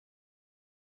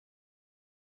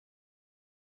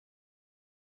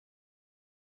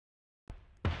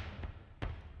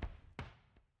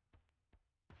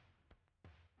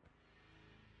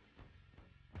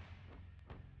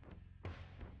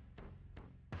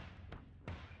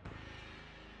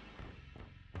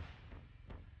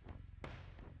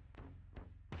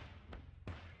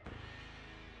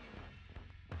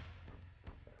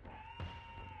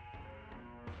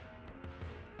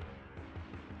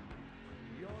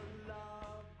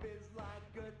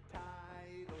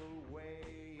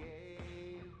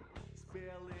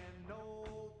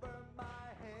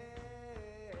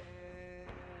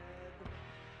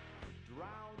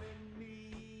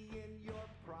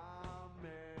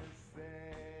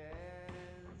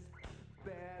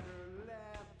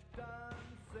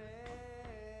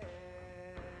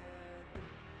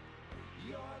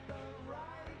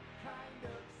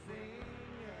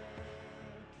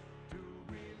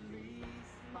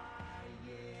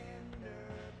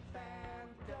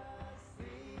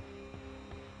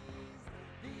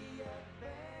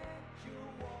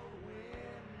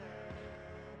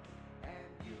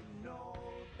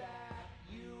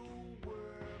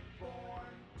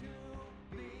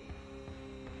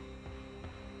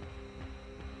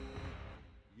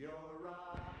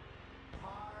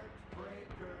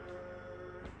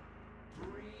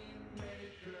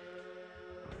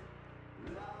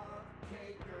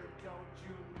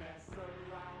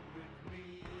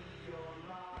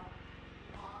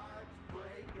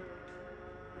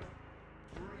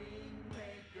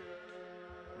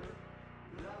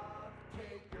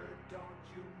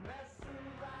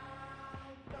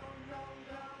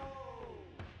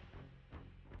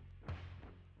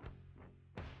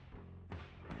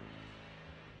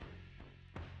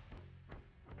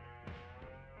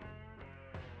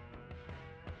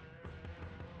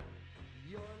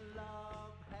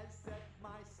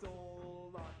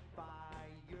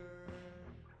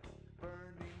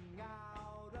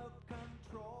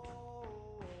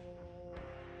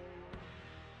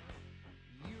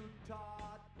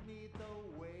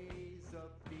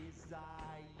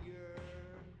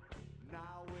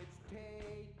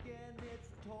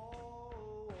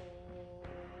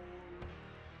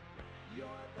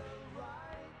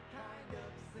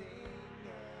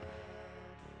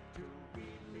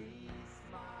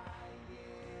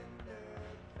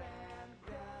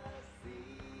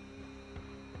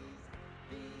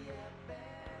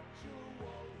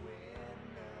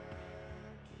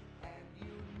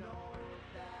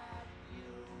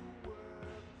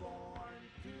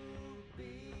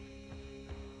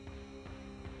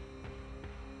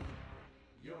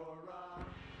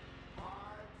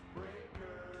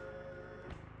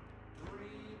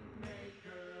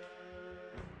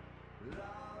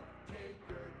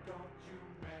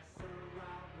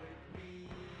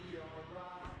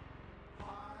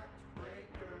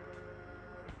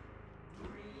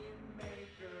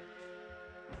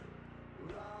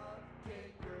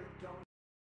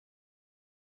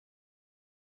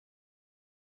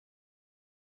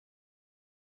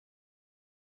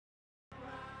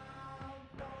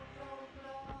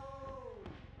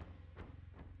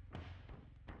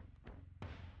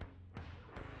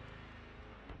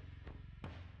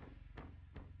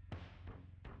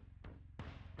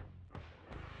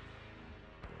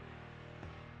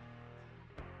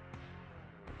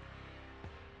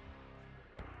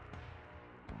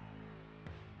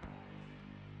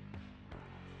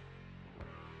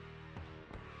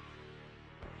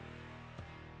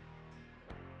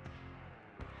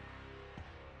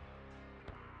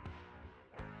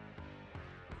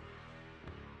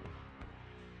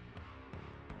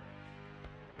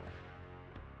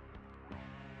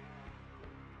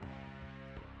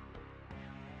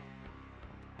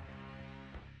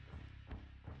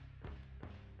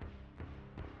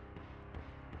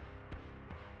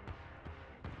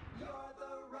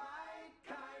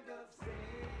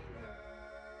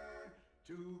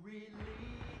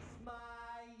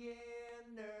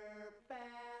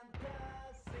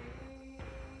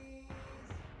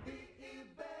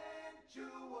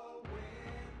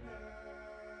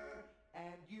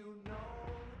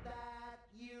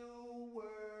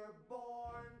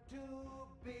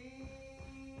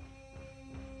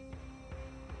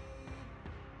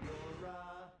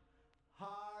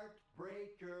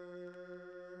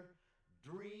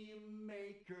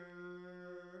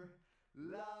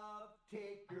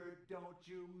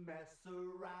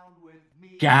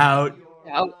Gout.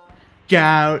 Gout.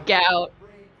 Gout. Gout.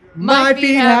 My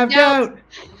feet have gout.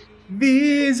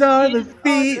 These are the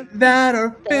feet that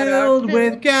are filled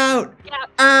with gout.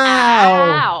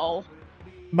 Ow.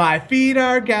 My feet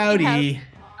are gouty.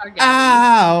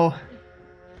 Ow.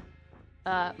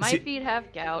 My feet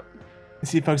have gout.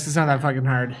 See, folks, it's not that fucking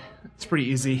hard. It's pretty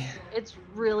easy. It's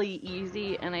really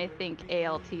easy, and I think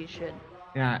ALT should.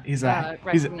 Yeah,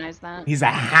 recognize that. He's a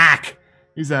hack.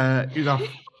 He's a.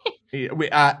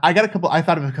 I got a couple. I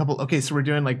thought of a couple. Okay, so we're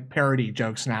doing like parody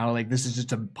jokes now. Like this is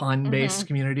just a pun-based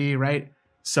community, right?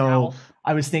 So Alf.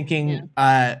 I was thinking,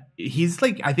 he's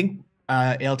like, I think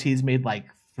ALT's made like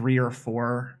 3 or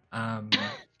 4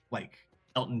 like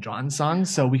Elton John songs.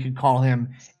 So we could call him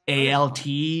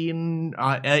Ailton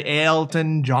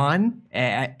John.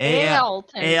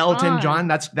 Ailton John.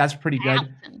 That's pretty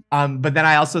good. But then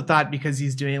I also thought because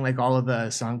he's doing like all of the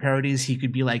song parodies, he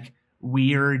could be like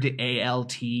Weird ALT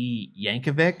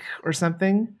Yankovic or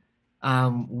something.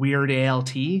 Weird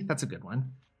ALT. That's a good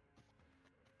one.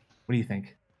 What do you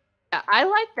think? I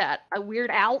like that. A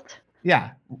Weird Alt.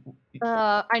 Yeah.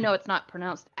 I know it's not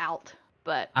pronounced alt,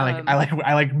 but I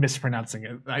like mispronouncing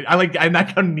it. I'm not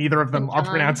how neither of them are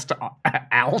pronounced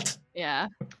alt. Yeah.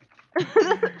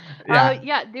 Yeah.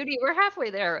 Yeah, dude, we're halfway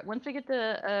there. Once we get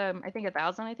to I think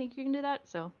 1,000, I think you can do that.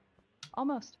 So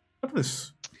almost. What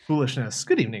this foolishness?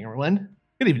 Good evening, everyone.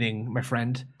 Good evening, my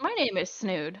friend. My name is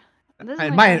Snood.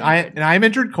 I'm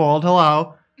injured cold.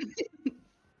 Hello.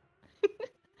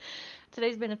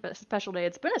 Today's been a special day.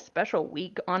 It's been a special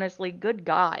week, honestly. Good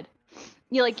God.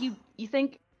 You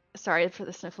think. Sorry for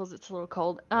the sniffles. It's a little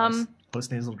cold.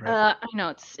 Post-nasal drip. I know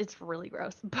it's really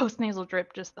gross. Post-nasal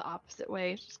drip, just the opposite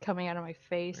way. It's just coming out of my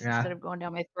face instead of going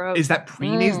down my throat. Is that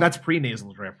pre-nasal? That's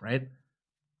pre-nasal drip, right?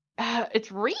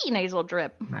 It's re-nasal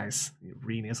drip. Nice.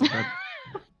 Re-nasal drip.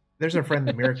 There's our friend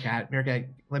the meerkat. Meerkat,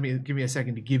 give me a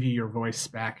second to give you your voice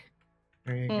back.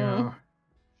 There you go.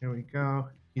 Here we go.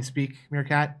 You speak,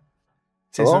 meerkat.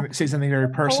 Say something very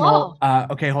personal.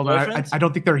 Okay, hold on. I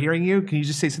don't think they're hearing you. Can you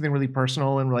just say something really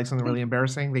personal and like something really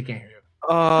embarrassing? They can't hear you.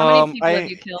 How many people have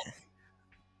you killed?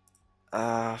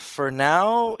 For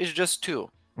now, it's just 2.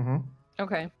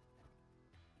 Okay.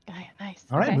 Nice.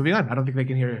 All right, moving on. I don't think they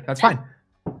can hear you. That's fine.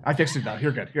 I fixed it though.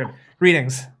 You're good. You're good.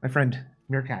 Greetings, my friend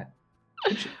meerkat.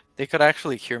 They could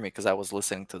actually hear me because I was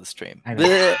listening to the stream. I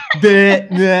know.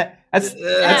 That's a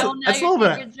little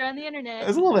bit. On the internet.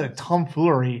 There's a little bit of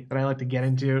tomfoolery that I like to get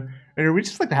into. We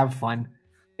just like to have fun.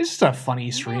 It's just a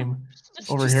funny stream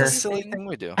over here. It's a silly thing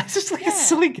we do. It's just like a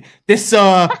silly this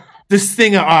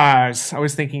thing of ours. I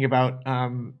was thinking about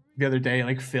the other day,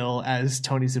 like Phil as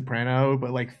Tony Soprano,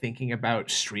 but like thinking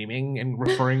about streaming and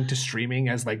referring to streaming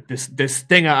as like this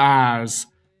thing of ours.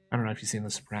 I don't know if you've seen The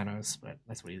Sopranos, but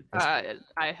that's what he. I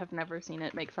have never seen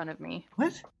it. Make fun of me.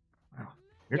 What? Wow.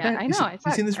 I know.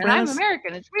 You've seen The And I'm Sopranos?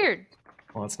 American. It's weird.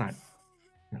 Well, it's not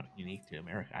unique to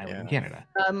America. I live in Canada.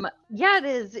 Yeah, it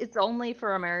is. It's only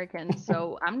for Americans,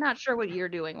 so I'm not sure what you're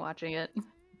doing watching it.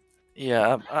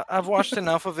 Yeah, I've watched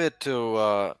enough of it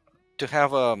to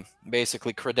have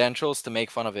basically credentials to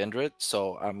make fun of Indrid,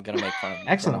 so I'm gonna make fun of.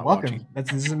 Excellent, welcome.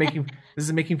 This is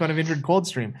making fun of Indrid cold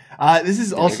stream. This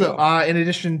is also in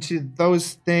addition to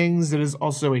those things, it is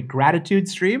also a gratitude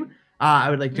stream. I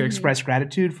would like to express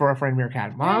gratitude for our friend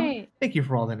Meerkat Mom. Right. Thank you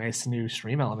for all the nice new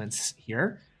stream elements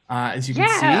here. As you can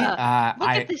see, look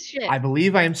at this shit. I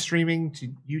believe I am streaming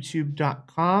to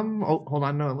youtube.com. Oh, hold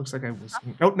on. No, it looks like I was.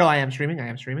 Oh, no, I am streaming.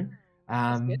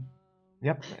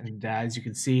 Yep. And as you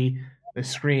can see, the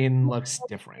screen looks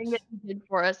different. It did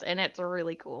for us, and it's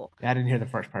really cool. I didn't hear the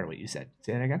first part of what you said.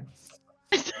 Say that again.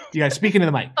 You guys speaking to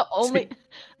the mic.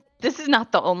 This is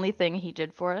not the only thing he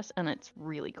did for us, and it's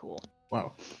really cool.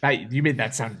 Whoa. You made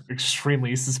that sound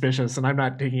extremely suspicious, and I'm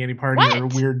not taking any part in your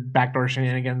weird backdoor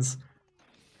shenanigans.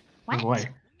 What? Oh boy.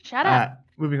 Shut up.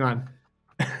 Moving on.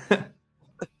 How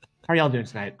are y'all doing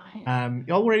tonight?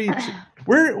 Y'all ready?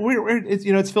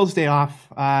 It's Phil's day off.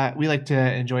 We like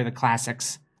to enjoy the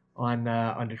classics on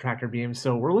Detractor Beam,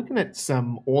 so we're looking at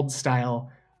some old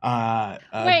style.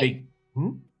 Wait.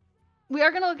 We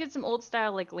are gonna look at some old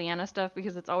style like Leanna stuff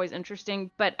because it's always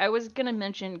interesting. But I was gonna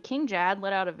mention King Jad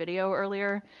let out a video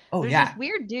earlier. Oh, There's yeah. this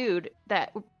weird dude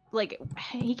that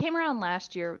he came around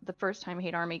last year, the first time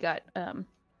Hate Army got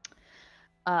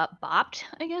bopped,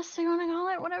 I guess you want to call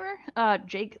it, whatever.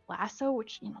 Jake Lasso,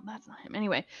 which that's not him.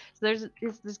 Anyway, so there's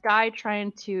this guy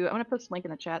trying to. I'm gonna post a link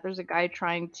in the chat. There's a guy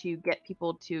trying to get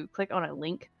people to click on a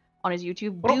link on his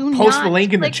YouTube. Don't post the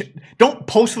link in the chat. Don't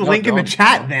post the link in the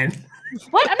chat then.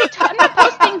 What? I'm not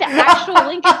posting the actual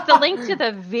link. It's the link to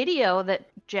the video that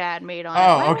Jad made on it.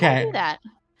 Why would I do that?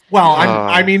 Well,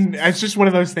 I mean, it's just one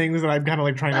of those things that I'm kind of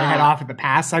like trying to head off at the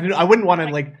pass. I wouldn't want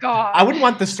to I wouldn't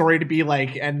want the story to be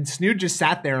like, and Snood just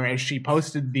sat there as she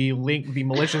posted the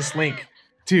malicious link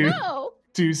to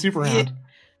Superhound.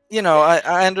 You know,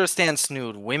 I understand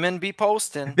Snood. Women be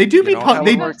posting. They do be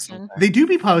posting. They do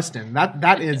be posting.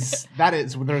 That is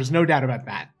there's no doubt about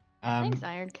that. Thanks,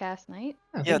 Ironcast Knight.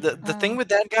 Yeah, the thing with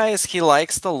that guy is he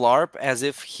likes to LARP as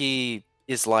if he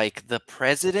is like the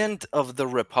president of the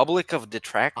Republic of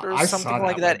Detractors, something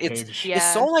like that.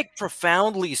 It's so like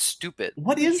profoundly stupid.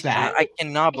 What is that? I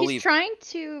cannot believe. He's trying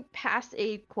to pass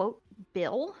a quote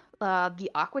bill,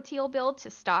 the Aqua Teal bill, to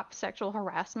stop sexual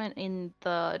harassment in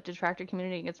the Detractor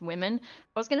community against women.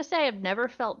 I was gonna say I've never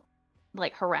felt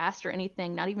like harassed or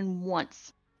anything, not even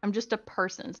once. I'm just a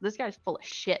person. So this guy's full of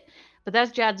shit. But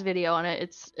that's Jad's video on it.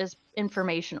 It's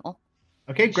informational.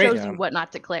 Okay, great. It shows you what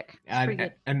not to click.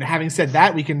 And having said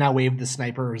that, we can now wave the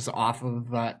snipers off of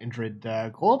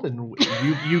Indrid Gold, and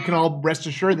you can all rest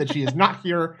assured that she is not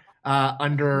here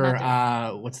under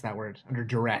what's that word? Under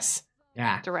duress.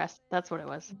 Yeah, duress. That's what it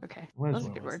was. Okay, that's a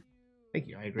good word. Thank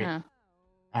you. I agree.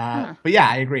 But yeah,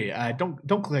 I agree.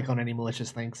 Don't click on any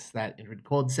malicious links that Indrid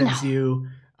Gold sends you.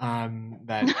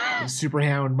 That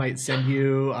Superhound might send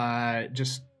you.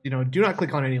 Just do not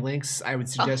click on any links. I would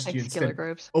suggest you instead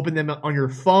open them on your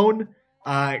phone.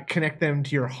 Connect to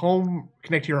your home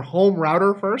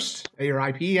router first, your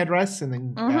IP address, and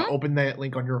then open that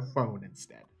link on your phone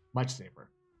instead. Much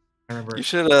safer. I remember you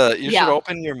should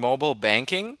open your mobile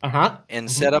banking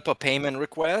and set up a payment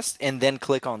request, and then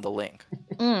click on the link.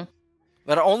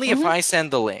 But only if I send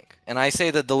the link, and I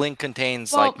say that the link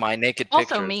contains like my naked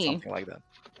picture or something like that.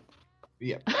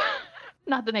 Yeah.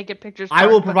 Not the naked pictures. I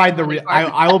will provide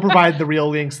I will provide the real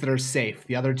links that are safe.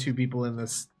 The other two people in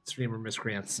this stream are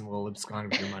miscreants and will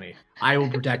abscond with your money. I will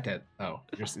protect it though.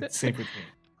 It's safe with me.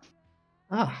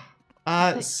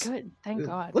 Good. Thank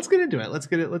God. Let's get into it. Let's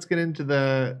get into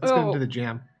the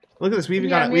jam. Look at this. We've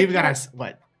got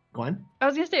what? Go on. I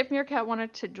was gonna say if Meerkat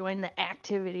wanted to join the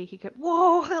activity, he could.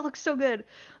 Whoa, that looks so good.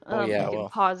 He could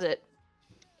pause it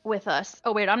with us.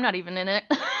 Oh wait, I'm not even in it.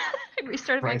 I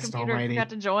restarted my computer and forgot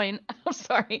to join. I'm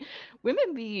sorry.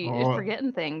 Women be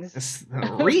forgetting things.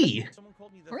 Ree.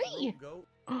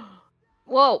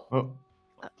 Whoa. Oh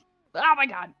my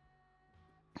God.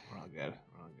 We're all good.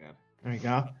 There we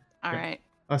go. All right.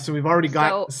 So we've already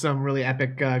got some really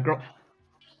epic girl.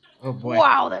 Oh boy.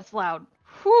 Wow, that's loud.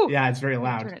 Whew. Yeah, it's very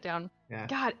loud. Turn it down. Yeah.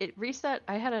 God, it reset.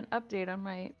 I had an update on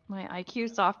my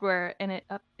IQ software, and it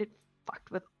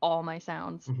fucked with all my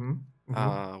sounds. Women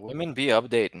be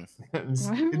updating.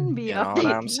 Women be updating. You know what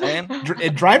I'm saying?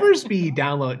 Drivers be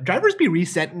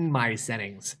resetting my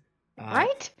settings.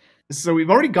 Right? So we've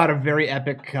already got a very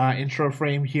epic intro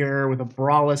frame here with a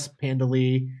braless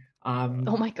Pandali.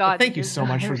 Oh my God! Thank you so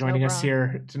much for joining us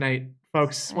here tonight,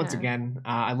 folks. Once again,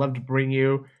 I love to bring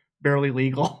you barely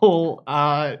legal.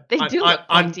 They do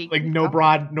on like no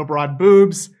broad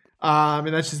boobs.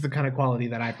 And that's just the kind of quality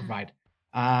that I provide.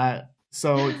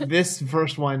 So this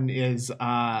first one is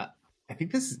I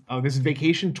think this is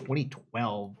Vacation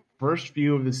 2012, first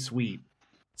view of the suite.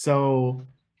 So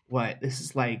what? This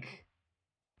is like,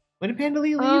 when did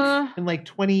Pandali leave? In like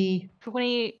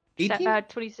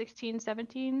 2016,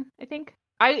 17, I think.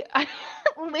 I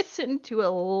listened to a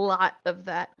lot of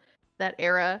that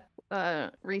era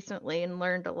recently and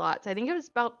learned a lot. So I think it was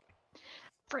about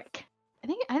I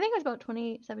think it was about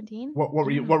 2017. What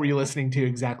were you listening to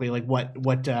exactly? Like what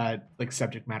like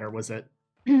subject matter was it?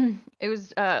 It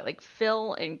was like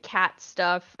Phil and Kat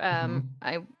stuff.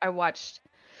 I watched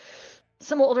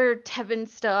some older Tevin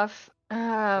stuff.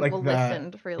 Like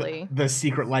listened really. The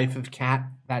Secret Life of Kat.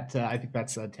 That I think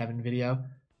that's a Tevin video.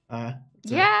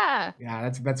 Yeah,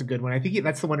 that's a good one. I think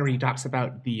that's the one where he talks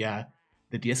about the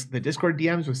Discord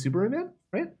DMs with Superman,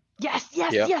 right? Yes.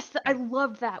 I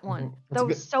loved that one. That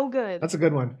was so good. That's a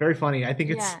good one. Very funny. I think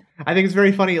it's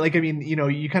very funny. Like, I mean,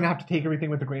 you kind of have to take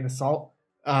everything with a grain of salt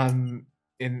in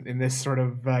this sort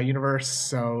of universe.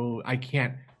 So I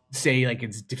can't say like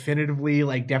it's definitively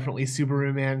like definitely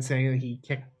Superman saying that he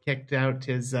kicked out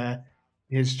his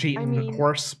cheating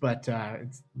horse, but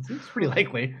it's pretty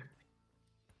likely.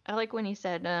 I like when he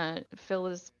said Phil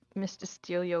is Mr.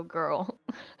 Steal Your Girl.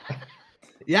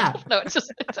 Yeah. No, it's so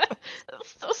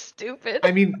stupid.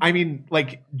 I mean,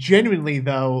 like genuinely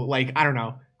though, like I don't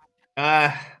know,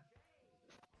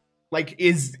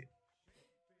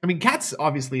 Kat's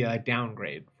obviously a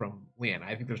downgrade from Leanna.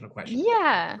 I think there's no question.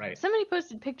 Yeah, right. Somebody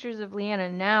posted pictures of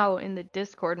Leanna now in the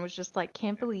Discord and was just like,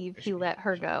 can't believe he let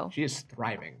her go. She is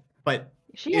thriving, but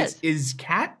she is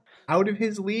Kat out of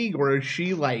his league, or is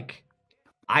she like,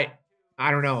 I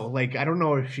don't know, like I don't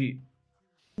know if she.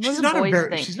 She's not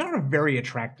a very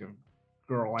attractive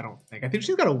girl, I don't think. I think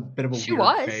she's got a bit of a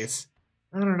weird face.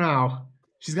 I don't know.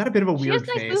 She's got a bit of a weird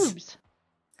face. She has nice boobs.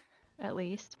 At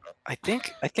least. I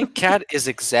think Kat is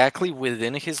exactly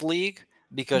within his league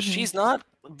because she's not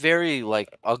very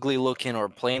like ugly looking or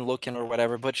plain looking or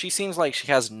whatever, but she seems like she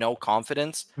has no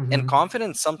confidence, and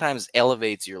confidence sometimes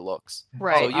elevates your looks.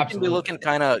 Right. So you can be looking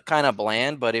kind of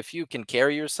bland, but if you can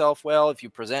carry yourself well, if you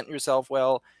present yourself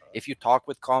well, if you talk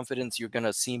with confidence, you're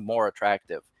gonna seem more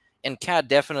attractive. And Kat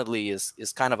definitely is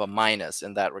kind of a minus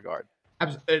in that regard.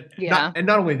 Yeah.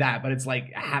 Not only that, but it's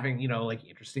like having, like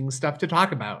interesting stuff to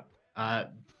talk about.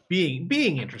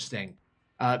 Being interesting,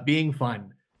 being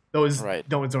fun. Those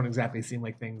don't exactly seem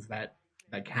like things that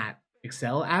Kat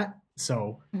excel at.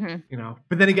 So,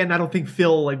 but then again, I don't think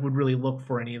Phil would really look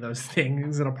for any of those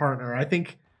things in a partner. I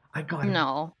think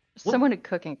someone to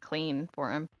cook and clean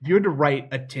for him. If you had to write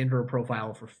a Tinder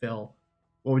profile for Phil,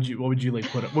 what would you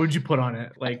put? What would you put on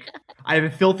it? Like, I have a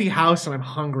filthy house and I'm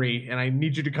hungry and I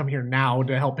need you to come here now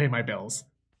to help pay my bills.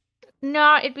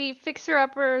 No, it'd be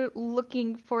fixer-upper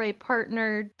looking for a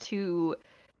partner to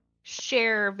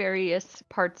share various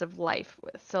parts of life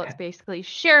with. So it's basically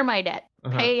share my debt,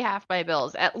 pay half my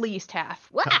bills, at least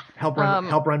half. Help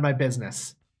run my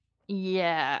business.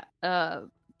 Yeah,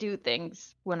 do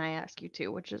things when I ask you to,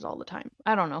 which is all the time.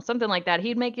 I don't know, something like that.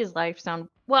 He'd make his life sound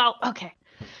okay.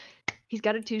 He's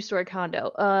got a 2-story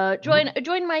condo.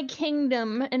 Join my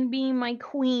kingdom and be my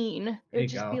queen. It would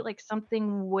just be like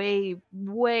something way,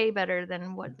 way better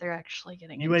than what they're actually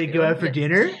getting. You want to go out for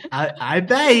dinner? I'm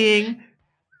buying.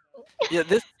 Yeah,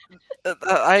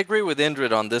 I agree with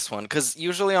Indrid on this one, because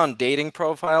usually on dating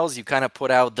profiles, you kind of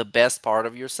put out the best part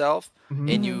of yourself,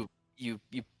 and you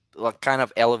kind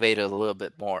of elevate it a little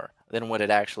bit more than what it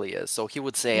actually is. So he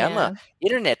would say, I'm an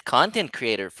internet content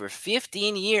creator for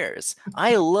 15 years.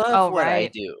 I love what I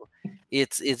do.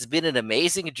 It's been an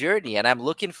amazing journey, and I'm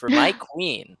looking for my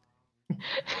queen. Be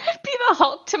the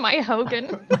Hulk to my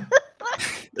Hogan.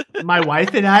 My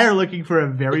wife and I are looking for a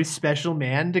very special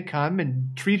man to come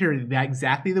and treat her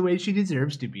exactly the way she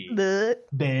deserves to be.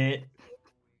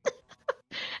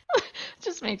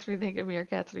 Just makes me think of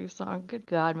Meerkat's new song. Good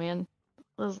God, man.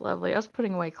 It was lovely. I was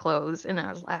putting away clothes and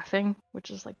I was laughing,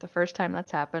 which is like the first time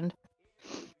that's happened.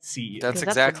 See, that's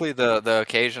exactly the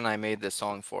occasion I made this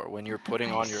song for. When you're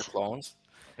putting on your clothes,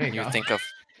 and you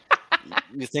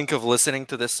think of listening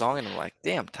to this song, and I'm like,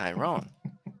 damn, Tyrone,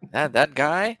 that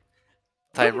guy,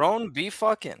 Tyrone be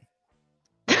fucking.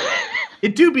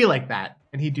 It do be like that,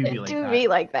 and he do be like that. It do be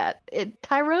like that.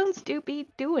 Tyrones do be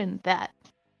doing that,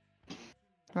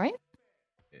 right?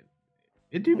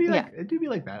 It do be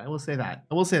like that. I will say that.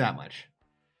 I will say that much.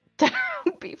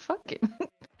 Be fucking.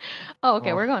 Oh,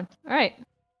 okay, we're going. All right.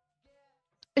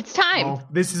 It's time. Oh,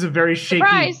 this is a very shaky.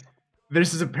 Surprise!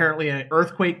 This is apparently an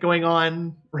earthquake going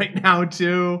on right now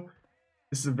too.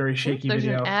 This is a very shaky There's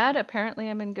video. An ad. Apparently,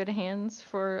 I'm in good hands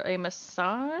for a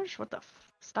massage. What the?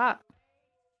 Stop.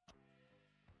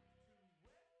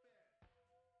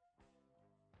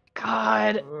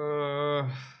 God.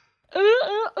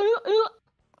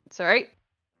 Sorry.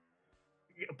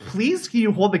 Please, can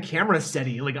you hold the camera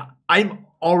steady? Like, I'm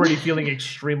already feeling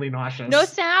extremely nauseous. No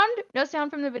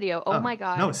sound from the video. Oh my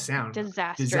God. No sound.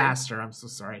 Disaster. I'm so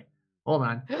sorry. Hold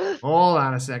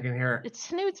on a second here. It's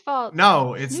Snoot's fault.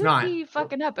 No, it's not. Snoot be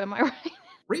fucking up, am I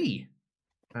right?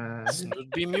 Snoot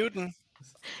be mutant.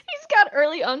 He's got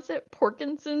early onset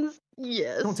Parkinson's.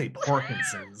 Yes. Don't say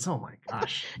Parkinson's. Oh my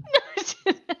gosh.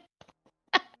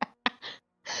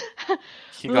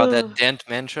 He got that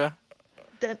dementia.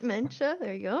 Dementia.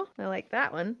 There you go. I like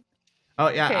that one. Oh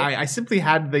yeah, okay. I simply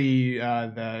had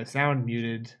the sound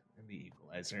muted in the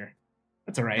equalizer.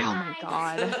 That's all right. Oh my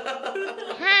God.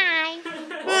 Hi.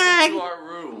 Welcome to our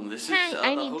room. This is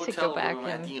I need to go back room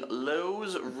and at the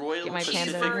Lowe's Royal get my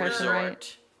Pacific panda impression Resort.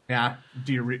 right. Yeah.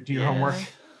 Do your homework.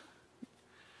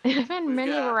 I've had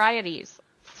many varieties.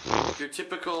 Your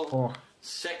typical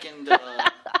second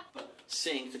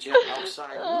sink that you have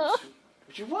outside. Oops.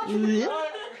 Would you watch it?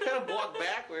 I gotta walk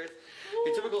backwards.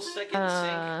 Your typical second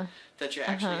sink that you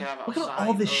actually have outside. Look at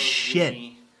all this shit.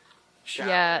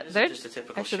 Yeah, there's actually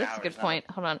that's a good point.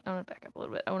 Hold on, I'm gonna back up a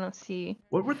little bit. I want to see.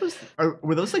 What were those?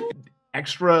 Were those like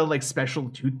extra like special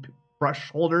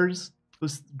toothbrush holders?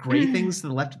 Those gray things to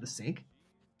the left of the sink?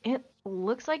 It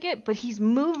looks like it, but he's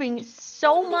moving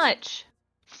so much.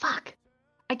 Fuck,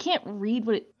 I can't read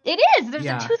what it is. There's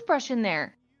a toothbrush in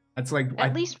there. That's like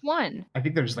at least one. I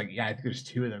think there's there's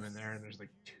 2 of them in there, and there's like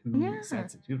 2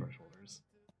 sets of toothbrush holders.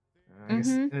 I guess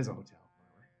it is a hotel.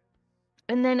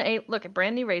 And then a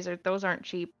brandy razor. Those aren't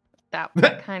cheap.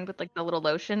 That kind with like the little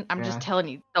lotion. I'm just telling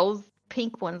you, those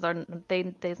pink ones are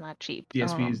they's not cheap.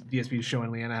 DSP's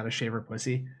showing Leanna how to shave her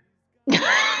pussy.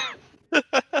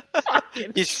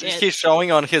 He's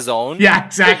showing on his own. Yeah,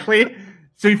 exactly.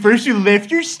 So first you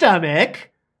lift your stomach.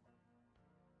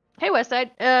 Hey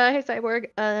Westside, hey Cyborg,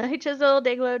 hey Chisel,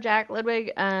 Dayglow, Jack,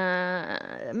 Ludwig,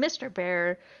 Mr.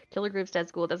 Bear, Killer Group's Dead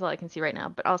School. That's all I can see right now.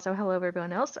 But also, hello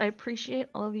everyone else. I appreciate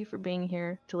all of you for being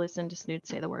here to listen to Snoot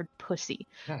say the word pussy.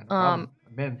 Yeah, no problem.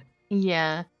 I'm in.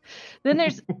 Yeah. Then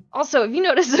there's also, if you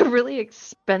notice, a really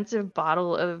expensive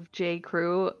bottle of J.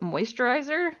 Crew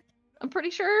moisturizer. I'm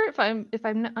pretty sure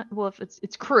if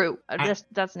it's Crew.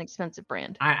 That's an expensive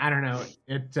brand. I don't know.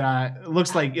 It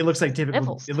looks like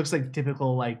typical. It looks like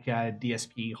typical like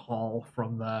DSP haul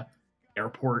from the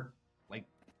airport, like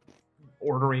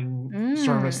ordering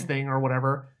service thing or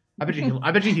whatever. I bet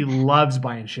you he loves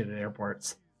buying shit at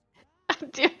airports.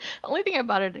 Dude, the only thing I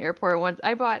bought at an airport once,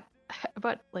 I bought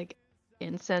like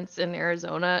incense in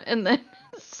Arizona and then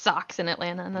socks in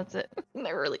Atlanta, and that's it.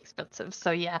 They're really expensive.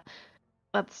 So yeah.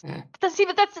 That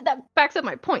backs up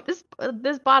my point.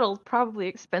 This bottle is probably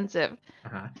expensive.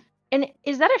 Uh-huh. And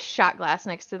is that a shot glass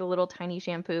next to the little tiny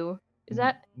shampoo?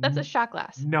 That's a shot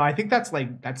glass? No, I think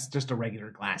that's just a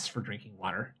regular glass for drinking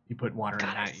water. You put water in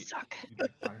that. Suck.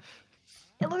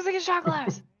 It looks like a shot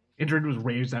glass. Indrid was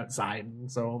raised outside,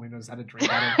 so only knows how to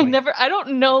drink out of. I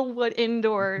don't know what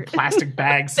indoor plastic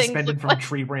bags suspended from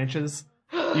tree branches.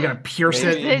 You gotta pierce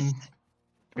it.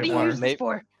 What do you use this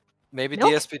for? Maybe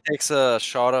DSP takes a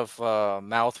shot of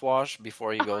mouthwash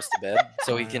before he goes to bed,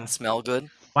 so he can smell good.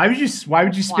 Why would you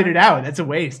spit it out? That's a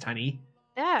waste, honey.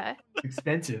 Yeah. It's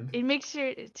expensive. It makes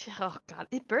sure. Oh god,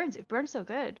 it burns. It burns so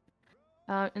good.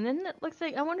 And then it looks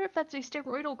like, I wonder if that's a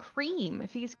steroidal cream.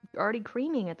 If he's already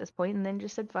creaming at this point, and then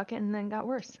just said fuck it, and then got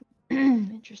worse.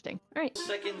 Interesting. All right.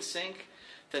 Second sink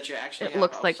that you actually it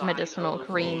looks like medicinal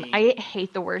cream. I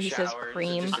hate the word he says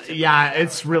cream. Yeah,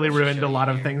 it's really ruined a lot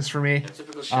of things for me.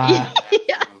 Yeah.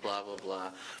 Blah blah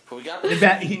blah. But we got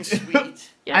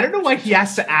sweet. I don't know why he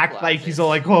has to act like he's all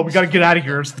like, "Oh, we gotta get out of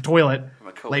here. It's the toilet."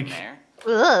 Like,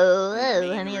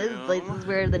 whoa, honey, this place is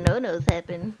where the no-nos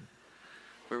happen.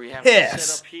 Where we have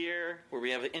set up here, where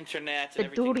we have the internet and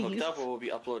everything hooked up, where we'll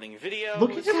be uploading videos.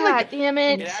 Look at him, like, damn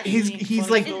it! He's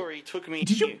like,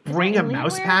 did you bring a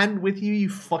mouse pad with you, you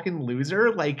fucking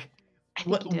loser? Like,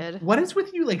 what is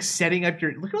with you, like, setting up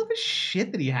your? Look at all this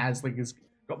shit that he has. Like, he's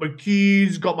got my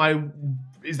keys, got my.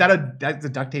 That's a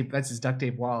duct tape? That's his duct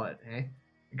tape wallet. Eh?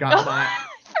 Got my.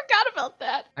 Forgot about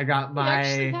that. I got my.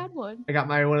 He actually had one. I got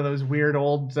my one of those weird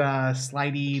old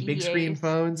slidey big screen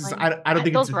phones. I don't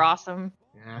think those were awesome.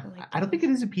 Yeah, I don't think it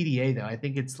is a PDA though. I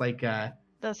think it's like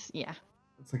That's yeah.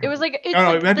 It's like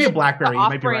it might be a BlackBerry. You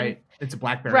might be right. It's a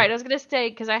BlackBerry. Right. I was gonna say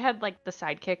because I had like the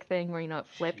sidekick thing where it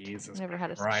flipped. Jesus I never had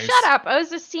a. Christ. Shut up! I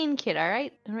was a scene kid. All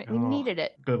right. We needed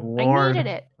it. Good lord. I needed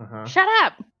it. Shut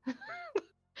up.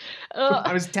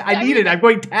 I need it. I'm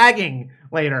going tagging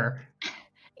later.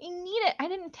 I need it. I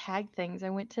didn't tag things. I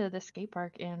went to the skate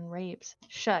park and rapes.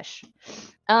 Shush.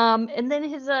 And then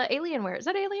his Alienware. Is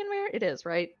that Alienware? It is,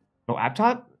 right? The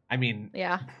laptop? I mean,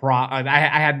 yeah. I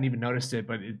hadn't even noticed it,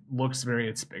 but it looks very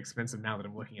expensive now that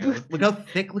I'm looking at it. Look how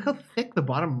thick the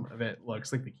bottom of it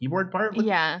looks, like the keyboard part.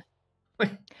 Yeah.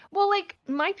 Well, like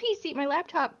my PC, my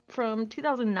laptop from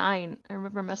 2009. I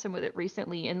remember messing with it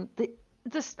recently, and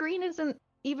the screen isn't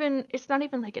even. It's not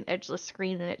even like an edgeless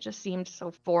screen, and it just seemed so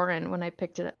foreign when I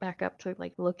picked it back up to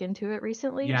like look into it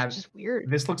recently. Yeah, it's just weird.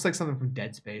 This looks like something from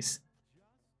Dead Space.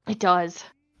 It does.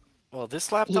 Well,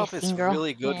 this laptop is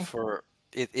really good for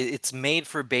it's made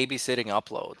for babysitting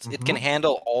uploads. It can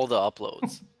handle all the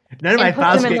uploads. None of my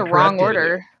files get in the wrong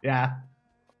order. Yeah.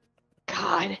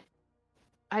 God,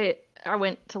 I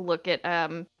went to look at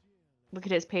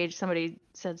his page. Somebody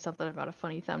said something about a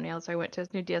funny thumbnail, so I went to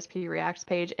his new DSP Reacts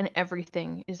page, and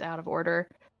everything is out of order.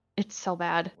 It's so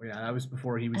bad. Well, yeah, that was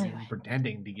before he was even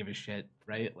pretending to give a shit,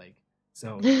 right? Like,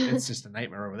 so it's just a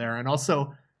nightmare over there. And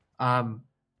also,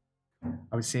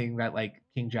 I was seeing that like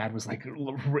King Jad was like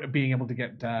being able to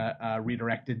get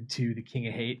redirected to the King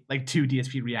of Hate, like to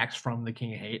DSP Reacts from the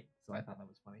King of Hate. So I thought that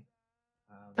was funny.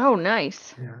 Oh,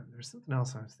 nice. Yeah, there's something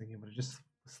else I was thinking, but it just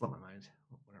slipped my mind.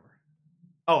 Whatever.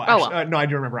 Oh, actually, no, I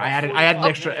do remember. I had an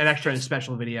extra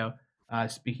special video.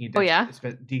 Speaking of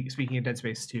speaking of Dead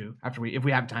Space 2, if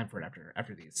we have time for it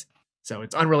after these. So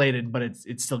it's unrelated, but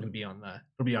it's still gonna be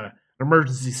it'll be on an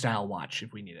emergency style watch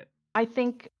if we need it. I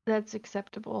think that's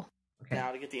acceptable. Okay.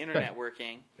 Now to get the internet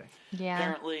working. Okay. Yeah.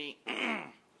 Apparently,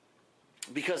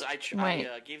 because I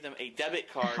gave them a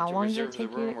debit card to reserve the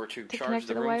room or to charge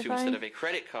the room to instead of a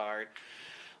credit card.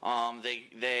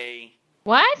 They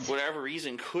What? whatever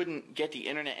reason, couldn't get the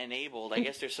internet enabled. I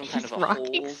guess there's some kind of a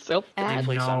rocking hold so that they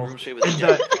place on room straight with And a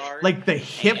debit card. like the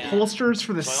hip holsters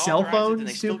for the So I cell authorized it, and they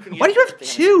phones still too. couldn't Why do get you it have to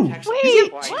two? text Wait,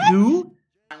 You message. have two?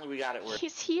 Finally, we got it working.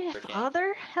 Is he a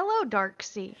father? Hello,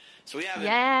 Darksea. So we have it,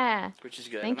 Yeah. which is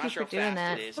good. Thank I'm you not sure for how doing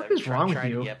fast that. it is. What I've is wrong with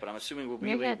tried you? it yet, but I'm assuming we'll be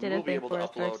Meerkat did a able thing to for us,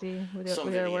 upload Darksea. We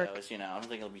some gotta work. videos. You know, I don't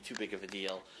think it'll be too big of a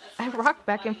deal. I rock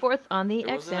back and forth on the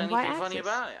There X wasn't and Y anything funny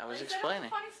axis. about it. I was explaining.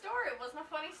 It wasn't a funny story. It wasn't a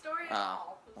funny story at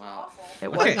all. It was Well, awful. It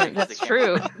Okay. wasn't. That's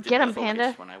true. Get him,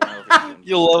 Panda.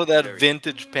 You love that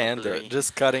vintage Panda.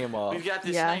 Just cutting him off. We've got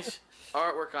this Yeah. nice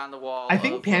artwork on the wall. I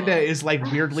think of, Panda is like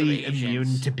weirdly some immune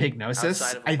Asians to pignosis.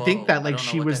 outside of a I think boat. that I like don't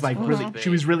know she what was that's like supposed really to she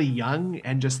was really young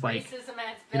and just like Racism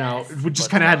at its you know best. just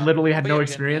But, kind of had literally had but no yeah, we got,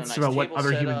 experience nice about what table other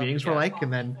set human up. beings were like,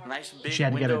 and then Nice big she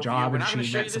had to get a window job view. and We're she not gonna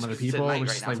show met you some this other 'cause it's at people. night It was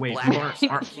right just now. like, It's wait, black. people You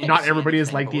aren't can't not see everybody is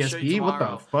anything, like but we'll show you DSP. What the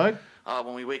tomorrow. fuck?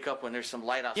 When we wake up when there's some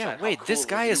light outside. Yeah, how wait, cool this of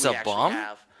guy view is we a actually bum?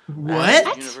 have.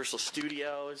 What? Universal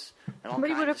Studios. And all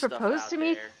Somebody kinds would of have stuff proposed out to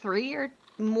me there. 3 or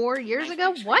more years Nice ago.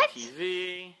 big screen What?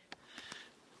 TV.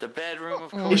 The bedroom,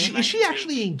 of course. Is she nice she big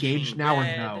actually engaged king now or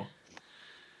bed. no?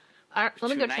 Let me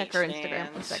Two go check her Instagram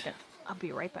nightstands. 1 second. I'll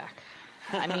be right back.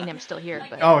 I mean, I'm still here,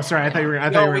 but. Oh, sorry. I thought you were. I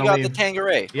thought Yo, you were we gonna got leave. the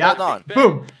Tangeray. Yeah. Hold on.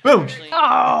 Boom. Boom.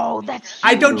 Oh, that's huge.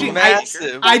 I don't.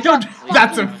 Massive. I don't.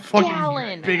 That's a fucking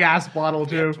gallon. big ass bottle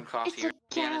We have too. some coffee It's a here.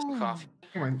 Yeah, there's some gallon. coffee.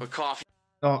 Come on. With coffee.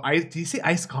 Oh, do you say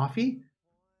iced coffee?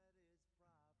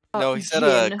 No, he said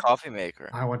gin. a coffee maker.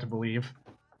 I want to believe.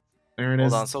 There it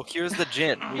is. Hold on. So here's the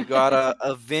gin. We got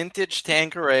a vintage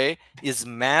Tanqueray. Is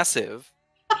massive.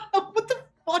 What the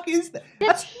fuck is that?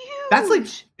 That's huge. That's like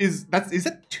is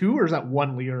that 2 or is that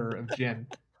 1 liter of gin?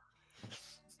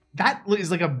 That is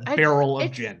like a barrel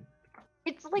of gin.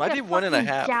 It's like Might a be 1.5. fucking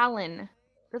gallon.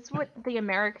 That's what the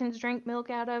Americans drink milk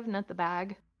out of, not the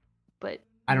bag. But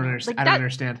I don't you know, understand. like I don't that-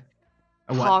 understand.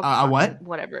 A what? Hog A fucking what?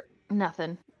 Whatever.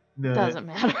 Nothing. The- Doesn't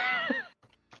matter.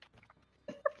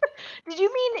 Did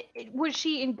you mean was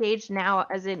she engaged now,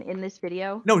 as in this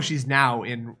video? No, she's now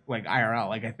in like IRL.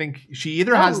 Like I think she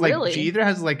either has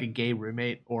like a gay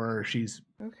roommate or she's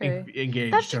Okay.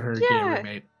 engaged to her gay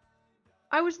roommate.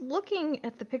 I was looking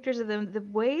at the pictures of them. The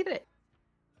way that.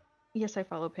 Yes, I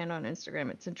follow Panda on Instagram.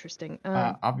 It's interesting.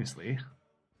 Obviously.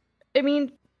 I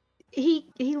mean, he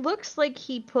looks like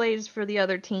he plays for the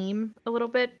other team a little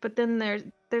bit, but then there's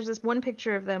this one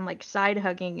picture of them like side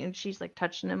hugging, and she's like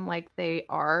touching him like they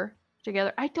are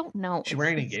together. I don't know. She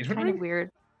wearing an engagement kind of ring?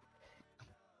 weird.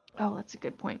 Oh, that's a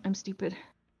good point. I'm stupid.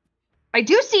 I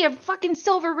do see a fucking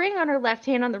silver ring on her left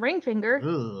hand on the ring finger.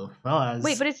 Ugh, fellas.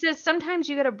 Wait, but it says sometimes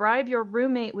you gotta bribe your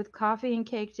roommate with coffee and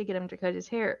cake to get him to cut his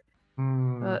hair.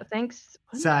 Thanks.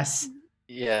 What? Sus.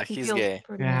 Yeah, He he's feels gay.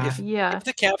 pretty- Yeah. Yeah. If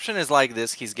the caption is like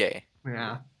this, he's gay.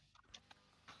 Yeah.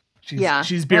 She's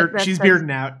She's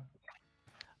bearding out.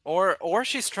 Or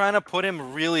she's trying to put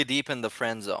him really deep in the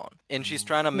friend zone, and she's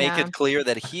trying to make Yeah. it clear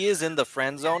that he is in the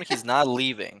friend zone. He's not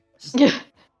leaving.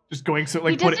 Just going so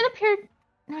like he doesn't appear.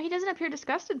 No, he doesn't appear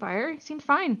disgusted by her. He seemed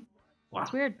fine. Wow.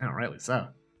 It's weird. Oh, rightly so.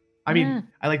 I mean, Yeah.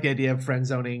 I like the idea of friend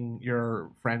zoning your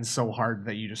friends so hard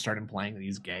that you just start implying that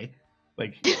he's gay.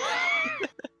 Like,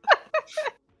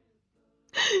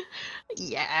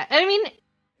 Yeah, I mean,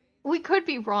 we could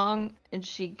be wrong, and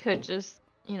she could just,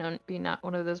 be not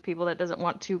one of those people that doesn't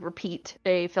want to repeat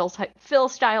a Phil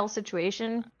style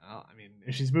situation. well, I mean,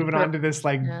 if she's moving on to this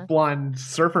like Yeah. blonde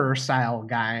surfer style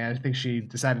guy, I think she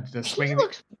decided to swing. He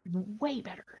looks way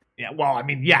better. Yeah, well, I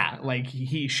mean, yeah, like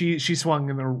she swung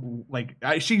in the like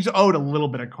she's owed a little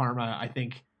bit of karma, I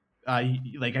think.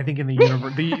 Like I think in the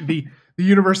universe, the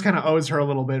universe kind of owes her a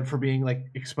little bit for being like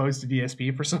exposed to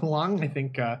DSP for so long. I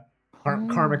think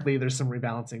karmically, there's some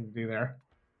rebalancing to do there.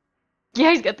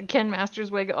 Yeah, he's got the Ken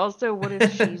Masters wig. Also, what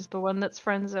if she's the one that's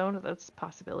friend zoned? That's a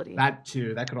possibility. That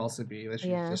too, that could also be that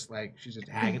she's Yeah. just like she's just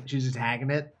tagging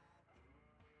it.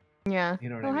 Yeah. You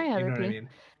know what Oh, I mean? hi, You know what I Heather P. mean?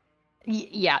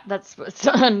 Yeah, that's what's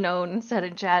unknown, said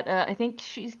in chat. I think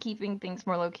she's keeping things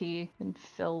more low key, and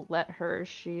Phil let her.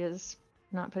 She is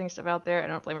not putting stuff out there. I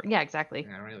don't blame her. Yeah, exactly.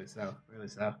 Yeah, really so, really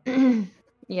so.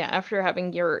 Yeah, after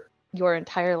having your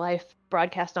entire life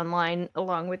broadcast online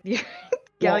along with your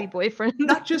galley boyfriend.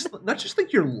 Not just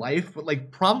like your life, but like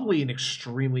probably an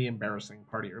extremely embarrassing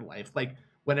part of your life. Like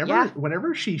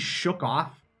whenever she shook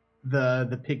off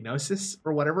the pignosis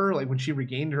or whatever, like when she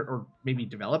regained her or maybe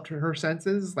developed her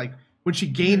senses, like when she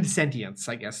gained sentience,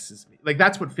 I guess is like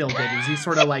that's what Phil did. Is he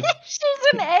sort of like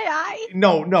She's an AI.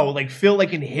 no, like Phil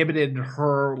like inhibited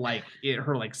her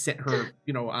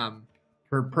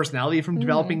her personality from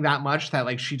developing that much that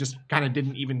like she just kind of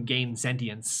didn't even gain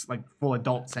sentience, like full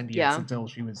adult sentience until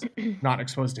she was not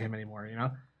exposed to him anymore,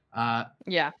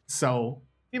 Yeah. So,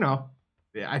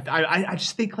 I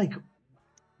just think like,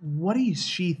 what does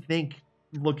she think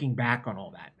looking back on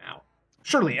all that now?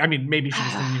 Surely, I mean, maybe she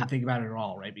just didn't even think about it at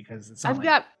all, right? Because it's not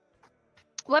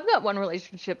I've got one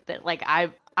relationship that like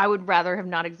I would rather have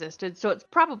not existed. So it's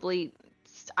probably,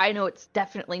 I know it's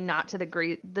definitely not to the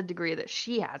degree that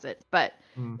she has it, but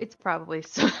it's probably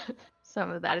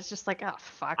some of that. It's just like, oh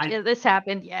fuck, this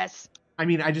happened. Yes. I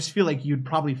mean, I just feel like you'd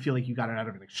probably feel like you got it out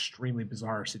of an extremely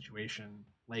bizarre situation.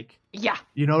 Like, yeah,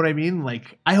 you know what I mean?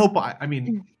 Like, I hope. I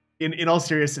mean, in all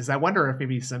seriousness, I wonder if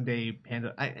maybe someday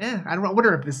Panda. I don't know. I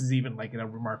wonder if this is even like a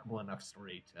remarkable enough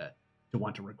story to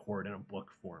want to record in a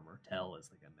book form or tell as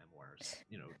like a memoirs.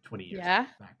 20 years back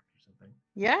or something.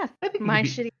 Yeah, I think my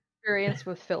shitty experience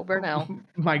with Phil Burnell,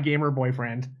 my gamer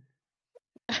boyfriend,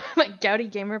 my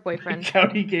gouty gamer boyfriend,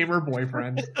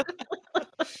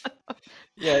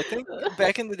 Yeah, I think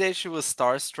back in the day she was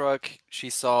starstruck. She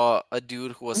saw a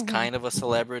dude who was kind of a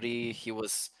celebrity. He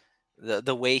was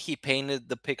the way he painted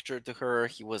the picture to her,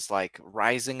 he was like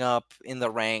rising up in the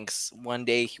ranks. One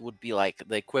day he would be like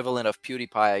the equivalent of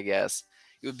PewDiePie, I guess.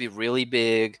 He would be really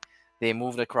big. They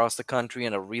moved across the country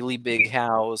in a really big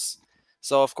house.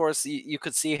 So of course you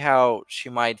could see how she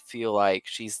might feel like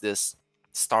she's this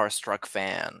starstruck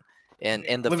fan.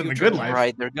 And the future is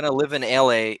bright. They're gonna live in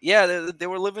LA. Yeah, they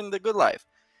were living the good life.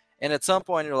 And at some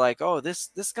point you're like, oh,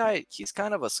 this guy, he's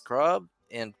kind of a scrub,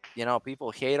 and people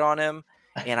hate on him.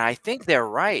 And I think they're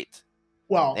right.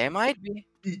 Well, they might be.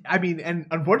 I mean, and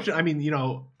unfortunately, I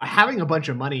mean, having a bunch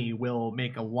of money will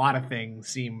make a lot of things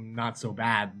seem not so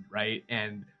bad, right?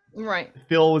 And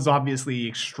Phil was obviously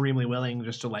extremely willing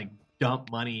just to like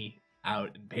dump money out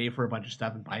and pay for a bunch of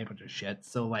stuff and buy a bunch of shit.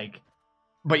 So like,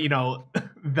 but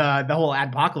the whole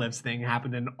adpocalypse thing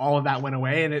happened and all of that went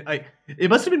away, and it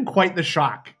must have been quite the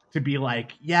shock to be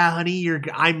like, yeah, honey,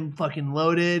 I'm fucking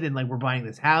loaded, and like we're buying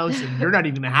this house, and you're not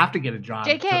even gonna have to get a job.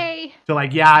 JK. So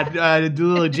like, yeah,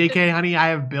 JK, honey, I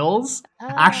have bills.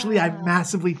 Actually, I've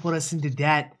massively put us into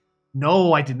debt.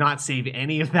 No, I did not save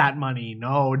any of that money.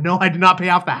 No, I did not pay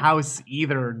off the house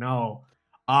either. No.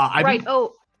 I've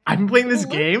been playing this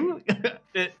game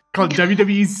called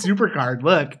WWE Supercard.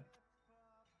 Look.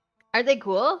 Are they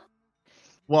cool?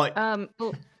 Well,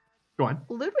 go on.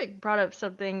 Ludwig brought up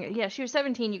something. Yeah, she was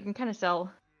 17. You can kind of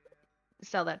sell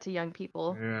that to young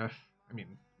people. Yeah, I mean,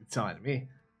 sell it to me.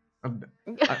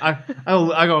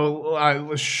 I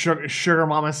go sugar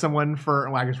mama someone for.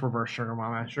 Well, I guess reverse sugar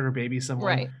mama, sugar baby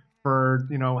someone for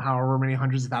however many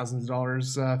hundreds of thousands of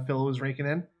dollars Phil was raking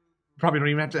in. Probably don't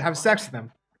even have to have sex with them,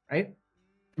 right?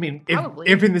 I mean,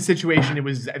 if in the situation it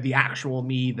was the actual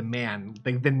me, the man,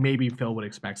 then maybe Phil would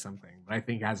expect something. But I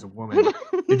think as a woman,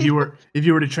 if you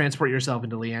were to transport yourself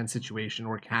into Leanne's situation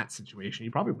or Kat's situation,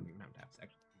 you probably wouldn't even have to have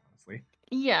sex, honestly.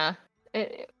 Yeah,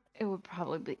 it would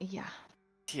probably be. Yeah.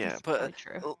 Yeah, but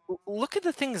look at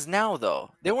the things now,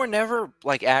 though. They were never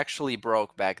like actually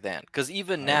broke back then. Because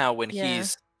even now, when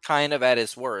he's kind of at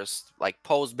his worst, like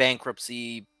post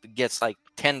bankruptcy, gets like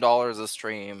 $10 a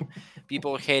stream.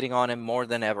 People hating on him more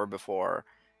than ever before,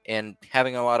 and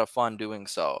having a lot of fun doing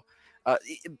so.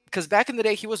 Because back in the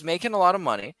day, he was making a lot of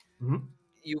money. Mm-hmm.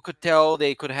 You could tell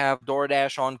they could have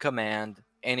DoorDash on command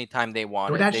anytime they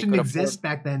wanted. DoorDash didn't exist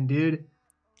back then, dude.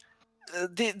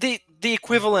 The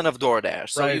equivalent of DoorDash.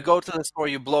 So you go to the store,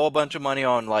 you blow a bunch of money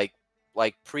on like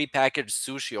prepackaged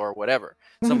sushi or whatever,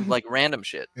 some like random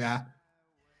shit. Yeah.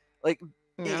 Like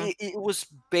it was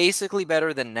basically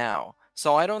better than now.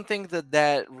 So I don't think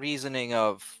that reasoning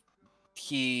of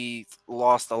he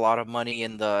lost a lot of money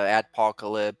in the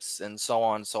adpocalypse and so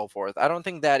on and so forth, I don't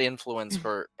think that influenced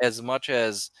her as much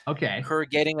as her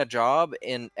getting a job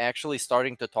and actually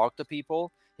starting to talk to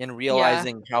people and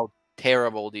realizing how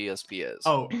terrible DSP is.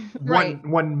 Oh,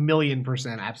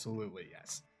 1,000,000%, absolutely,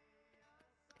 yes.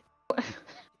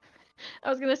 I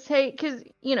was gonna say, because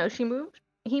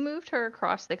he moved her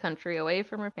across the country away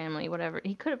from her family, whatever.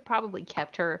 He could have probably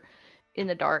kept her in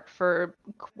the dark for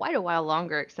quite a while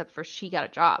longer, except for she got a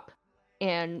job,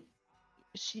 and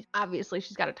she's got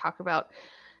to talk about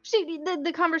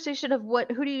the conversation of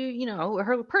who do you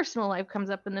her personal life comes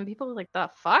up, and then people are like, the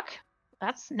fuck,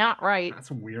 that's not right, that's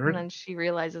weird, and then she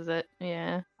realizes it.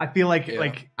 I feel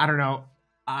like I don't know,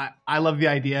 I love the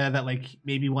idea that like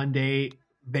maybe one day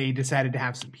they decided to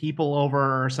have some people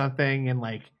over or something, and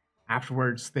like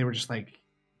afterwards they were just like,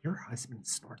 your husband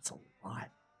snorts a lot.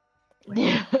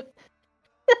 Yeah.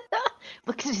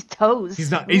 Look at his toes.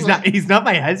 He's not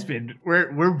my husband.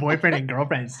 We're boyfriend and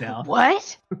girlfriend still.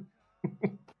 What?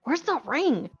 Where's the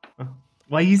ring?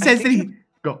 Well, he says that he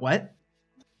go what?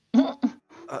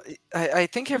 I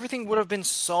think everything would have been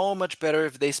so much better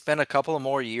if they spent a couple of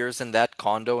more years in that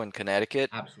condo in Connecticut.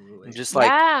 Absolutely. And just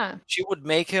like she would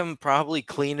make him probably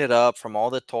clean it up from all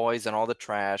the toys and all the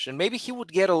trash, and maybe he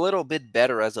would get a little bit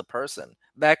better as a person.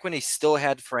 Back when he still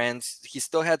had friends, he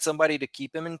still had somebody to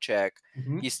keep him in check.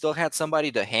 He still had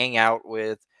somebody to hang out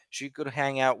with. She could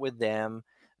hang out with them.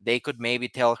 They could maybe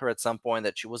tell her at some point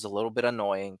that she was a little bit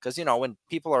annoying, because when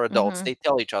people are adults, they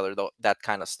tell each other that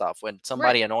kind of stuff. When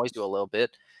somebody annoys you a little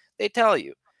bit, they tell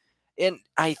you. And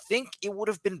I think it would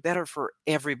have been better for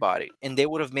everybody, and they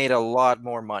would have made a lot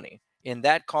more money in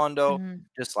that condo,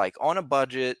 just like on a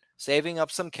budget, saving up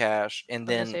some cash, and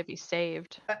then if he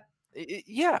saved.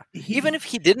 Even if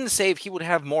he didn't save, he would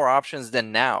have more options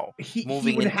than now.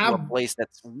 Moving into a place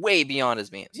that's way beyond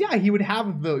his means. Yeah, he would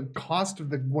have the cost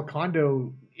of the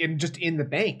condo in the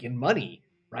bank in money,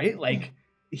 right? Like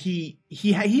he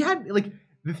had like,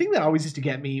 the thing that always used to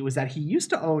get me was that he used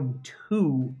to own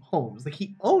 2 homes. Like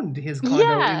he owned his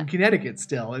condo in Connecticut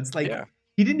still. It's like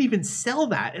he didn't even sell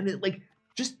that, and it like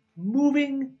just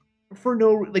moving for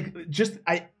no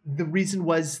the reason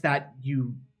was that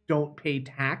you don't pay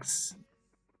tax ?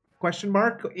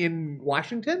 In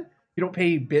Washington, you don't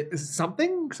pay some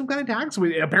kind of tax.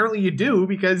 Apparently you do,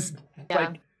 because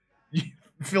like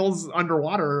Phil's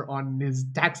underwater on his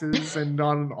taxes and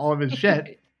on all of his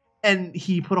shit, and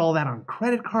he put all that on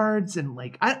credit cards, and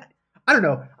like I don't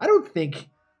know. I don't think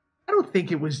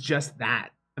it was just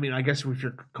that. I mean, I guess if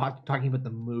you're talking about the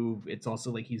move, it's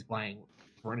also like he's buying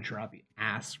furniture out the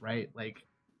ass, right? Like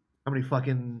how many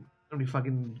fucking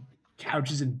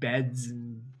couches and beds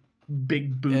and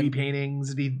big booby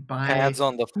paintings did he buy? Pads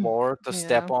on the floor to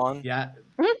step on. Yeah.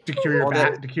 To cure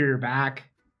your back.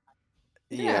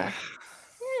 Yeah.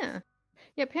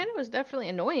 Panda was definitely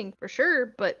annoying for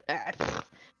sure, but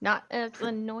not as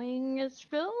annoying as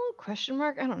Phil? ? I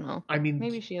don't know. I mean,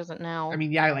 maybe she isn't now. I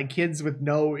mean, like kids with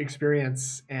no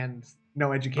experience and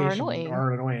no education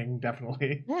are annoying,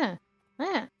 definitely. Yeah.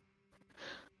 I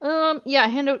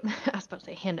was about to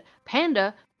say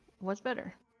Panda was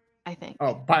better, I think.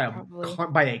 Oh,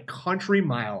 by a country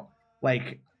mile.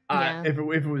 Like, if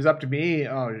it was up to me,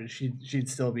 she'd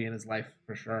still be in his life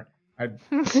for sure.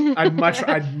 I'd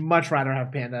much rather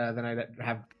have Panda than I'd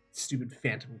have stupid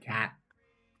Phantom Cat.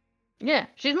 Yeah,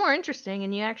 she's more interesting,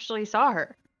 and you actually saw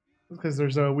her. Because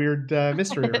there's a weird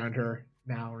mystery around her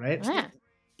now, right? Yeah.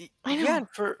 Yeah,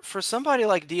 for somebody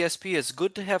like DSP, it's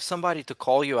good to have somebody to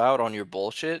call you out on your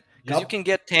bullshit, because you can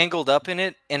get tangled up in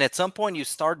it, and at some point you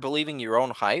start believing your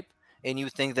own hype, and you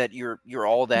think that you're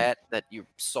all that you're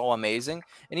so amazing.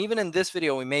 And even in this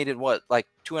video, we made it like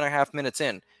 2.5 minutes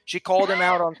in, she called him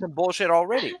out on some bullshit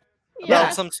already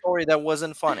about some story that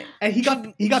wasn't funny, and he got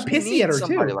pissy at her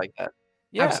somebody too. Like that.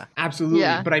 Yeah, absolutely.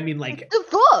 Yeah. But I mean, like, what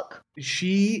the fuck?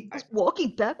 She's walking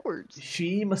backwards.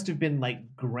 She must have been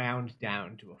like ground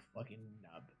down to a fucking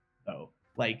nub, though.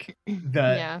 Like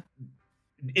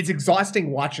it's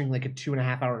exhausting watching like a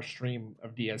 2.5-hour stream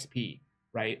of DSP,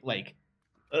 right? Like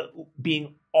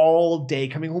being all day,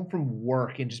 coming home from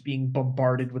work and just being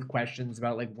bombarded with questions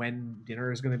about like when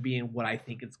dinner is going to be and what I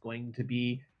think it's going to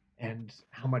be and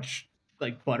how much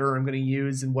like butter I'm going to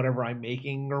use in whatever I'm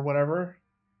making or whatever.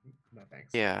 No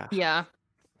thanks. Yeah.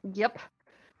 Yep.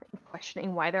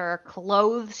 Questioning why there are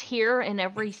clothes here in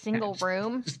every single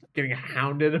room. Just getting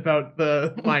hounded about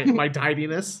my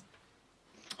tidiness.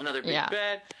 Another big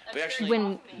bed.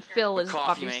 When Phil is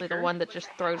obviously the one that just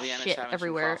throws shit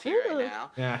everywhere. Right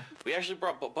now. We actually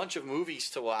brought a bunch of movies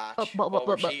to watch while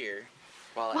we're here.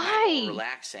 While we're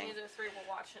relaxing.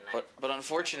 But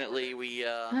unfortunately, we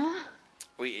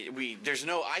there's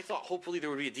no. I thought hopefully there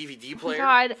would be a DVD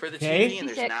player for the TV, and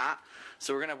there's not.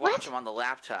 So we're gonna watch them on the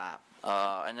laptop,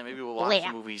 and then maybe we'll watch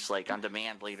the movies like on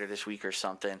demand later this week or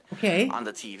something. On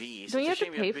the TV. Don't you have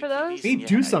to pay for those? Hey,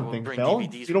 do something, Phil.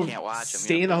 You don't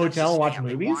stay in the hotel and watch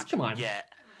movies. Come on.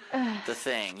 The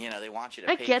thing, they want you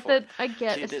to. I get a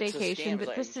staycation,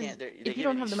 but this is if you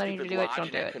don't have the money to do it,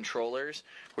 don't do it. Controllers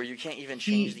where you can't even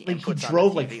change the inputs. He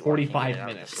drove like 45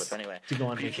 minutes to go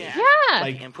on vacation. Yeah,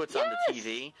 like inputs on the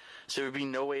TV, so there would be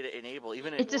no way to enable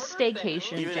even. It's a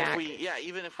staycation, Jack.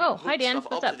 Even if we hooked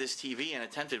stuff up to this TV and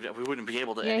attempted, we wouldn't be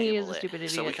able to enable he is a stupid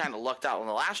idiot. So we kind of lucked out on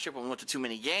the last trip when we went to too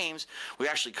many games. We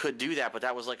actually could do that, but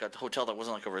that was like a hotel that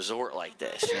wasn't like a resort like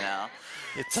this,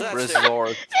 It's a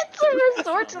resort. It's a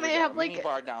resort, so they have like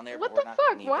down there, what the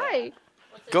fuck? Why?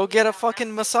 Go get a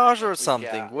fucking massage or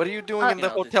something. What are you doing in the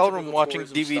hotel room watching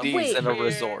DVDs in a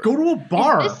resort? Go to a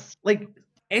bar. Like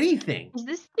anything. Is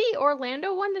this the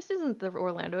Orlando one? This isn't the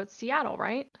Orlando. It's Seattle,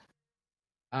 right?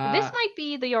 This might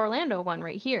be the Orlando one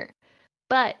right here.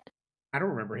 But I don't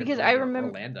remember him because I remember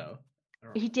Orlando.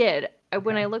 He did.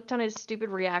 when I looked on his stupid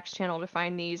Reacts channel to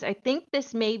find these, I think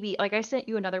this may be like I sent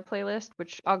you another playlist,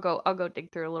 which I'll go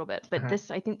dig through a little bit. But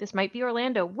I think this might be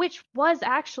Orlando, which was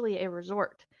actually a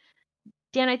resort.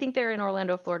 Dan, I think they're in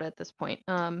Orlando, Florida at this point.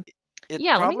 It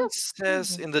yeah, probably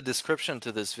says in the description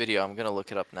to this video. I'm gonna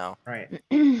look it up now. Right.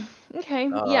 Okay.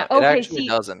 Yeah. It Okay. actually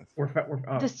doesn't.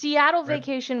 The Seattle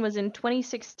vacation was in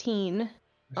 2016.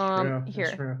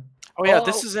 Here. True. Oh yeah,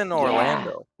 this is in Orlando.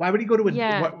 Yeah. Why would he go to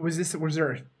a? What was this? Was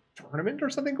there a tournament or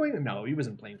something going on? No, he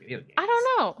wasn't playing video games. I don't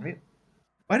know. Right?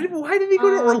 Why did he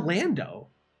go to Orlando?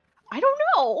 I don't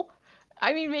know.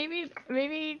 I mean, maybe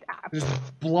just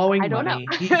blowing money. I don't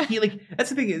know. he like that's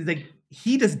the thing is like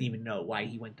he doesn't even know why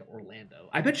he went to Orlando.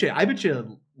 I bet you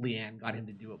Leanne got him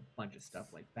to do a bunch of stuff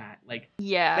like that. Like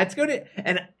that's good.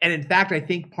 And in fact, I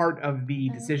think part of the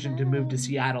decision to move to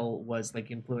Seattle was like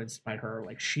influenced by her.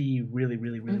 Like she really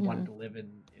wanted to live in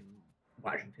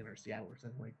Washington or Seattle or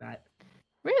something like that.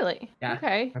 Really? Yeah.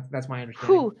 Okay. That's my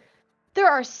understanding. Whew. There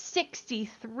are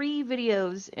 63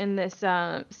 videos in this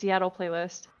Seattle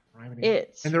playlist. And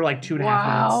they're like 2.5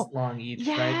 minutes long each,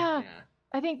 right? Yeah.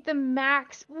 I think the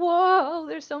max. Whoa,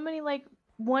 there's so many like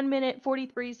 1 minute,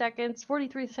 43 seconds,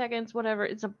 whatever.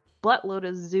 It's a buttload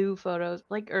of zoo photos,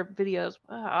 or videos.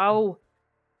 Wow.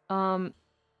 Phil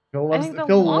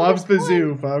loves the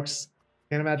zoo, folks.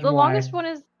 Can't imagine the why. longest one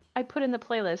is I put in the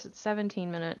playlist. It's 17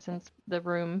 minutes since the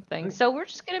room thing. So we're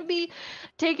just gonna be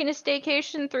taking a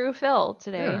staycation through Phil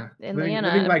today in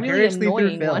Leanna. Living vicariously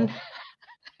through Phil. One.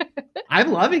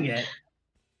 I'm loving it.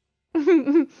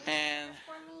 And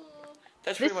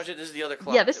that's pretty much it. This is the other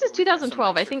clock. Yeah, this is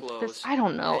 2012. I think this. I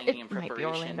don't know. It might be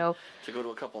Orlando. To go to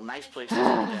a couple nice places for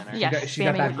dinner. Yeah, she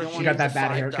got that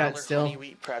bad haircut still.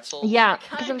 Yeah,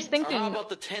 because I was thinking about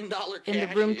the $10 in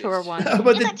the room tour one. How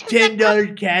about the $10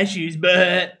 cashews,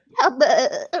 but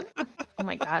oh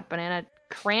my god, banana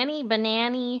cranny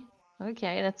banani.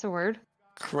 Okay, that's a word.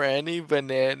 Cranny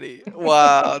banani.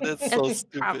 Wow, that's so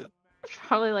stupid.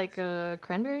 Probably like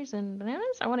cranberries and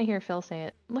bananas. I want to hear Phil say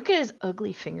it. Look at his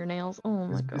ugly fingernails. Oh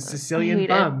my god. Sicilian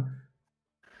bum.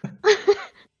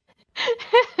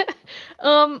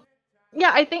 Yeah,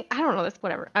 I think I don't know. That's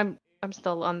whatever. I'm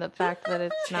still on the fact that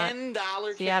it's not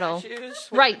 $10 Seattle.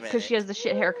 Cashews? Right, because she has the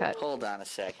shit haircut. Hold on a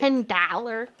second.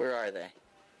 $10. Where are they?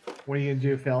 What are you gonna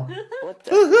do, Phil? What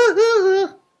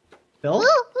the? Phil?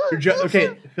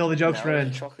 Okay, Phil, the joke's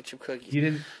ruined. Chocolate chip cookies. You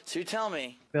didn't. So you tell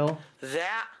me, Phil,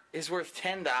 that is worth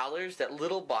 $10. That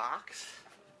little box.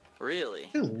 Really?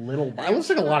 Little. That looks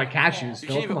like a lot of cashews. You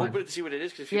Phil, can't even come open on. it to see what it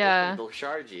is because if you open it, they'll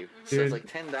charge you. So it's like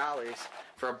 $10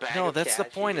 for a bag. No, that's the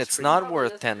point. It's not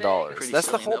worth $10.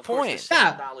 That's the whole point.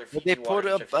 Yeah. They put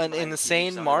up an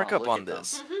insane markup on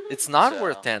this. It's not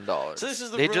worth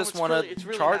 $10. They just want to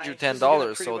charge you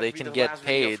 $10 so they can get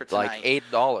paid like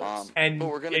 $8.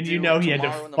 And you know he had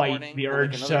to fight the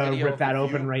urge to rip that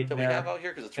open right there.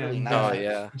 Oh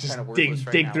yeah. Just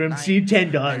dig through them. See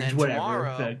 $10,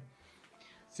 whatever.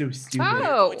 So stupid.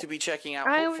 Oh, to be checking out,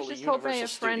 I was just told by a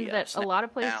friend that a lot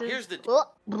of places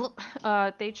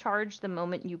they charge the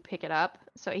moment you pick it up,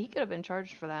 so he could have been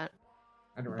charged for that.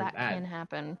 That can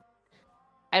happen.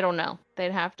 I don't know.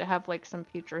 They'd have to have like some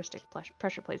futuristic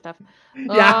pressure plate stuff.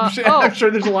 Yeah, I'm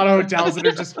sure there's a lot of hotels that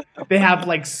are just they have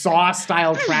like Saw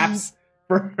style traps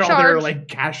for all their like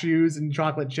cashews and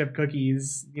chocolate chip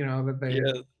cookies. You know that they.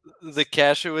 Yeah, the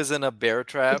cashew is in a bear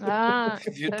trap.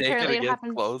 You take it and get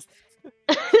closed.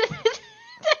 That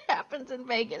happens in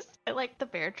Vegas. I like the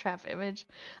bear trap image.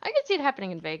 I can see it happening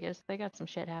in Vegas. They got some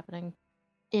shit happening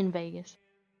in Vegas.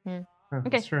 Yeah. Oh,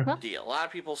 okay. Well, a lot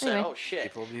of people say, "Oh shit,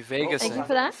 people be Vegas." Thank you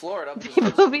for that. Florida.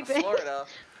 People be Vegas.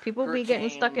 People be getting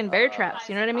stuck in bear traps.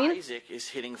 You know what I mean? Isaac is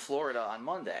hitting Florida on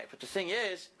Monday, but the thing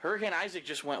is, Hurricane Isaac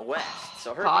just went west,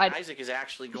 so Hurricane Isaac is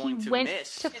actually going to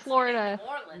miss. To Florida.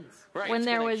 Right, when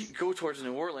there was go towards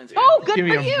New Orleans. Oh, good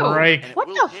for you! Break. What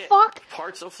the fuck?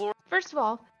 Parts of Florida. First of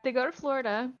all, they go to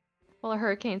Florida while a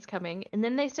hurricane's coming, and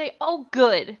then they say, "Oh,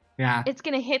 good. Yeah. It's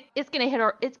gonna hit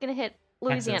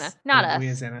Louisiana, Texas, not us."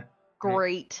 Louisiana.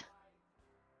 Great.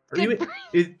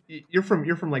 You're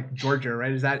from like Georgia,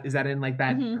 right? Is that in like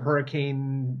that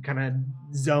hurricane kind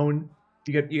of zone?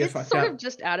 You get fucked sort up. of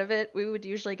just out of it. We would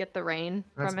usually get the rain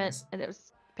from nice. it, and it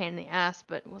was a pain in the ass,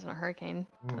 but it wasn't a hurricane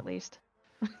at least.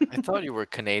 I thought you were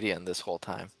Canadian this whole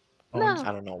time. No.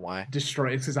 I don't know why.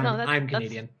 Destroy it because I'm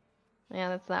Canadian. Yeah,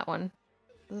 that's that one.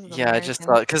 Yeah, I just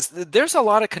thought because there's a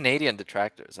lot of Canadian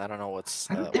detractors. I don't know what's.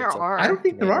 There are. I don't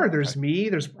think there are. There's me.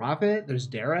 There's Prophet. There's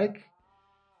Dahrk.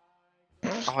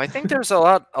 Oh, I think there's a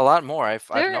lot more. I've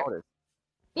noticed.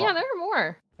 Yeah, there are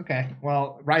more. Okay,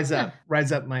 well, rise up, my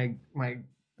the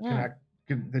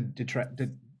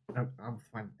I'm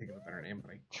fine thinking of a better name,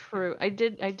 but True. I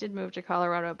did move to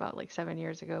Colorado about like 7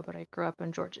 years ago, but I grew up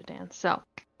in Georgia, Dan. So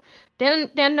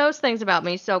Dan knows things about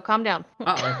me, so calm down.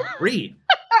 Read.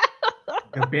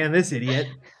 Gonna ban this idiot.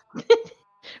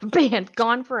 Banned,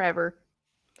 gone forever.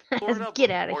 Florida,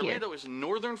 Get out of here. Orlando is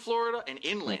northern Florida and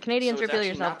inland. Yeah, Canadians so reveal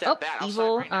yourself. Oh,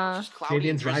 evil.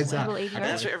 Canadians rise up. And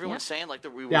that's what everyone's saying. Like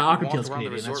we walked around Canadian, the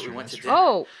resort. We went to dinner.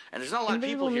 Oh, and there's not a lot of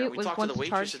people here. We talked to the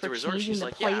waitress at the resort. She's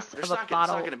like, yeah, it's not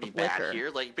going to be bad here.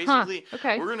 Like basically,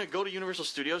 we're going to go to Universal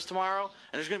Studios tomorrow,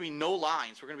 and there's going to be no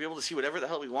lines. We're going to be able to see whatever the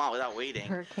hell we want without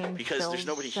waiting because there's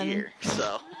nobody here.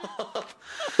 So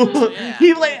yeah,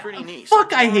 he like pretty neat.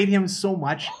 Fuck, I hate him so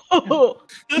much.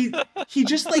 He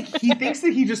just like he thinks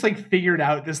that he just like figured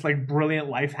out this like brilliant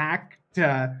life hack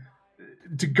to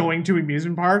going to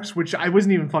amusement parks, which I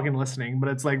wasn't even fucking listening, but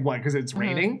it's like what, because it's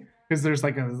raining, because there's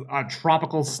like a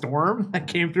tropical storm that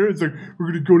came through. It's like, we're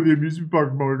gonna go to the amusement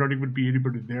park, but not even be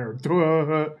anybody there.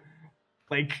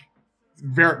 Like,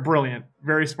 very brilliant,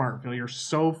 very smart, Phil. You're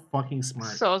so fucking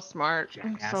smart. So smart.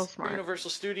 So smart. Universal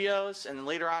Studios, and then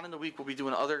later on in the week we'll be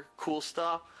doing other cool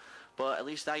stuff. But at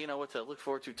least now you know what to look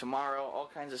forward to tomorrow. All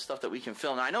kinds of stuff that we can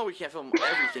film. Now I know we can't film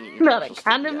everything at Universal Not a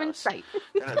condom in sight.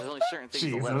 There's only certain things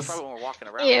they'll let us. Probably when we're walking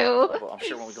around. Ew. Well, I'm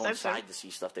sure when we go inside to see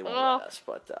stuff, they won't let us.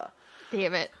 But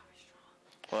damn it.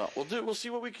 Well, we'll see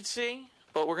what we can see.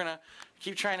 But we're gonna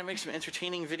keep trying to make some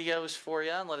entertaining videos for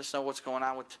you and let us know what's going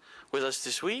on with us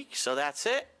this week. So that's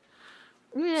it.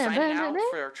 Signing out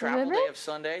for our travel day of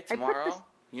Sunday tomorrow.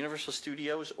 Universal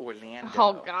Studios Orlando.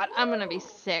 Oh God, I'm gonna be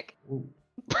sick.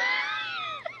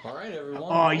 All right, everyone.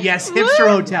 Oh yes, hipster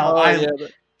hotel.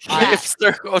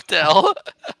 Hipster hotel.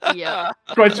 Yeah.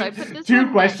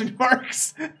 Two question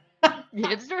marks.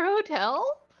 Hipster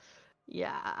hotel.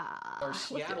 Yeah. Our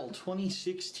Seattle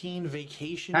 2016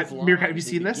 vacation vlog. Meerkat, have you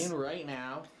seen this? Right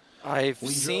now. I've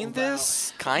seen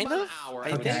this, kind of.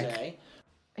 I think.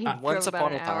 Once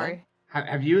upon a time.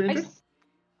 Have you?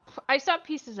 I saw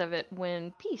pieces of it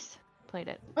when Peace played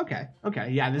it. Okay.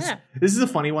 Yeah, this is a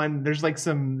funny one. There's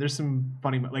some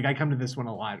funny, like I come to this one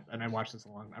a lot, and I watched this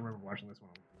I remember watching this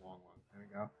one a long time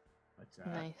ago. But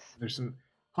nice. There's some.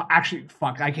 Actually,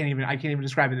 fuck, I can't even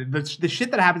describe it. The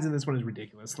shit that happens in this one is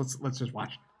ridiculous. Let's just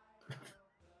watch.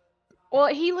 Well,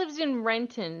 he lives in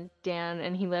Renton, Dan,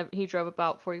 and he drove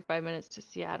about 45 minutes to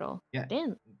Seattle. Yeah.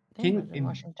 Dan lives in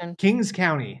Washington. Kings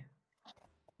County.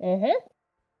 Mm-hmm.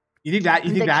 You think that?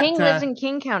 The king lives in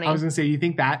King County. I was gonna say, you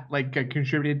think that like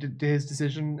contributed to his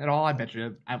decision at all? I bet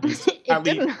you at least. It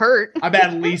didn't hurt. I bet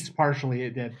at least partially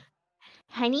it did.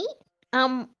 Honey,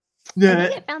 I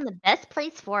think I found the best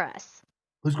place for us.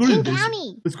 Let's go to this.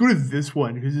 County. Let's go to this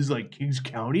one because it's like Kings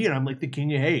County, and I'm like the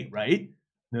king you hate, right?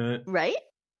 Right?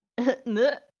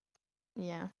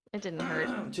 Yeah, it didn't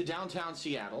hurt. To downtown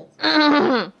Seattle.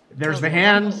 There's the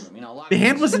hand. The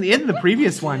hand wasn't in the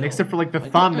previous one, except for like the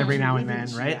thumb every now and then,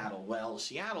 right? Well,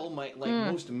 Seattle, like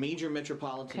most major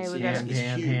metropolitan cities, is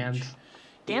hand. huge.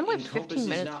 Dan lives 15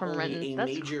 minutes from Renton.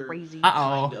 That's crazy.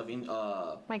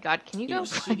 My God, can you go?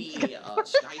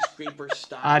 Skyscraper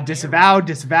style. Disavow. I'm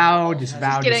just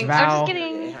kidding.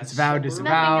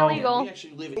 Disavow. Illegal.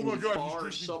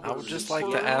 I would just like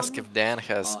to ask if Dan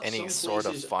has any sort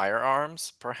of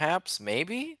firearms, perhaps,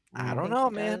 maybe? I don't know,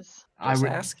 man.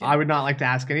 I would not like to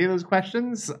ask any of those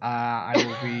questions. I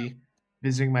will be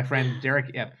visiting my friend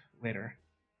Derek Ip later.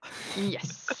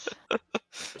 Yes.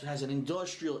 It has an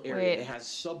industrial area. It has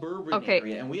suburban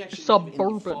area, and we actually live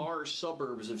in the far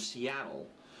suburbs of Seattle.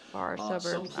 Far suburbs.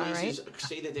 Some places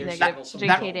say that there's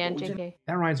JK, Dan, JK.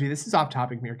 That reminds me. This is off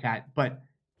topic, Meerkat. But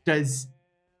does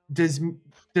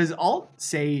Alt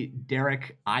say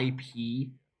Derek IP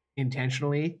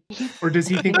intentionally, or does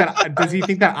he think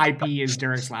that IP is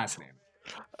Derek's last name?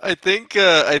 I think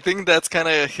that's kind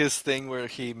of his thing where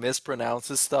he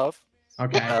mispronounces stuff.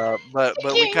 Okay. But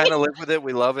we kind of live with it.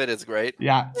 We love it. It's great.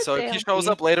 Yeah. So if he shows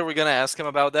up later, we're gonna ask him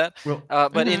about that.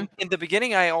 But in the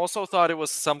beginning, I also thought it was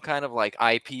some kind of like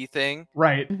IP thing.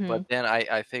 Right. But then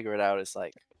I figured out it's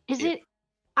like. Is it?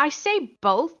 I say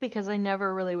both because I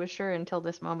never really was sure until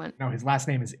this moment. No, his last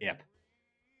name is Ip.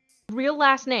 Real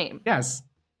last name? Yes.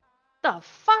 The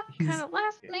fuck kind of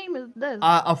last name is this?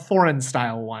 A foreign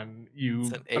style one.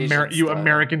 You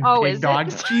American pig dog.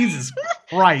 It? Jesus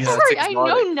Christ. Sorry, I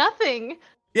know nothing.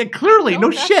 Yeah, clearly,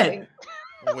 no shit.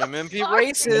 Women be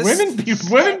racist.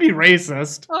 Women be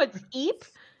racist. Oh, it's Eep?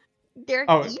 Derek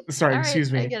Eep? Sorry,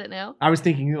 excuse me. I get it now. I was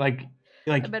thinking like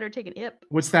I better take an Ip.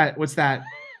 What's that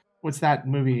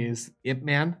movie? Is Ip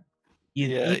Man?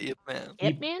 Ip Man.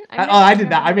 Ip Man? I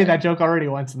did that. I made that joke already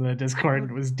once in the Discord.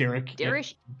 It was Derek.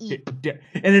 Darish Eep.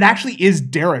 And it actually is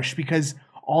Darish because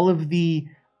all of the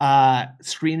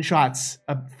screenshots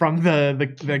from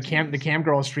the cam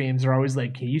girl streams are always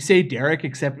like, can you say Derek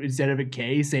except instead of a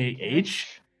K, say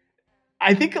H?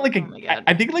 I think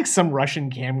I think like some Russian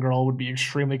cam girl would be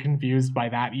extremely confused by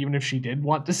that, even if she did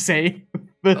want to say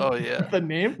the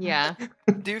name. Yeah.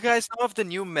 Do you guys know of the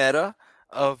new meta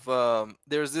of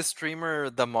there's this streamer,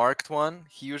 the Marked one.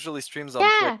 He usually streams on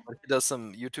Twitch, but he does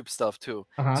some YouTube stuff too.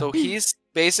 So he's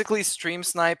basically stream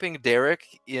sniping Dahrk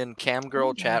in cam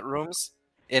girl chat rooms,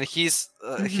 and he's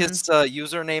his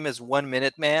username is 1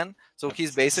 Minute Man. So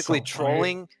he's basically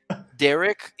trolling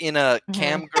Dahrk in a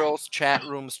cam girls chat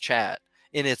rooms chat.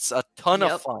 And it's a ton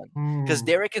of fun because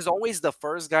Dahrk is always the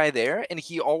first guy there, and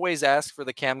he always asks for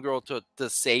the cam girl to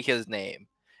say his name.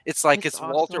 It's like it's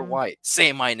awesome. Walter White.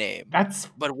 Say my name.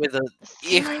 But with a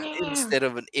ich instead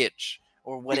of an itch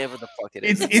or whatever the fuck it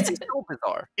is. It's so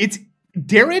bizarre.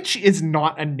 Dahrk is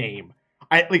not a name.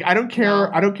 I don't care.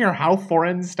 No. I don't care how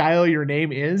foreign style your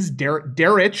name is.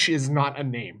 Dahrk is not a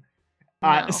name.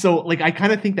 No. So like I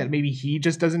kind of think that maybe he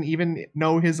just doesn't even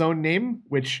know his own name,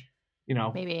 which. You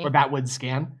know, maybe. Or that would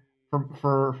scan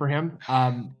for him.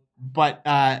 But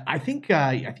I think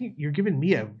you're giving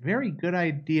me a very good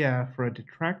idea for a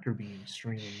Detractor Beam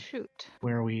stream. Shoot.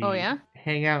 Where we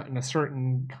hang out in a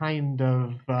certain kind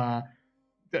of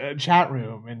chat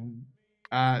room, and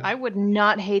I would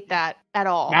not hate that at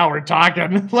all. Now we're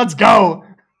talking. Let's go.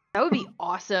 That would be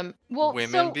awesome. Well,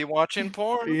 women be watching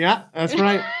porn. Yeah, that's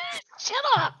right. Shut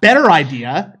up. Better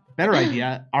idea.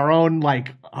 Our own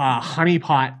like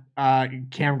honeypot.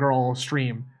 Cam girl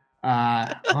stream. Who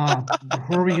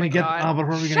are we gonna get? But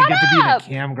who are we gonna get to be the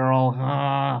cam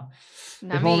girl?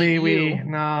 If only we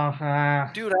dude,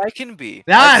 I can be.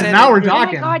 Now we're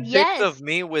talking. Oh my God, yes. Pics of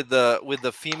me with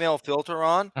the female filter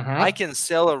on. I can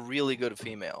sell a really good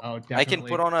female. Oh, definitely. I can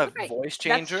put on a voice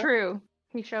changer. That's true.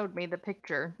 He showed me the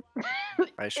picture.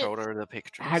 I showed her the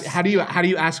picture. How do you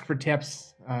ask for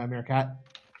tips, Meerkat?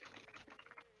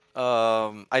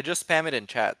 I just spam it in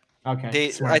chat.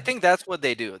 Okay. I think that's what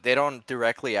they do. They don't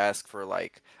directly ask for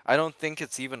like. I don't think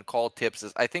it's even called tips.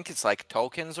 I think it's like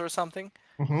tokens or something.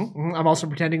 I'm also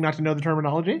pretending not to know the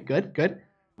terminology. Good.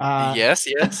 Yes.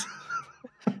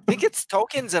 I think it's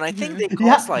tokens, and I think they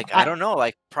cost I don't know,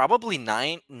 like probably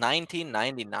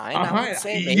 $19.99. I would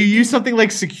say. You use something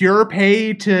like Secure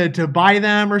Pay to buy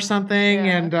them or something,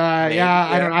 and I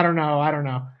don't know. I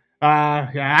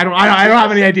don't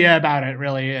have any idea about it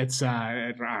really. It's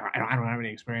I don't have any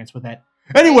experience with it.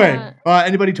 Anyway,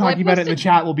 anybody talking about it in the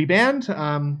chat will be banned.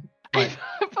 I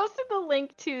posted the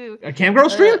link to a cam girl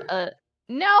stream.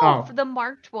 For the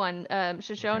marked one.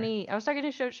 Shoshone. I was talking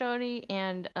to Shoshone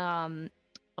and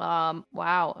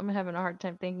wow, I'm having a hard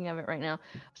time thinking of it right now.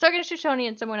 I was talking to Shoshone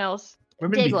and someone else.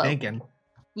 Women be thinking.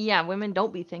 Yeah, women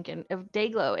don't be thinking of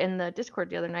Dayglow in the Discord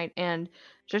the other night, and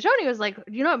Shoshone was like,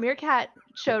 you know what Meerkat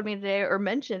showed me today or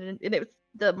mentioned, and it was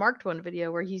the marked one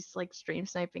video where he's like stream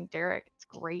sniping Dahrk. It's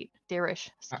great. Darish,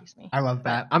 excuse me. I love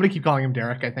that. I'm gonna keep calling him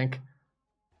Dahrk, I think.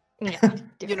 Yeah.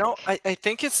 You know, I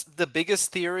think it's the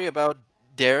biggest theory about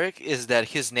Dahrk is that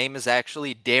his name is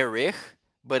actually Dahrk,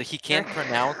 but he can't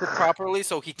pronounce it properly,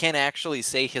 so he can't actually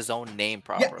say his own name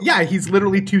properly. Yeah, he's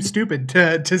literally too stupid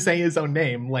to say his own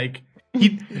name. Like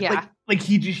he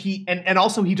and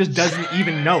also he just doesn't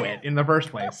even know it in the first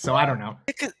place. So I don't know.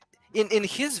 Because in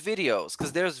his videos,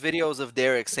 because there's videos of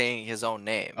Dahrk saying his own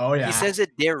name. Oh yeah. He says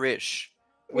it Darish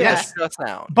with a sh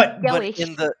sound. But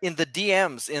in the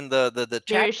DMs in the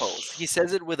chat post, he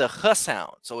says it with a h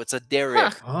sound. So it's a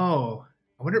Dahrk. Huh. Oh.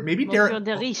 I wonder maybe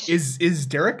Dahrk is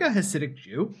Dahrk a Hasidic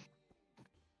Jew?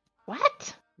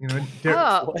 What? You know,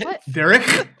 what?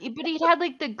 Dahrk? But he had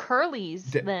like the curlies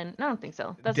then. I don't think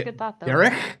so. That's a good thought though.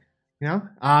 Dahrk? You know?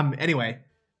 Anyway.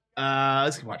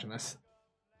 Let's keep watching this.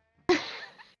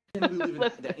 We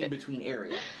live in that in-between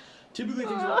area. Typically it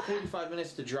takes about 45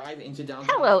 minutes to drive into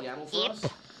downtown Seattle for us.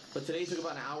 But today took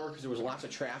about an hour because there was lots of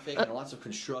traffic and lots of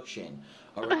construction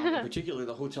around, particularly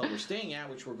the hotel we're staying at,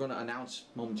 which we're going to announce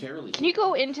momentarily. Can you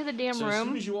go into the damn room? As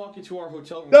soon as you walk into our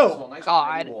hotel room, there's nice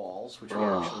gray walls, which we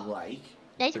actually like.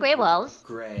 Nice gray walls.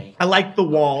 Gray. I like the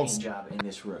walls. Job in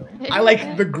this room. I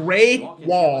like the gray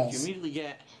walls. You immediately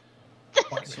get.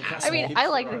 I mean, I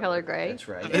like the color gray. That's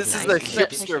right. This is a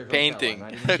hipster painting,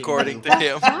 according to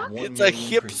him. It's a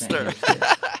hipster.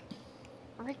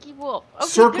 Ricky Wolf. Okay,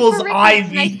 Circles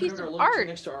Ivy. Nice piece of art.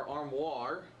 Next to our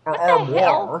armoire.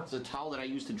 Armoire. It's a towel that I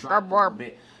used to drop a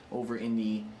bit over in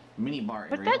the mini bar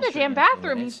area. But then the damn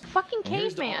bathroom, you fucking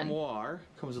caveman. Armoire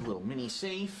comes with a little mini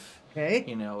safe. Okay.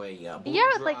 You know, a yeah,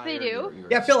 like they do.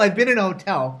 Yeah, Phil, I've been in a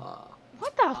hotel.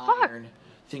 What the fuck?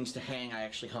 things to hang, I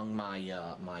actually hung my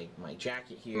my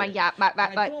jacket here. My I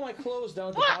put all my clothes down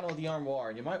at the bottom of the armoire.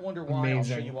 And you might wonder why.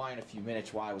 Amazing. I'll show you why in a few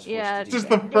minutes. Why I was forced to do just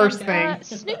that. the first thing.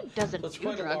 Snoop doesn't Let's do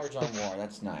quite a drugs. large armoire.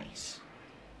 That's nice.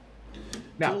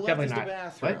 No, definitely the not.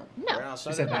 bathroom. What? No. Right outside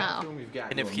You said the that. bathroom, we've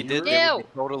got And if your he did, mirror. it would be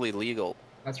totally legal.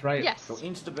 That's right. Yes. Go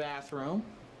into the bathroom.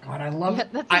 God, I love. Yeah,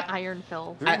 that's an iron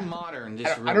fill. Very modern. This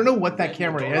I don't know what that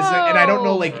camera is, and I don't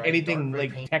know like anything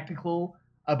like technical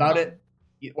about it.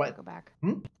 What? Go back.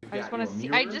 Hmm? I just want to see.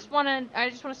 I just want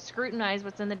to scrutinize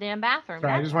what's in the damn bathroom.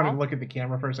 Sorry, I just wanted to look at the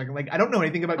camera for a second. Like, I don't know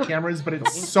anything about cameras, but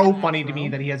it's so funny to me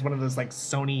that he has one of those like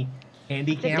Sony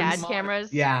handy the cams. dad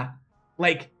cameras. Yeah,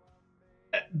 like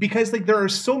because like there are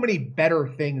so many better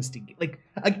things to like.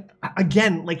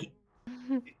 Again, like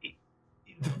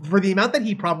for the amount that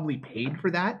he probably paid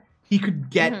for that, he could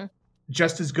get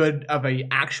just as good of a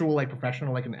actual like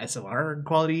professional like an SLR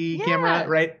quality camera,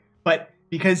 right? But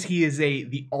because he is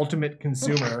the ultimate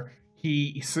consumer,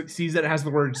 he sees that it has the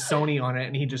word Sony on it,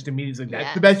 and he just immediately like,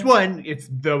 that's the best one. It's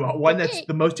the one that's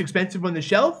the most expensive on the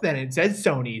shelf, and it says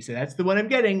Sony, so that's the one I'm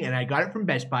getting, and I got it from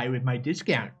Best Buy with my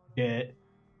discount.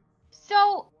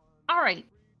 So, all right,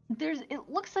 it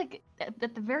looks like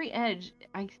at the very edge,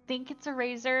 I think it's a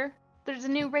razor. There's a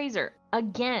new razor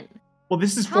again. Well,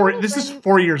 this is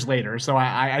 4 years later, so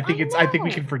I think I think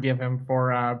we can forgive him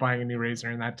for buying a new razor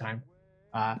in that time.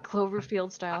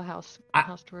 Cloverfield style house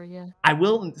tour, yeah. I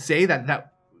will say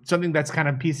that something that's kind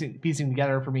of piecing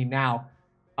together for me now.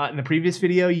 In the previous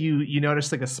video, you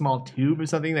noticed like a small tube or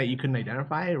something that you couldn't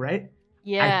identify, right?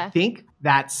 Yeah. I think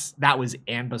that was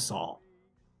Anbesol.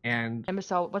 And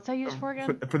Anbesol, what's that used for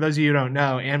again? For those of you who don't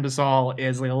know, Anbesol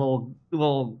is like a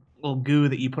little goo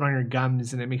that you put on your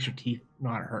gums, and it makes your teeth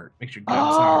not hurt, makes your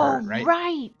gums not hurt, right?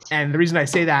 Right. And the reason I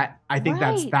say that, I think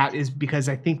that is because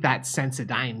I think that's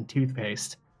Sensodyne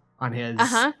toothpaste on his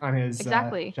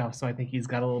exactly. shelf. So I think he's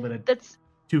got a little bit of it's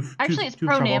tooth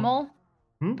Pronamel.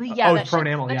 But yeah, it's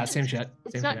Pronamel. Yeah, same shit.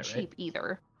 It's not cheap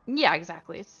either. Yeah,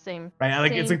 exactly. It's the same. Right,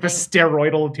 like it's like the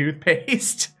steroidal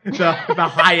toothpaste, the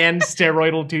high end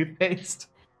steroidal toothpaste.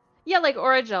 Yeah, like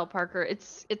Orajel, Parker.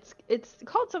 It's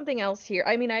called something else here.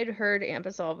 I mean, I'd heard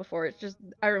Anbesol before. It's just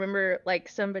I remember like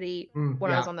somebody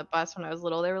when I was on the bus when I was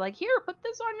little, they were like, "Here, put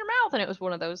this on your mouth," and it was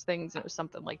one of those things. It was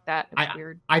something like that. It was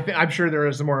weird. I'm sure there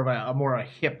is more of a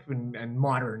hip and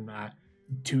modern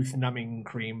tooth numbing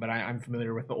cream, but I'm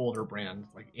familiar with the older brand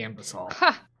like Anbesol.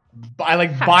 I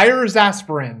like Bayer's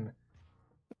aspirin.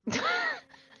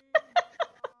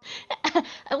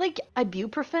 I like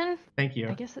ibuprofen. Thank you.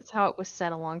 I guess that's how it was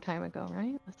said a long time ago,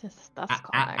 right? That's called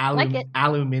that. I like it.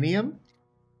 Aluminium.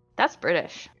 That's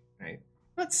British. Right.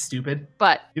 That's stupid.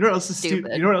 But you know what else is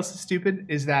stupid? You know what else is stupid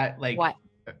is that like what?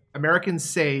 Americans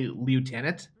say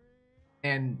lieutenant,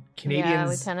 and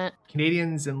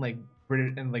Canadians and like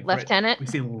British and like lieutenant. We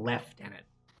say lieutenant.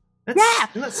 Isn't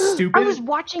that stupid? I was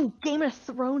watching Game of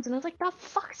Thrones and I was like, the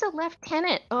fuck's a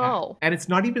lieutenant? Oh. And it's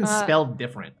not even spelled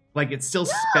different. Like, it's still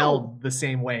spelled the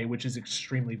same way, which is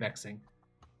extremely vexing.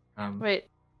 Wait.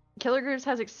 Killer Grooves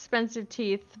has expensive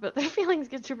teeth, but their feelings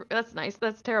get super... That's nice.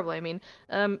 That's terrible, I mean.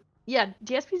 Yeah,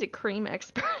 DSP's a cream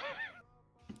expert.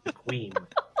 The queen.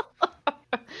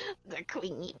 The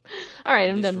queen.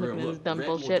 Alright, I'm done with this dumb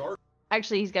bullshit.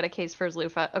 Actually, he's got a case for his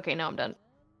loofah. Okay, now I'm done.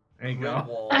 There you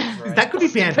go. That could be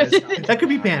pandas. That could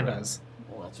be pandas.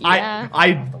 Yeah.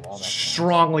 I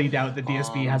strongly doubt that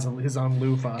DSP has his own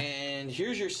loofah. And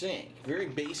here's your sink. Very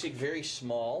basic, very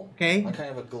small. Okay.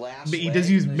 Kind of a glass. But he does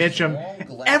use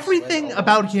Mitchum. Everything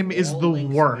about him is the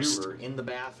worst. In the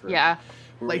bathroom. Yeah.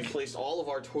 Like all of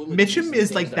our Mitchum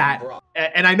is like that,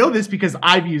 and I know this because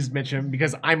I've used Mitchum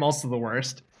because I'm also the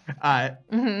worst. But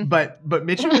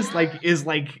Mitchum is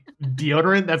like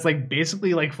deodorant that's like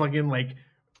basically like fucking like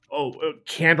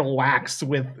candle wax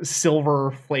with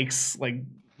silver flakes like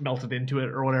melted into it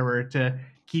or whatever to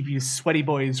keep you sweaty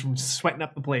boys from sweating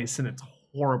up the place, and it's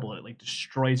horrible. It like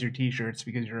destroys your t-shirts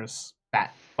because you're a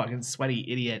fat fucking sweaty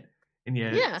idiot and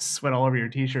you sweat all over your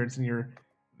t-shirts and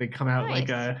they come out like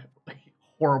a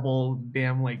horrible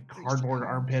damn like cardboard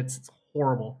armpits. It's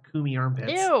horrible. Kumi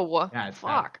armpits. Ew. Yeah, it's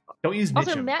fuck. Bad. Don't use Mitchum.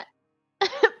 Also,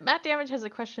 Matt Damage has a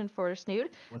question for Snood.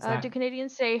 What's that? Do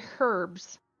Canadians say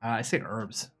herbs? I say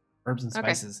herbs. Herbs and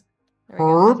spices. Okay.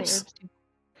 Herbs?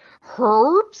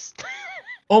 Herbs?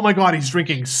 Oh my god, he's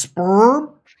drinking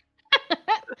sperm?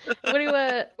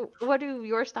 What do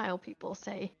your style people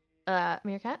say?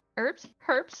 Meerkat? Herbs?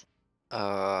 Herbs?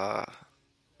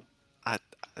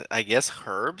 I guess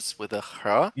herbs with a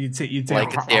h. You'd say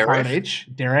like a hard H?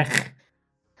 Derek.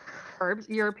 Herbs,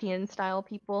 European style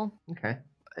people. Okay.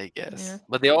 I guess. Yeah.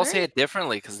 But they all say it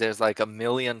differently because there's like a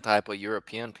million type of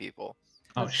European people.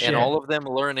 Oh shit! And all of them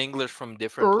learn English from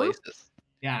different places.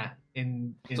 Yeah,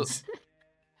 and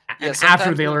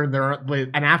after they learn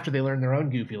their own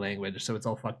goofy language, so it's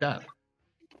all fucked up.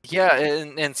 Yeah,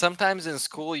 and sometimes in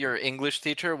school, your English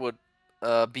teacher would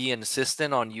be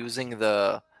insistent on using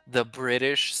the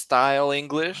British style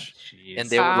English, and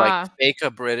they would like fake a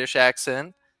British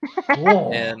accent.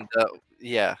 And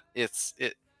yeah, it's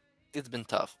been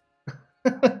tough.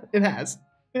 It has.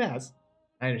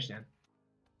 I understand.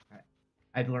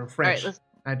 I had to learn French.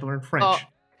 I had to learn French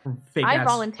from fake I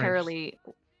voluntarily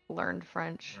learned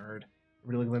French. Nerd.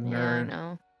 Really good nerd.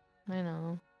 Yeah, I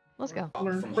know. Let's go.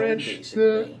 Learn French.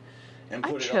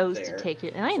 I chose to take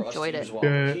it, and I enjoyed it.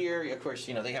 Here, of course,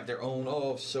 they have their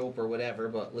own soap or whatever,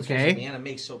 but let's say Leanna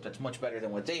makes soap that's much better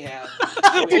than what they have.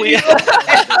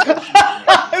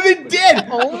 They did!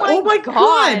 Oh my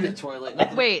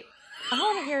god! Wait, I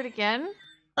want to hear it again.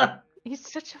 He's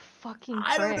such a fucking prick.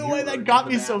 I don't know why that got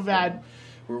me so bad.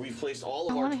 Where we placed all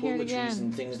of our toiletries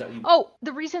and things that we... Oh,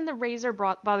 the reason the razor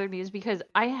bothered me is because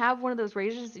I have one of those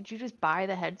razors that you just buy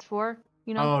the heads for.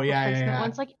 Oh yeah.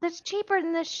 One's like, that's cheaper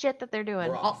than this shit that they're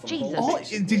doing. Jesus.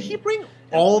 Did he bring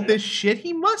all this shit?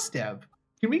 He must have.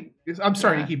 Can we? I'm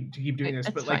sorry to keep doing this,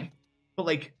 but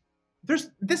like, this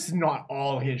is not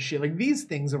all his shit. Like these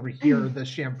things over here, the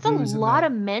shampoos. It's a lot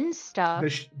of men's stuff.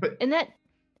 And that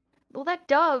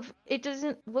dove, it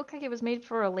doesn't look like it was made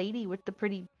for a lady with the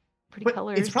pretty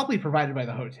colors. It's probably provided by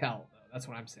the hotel, though. That's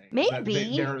what I'm saying.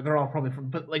 Maybe they're all probably from,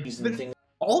 but like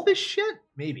all this shit,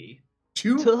 maybe.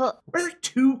 Where's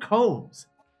 2 combs?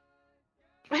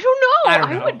 I don't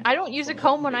know. I don't use a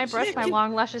comb when I brush my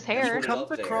long luscious hair. He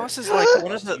comes across as like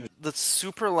one of the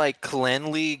super like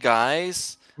cleanly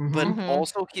guys, but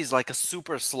also he's like a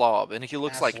super slob, and he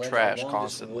looks like trash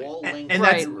constantly. And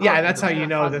that's how you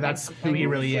know that's who he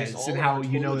really is, and how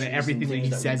you know that everything that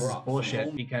he says is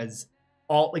bullshit, because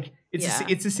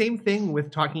it's the same thing with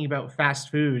talking about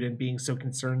fast food and being so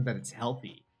concerned that it's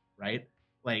healthy, right?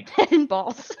 Like head and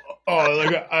balls.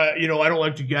 I don't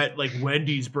like to get like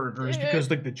Wendy's burgers because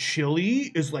like the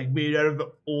chili is like made out of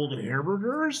the old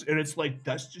hamburgers, and it's like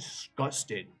that's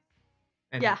disgusting.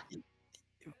 And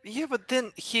yeah, but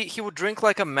then he would drink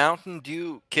like a Mountain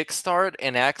Dew Kickstart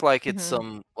and act like it's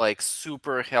some like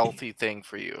super healthy thing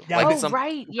for you. Yeah, like it's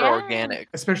super organic.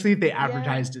 Especially if they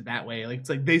advertised it that way. Like it's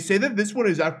like they say that this one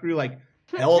is actually like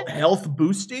health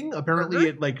boosting. Apparently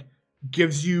it like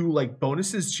gives you like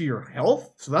bonuses to your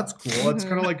health, so that's cool. It's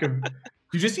kind of like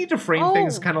you just need to frame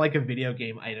things kind of like a video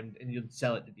game item, and you'd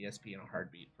sell it to DSP in a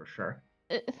heartbeat for sure.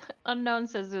 Unknown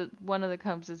says that one of the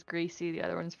comes is greasy, the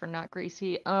other one's for not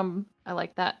greasy. I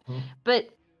like that. But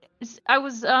I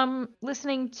was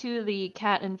listening to the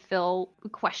Kat and Phil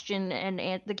question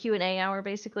and the Q&A hour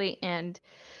basically, and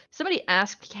somebody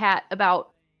asked Kat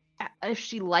about if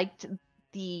she liked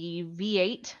the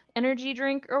V8 energy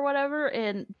drink or whatever,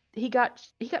 and he got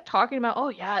talking about, oh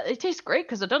yeah, it tastes great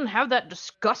because it doesn't have that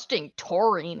disgusting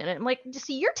taurine in it. I'm like,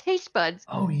 see, your taste buds.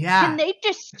 Oh yeah. Can they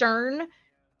discern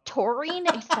taurine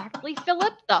exactly,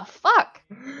 Philip? The fuck?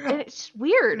 It's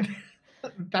weird.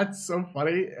 That's so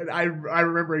funny. And I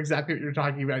remember exactly what you're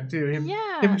talking about too.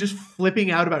 Him just flipping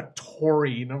out about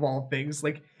taurine of all things.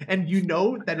 Like, and you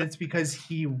know that it's because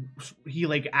he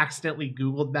like accidentally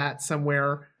Googled that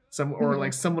somewhere. Or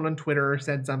like someone on Twitter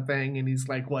said something, and he's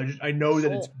like, "Well, I know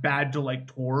that it's bad to like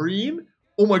taurine.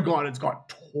 Oh my god, it's got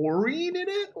taurine in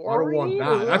it. Taurine? I don't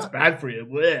want that. That's bad for you."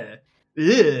 Blech.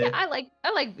 Yeah, I like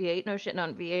V8. No shitting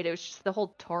on V8. It was just the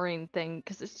whole taurine thing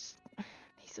because it's just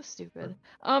he's so stupid.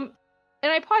 And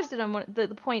I paused it on the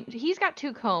point. He's got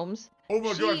 2 combs. Oh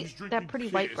my god, he's drinking that pretty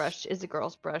piss. white brush is a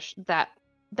girl's brush. That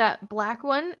black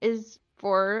one is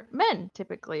for men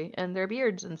typically and their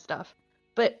beards and stuff.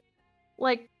 But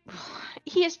like,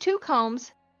 he has 2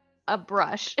 combs, a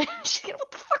brush. What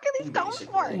the fuck are these combs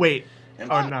for? Wait.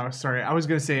 Oh no, sorry. I was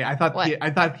gonna say I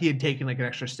thought he had taken like an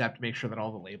extra step to make sure that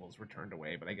all the labels were turned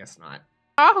away, but I guess not.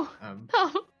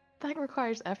 That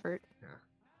requires effort.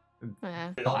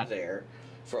 Yeah. Out there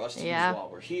for us to use while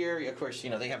we're here. Of course,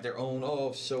 they have their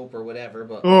own soap or whatever,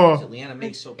 but Leanna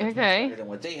makes soap that's much better than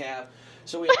what they have.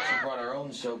 So we actually brought our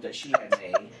own soap that she had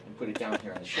made and put it down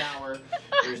here in the shower.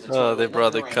 They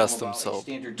brought the custom soap.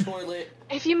 Standard toilet.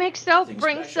 If you make soap,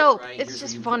 bring soap. Right? It's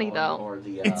just funny though.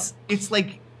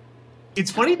 It's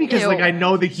funny because like I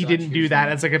know that he didn't do that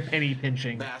as like a penny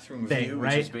pinching thing,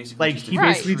 right? Like he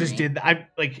basically just did.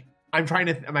 I'm trying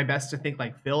to my best to think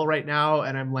like Phil right now,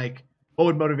 and I'm like, what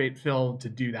would motivate Phil to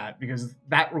do that? Because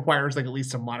that requires like at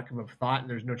least a modicum of thought, and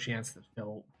there's no chance that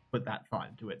Phil put that thought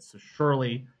into it. So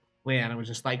surely Leanna was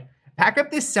just like, pack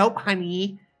up this soap,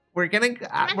 honey. We're gonna.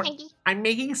 I'm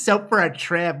making soap for a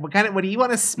trip. What do you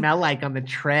want to smell like on the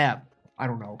trip? I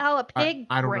don't know. Oh, a pig.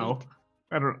 I don't Great. know.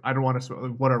 I don't want to smell.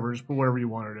 Whatever. Just put whatever you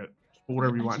wanted it. Just put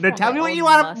whatever you want. just No, want tell my me what own you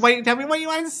want. musk. Wait, tell me what you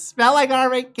want to smell like on our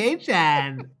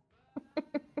vacation.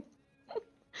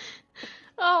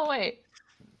 Oh wait.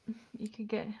 You could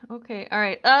get okay. All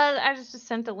right. I just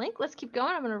sent a link. Let's keep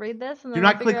going. I'm gonna read this and Do then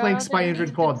not we'll click figure links out by if Andrew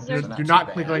it's Cole. deserved. Do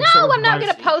not click links. No, I'm not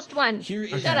gonna post one. Here is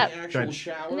Shut the up. actual Good.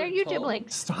 shower. And they're YouTube tub.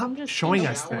 links. Stop just showing The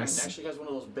us shower this. actually has one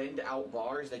of those bend-out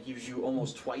bars that gives you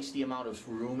almost twice the amount of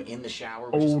room in the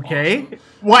shower. Okay. Awesome.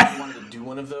 What? I wanted to do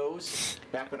one of those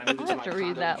back when I moved I'll into have my to read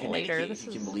condo that in later. Connecticut, This if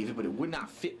you is- can believe it, but it would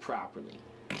not fit properly.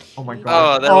 Oh my Oh,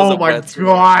 god. that was Oh a my wet snort.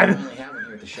 god. I only have one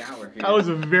here at the shower here. That was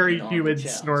a very You know, humid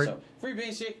detail. snort. So, very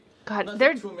basic. God, Nothing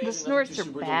they're too amazing, the nothing snorts too are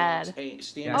super bad. deluxe. A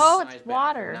standard Yes. Oh, size it's bathroom,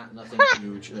 water. Not nothing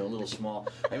huge, a little small.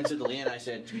 I even said to Leanne, I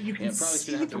said, You can probably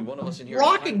see gonna have to be the one of us in here.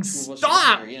 rocking. and two of us in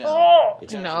Stop. there, you know. Oh.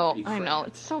 It's I actually know. pretty I know. cramped.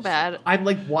 It's so bad. I'm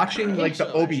like watching like the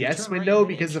So, actually, OBS turn right window in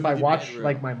because if into I the watch bedroom.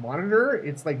 like my monitor,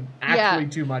 it's like actually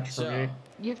too much for So, me.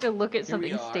 You have to look at Here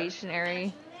we something are.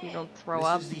 stationary so you don't throw This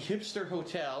up. is the hipster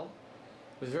hotel.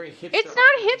 With very hipster. It's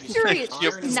not hipstery, it's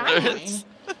Iron just line, nice.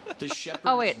 The shepherd's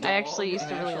Oh, wait, I dog, actually used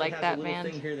to and really actually like has that a little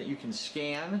band. thing here that you can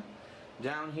scan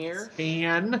down here.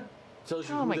 And Tells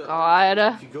you Oh who my the- god.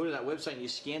 If you go to that website and you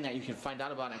scan that, you can find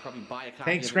out about it and probably buy a copy.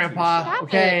 thanks, of it for Grandpa. yourself.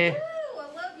 Okay. Ooh, I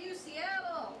love you,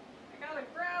 Seattle. I got a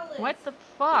growlithe. What the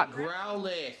fuck?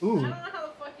 Growlithe. Ooh. I don't know how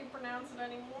the fuck you pronounce it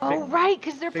anymore. Oh, right,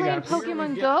 because they're They playing got-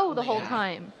 Pokemon Here Go we the get whole lamp.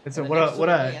 time. It's a And what next a to what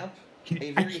the a. lamp, I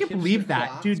very can't hipster believe that,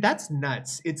 clock. dude. That's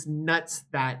nuts. It's nuts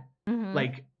that Mhm.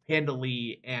 like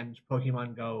Pandalii and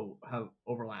Pokemon Go have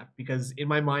overlapped because in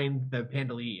my mind the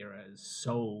Pandalii era is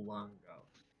so long ago,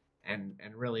 and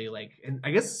really like, and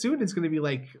I guess soon it's going to be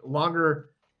like longer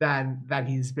than that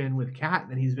he's been with Cat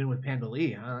than he's been with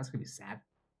Pandalii. Huh? That's gonna be sad.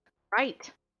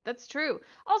 Right. That's true.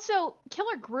 Also,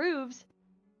 Killer Grooves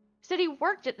said he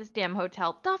worked at this damn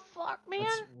hotel. The fuck, man?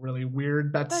 That's really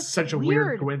weird. That's That's such a weird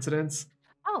weird. coincidence.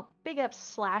 Oh, big up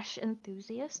Slash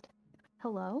Enthusiast.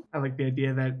 Hello? I like the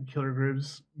idea that Killer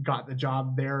Grooves got the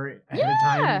job there ahead of Yeah.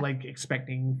 time, like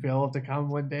expecting Phil to come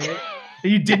one day.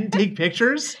 You didn't take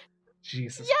pictures?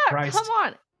 Jesus Yeah, Christ. come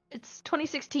on. It's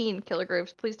 2016, Killer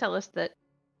Grooves. Please tell us that.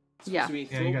 It's Yeah. supposed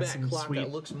to Yeah, be a you got throwback some clock sweet-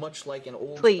 that looks much like an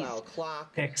old Please. style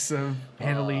clock. Pics of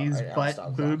Pandalii's butt,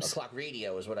 style boobs. Clock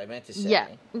radio is what I meant to say. Yeah,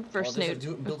 for Well, there's a Snoot,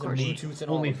 of built-in course. Bluetooth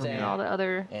and Only all for of me. And that. all the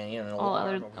other. And you know, all the alarm,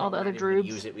 other- no all the problem. other I didn't really droobs.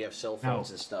 use it. We have cell No.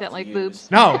 phones and stuff. That to like use. boobs.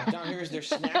 No. Down here is their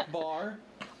snack bar.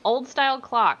 Old style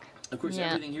clock. Of course, Yeah.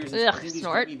 everything here is. Ugh, I think these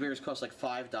snort. gummy bears cost like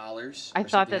 $5. I or thought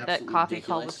something that absolutely coffee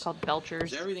call was ridiculous. called Belchers.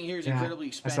 So everything here is Yeah, incredibly I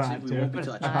saw that expensive. We too. won't be I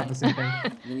touching. thought the same thing.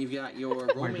 And then you've got your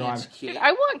my romance God. kit.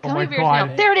 I want Oh my gummy bears now.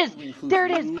 God. There it is. Includes There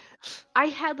it is. lube. I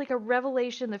had like a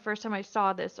revelation the first time I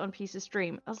saw this on Piece of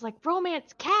Stream. I was like,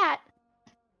 romance cat.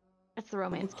 That's the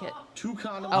romance kit. 2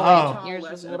 condoms. Oh, wait, yours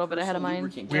was a little bit ahead of mine.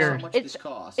 Guess Weird. How much It's- this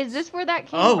costs. Is this where that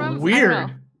came Oh, from? I don't weird.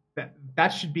 know. That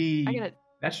should be I gotta.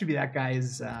 that should be that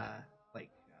guy's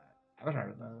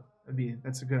avatar though.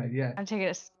 That's a good idea. I'm taking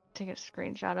a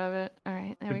screenshot of it. All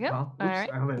right, there we Good go. call. All Oops, right.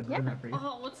 I hope I didn't Yeah. do that for you.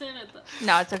 Oh, what's in it?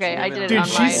 No, it's okay. I did it Dude, on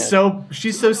my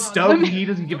she's so stoked and he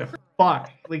doesn't give a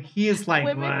fuck. Like he is like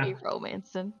women be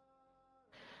romancing.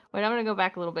 Wait, I'm gonna go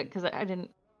back a little bit because I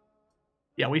didn't.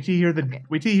 yeah, wait till you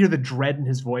hear the dread in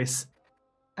his voice.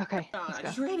 Okay, I let's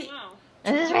just go. read it. Wow.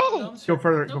 This is ready. Condoms. Go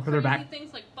further No go further crazy back.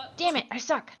 things like butt Damn it, I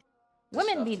suck.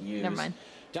 Women Stuff be. to use. Never mind.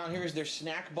 Down here is their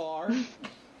snack bar.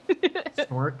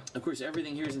 Snort. Of course,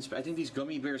 everything here is. I think these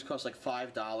gummy bears cost like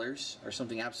 $5 or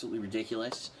something absolutely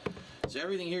ridiculous. So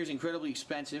everything here is incredibly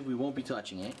expensive. We won't be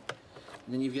touching it.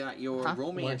 And then you've got your Huh?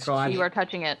 romance Oh my God. kit. You are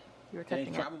touching it. You are And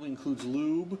touching it it. probably includes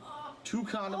lube, 2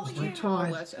 condoms, 2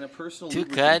 God. towelettes, and a personal 2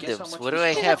 lubricant. Guess how condoms. much What do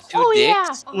this I have? costs? 2 Oh, yeah.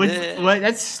 dicks? What?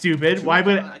 That's stupid. Why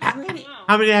would? I just read it.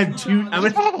 How many have two? What am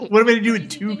I gonna do with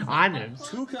 2 Crazy things like butt condoms?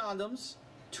 2 condoms,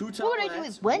 2 towelettes, What would I do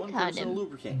with one 1 personal condom?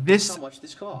 lubricant. This Guess how much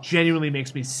this costs? Genuinely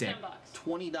makes me sick. $10.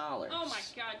 $20. Oh my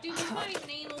god, dude, there's not even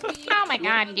anal beads. Oh my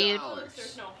god, dude.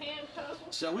 There's no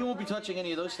handcuffs. So we won't be touching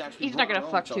any of those snacks. We He's not brought gonna our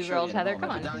own, fuck which I'll 2 show you girls, in a Heather. moment.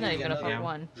 Come on, Down he's here not you even got gonna fuck another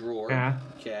one. Drawer. Yeah.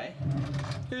 Okay.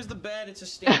 Here's the bed. It's a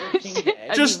standard king bed.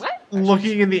 I Just mean, what?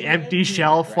 looking in the empty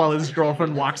shelf while his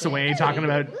girlfriend walks away talking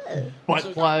about butt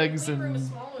plugs and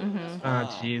Mhm.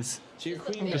 oh jeez. So your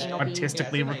queen Just bed.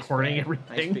 artistically Yeah, it's a nice recording bed.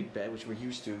 everything. Nice big bed, which we're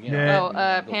used to. You Yeah. Oh, know, we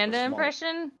go for panda small.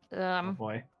 impression. Oh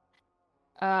boy.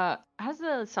 How's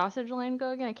the sausage line go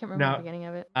again? I can't remember No. the beginning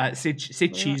of it. Say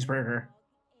cheeseburger.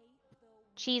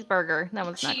 Cheeseburger. That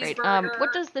one's not great. Cheeseburger.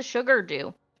 What does the sugar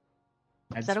do?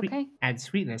 Is that okay? Add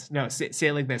sweetness. No, say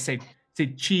it like this. Say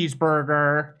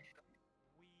cheeseburger.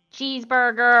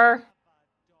 Cheeseburger.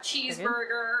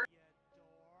 Cheeseburger.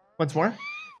 Once more.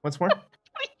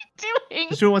 doing?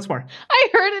 Just do it once more. I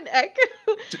heard an echo.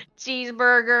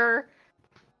 Cheeseburger.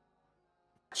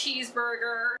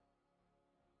 Cheeseburger.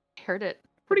 I heard it.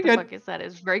 Pretty what good. The fuck is that?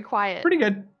 It's very quiet. Pretty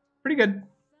good. Pretty good.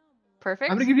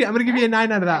 Perfect. I'm gonna give you a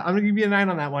 9 out of that. I'm gonna give you a 9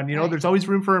 on that one. You know, there's always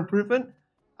room for improvement.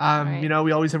 You know,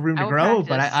 we always have room to grow,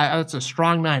 but that's a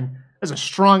strong 9. That's a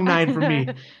strong 9 for me.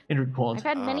 Indrid Cold. I've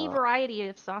had many variety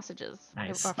of sausages.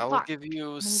 Nice. I will give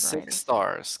you 6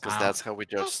 stars because that's how we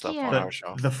judge stuff on our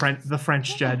show. The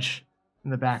French judge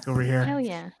in the back over here. Hell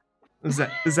yeah. This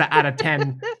is that out of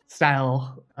 10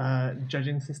 style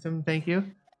judging system. Thank you.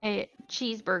 A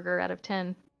cheeseburger out of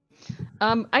 10.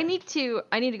 I need to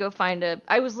go find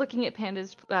I was looking at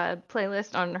Panda's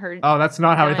playlist on her. Oh, that's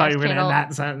not how I thought you were gonna end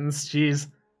that sentence. Jeez.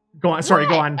 Go on. Sorry.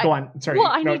 Go on. Sorry. Well,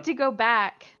 I need to go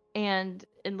back and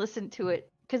listen to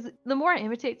it because the more I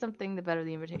imitate something, the better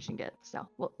the imitation gets. So,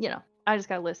 well, you know, I just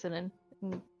gotta listen and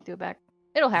do it back.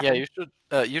 It'll happen.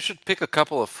 Yeah, you should pick a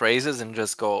couple of phrases and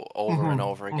just go over and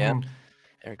over again.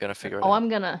 And you're gonna figure it out. I'm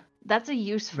gonna. That's a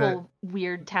useful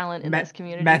weird talent in this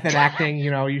community. Method acting.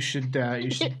 You know, you should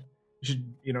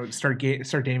you know start dating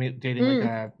like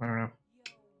a I don't know,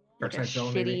 like a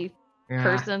shitty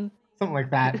person, something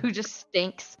like that, who just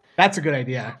stinks. That's a good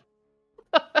idea.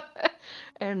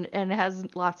 and has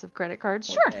lots of credit cards.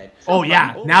 Sure. Oh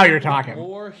yeah, now you're talking.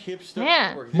 More hipster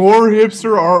artwork. More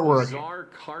hipster artwork. Bizarre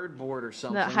cardboard or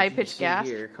something. The high pitched gasp.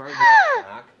 Here,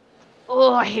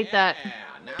 oh, I hate that.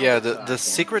 Yeah, the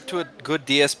secret to a good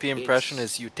DSP impression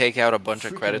is you take out a bunch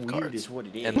of credit cards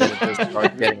and then just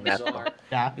start getting that far.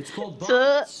 Yeah. It's called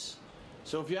bottles.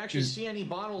 So if you actually see any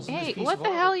bottles in this piece what of the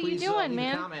hell artwork, are you please, doing, leave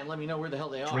man? a comment and let me know where the hell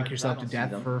they are. Drink yourself to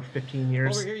death for 15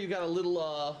 years. Over here you got a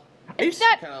little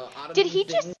Did he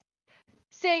just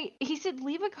say? He said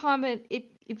leave a comment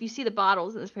if you see the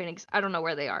bottles in this painting. 'Cause I don't know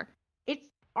where they are. It's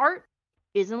art.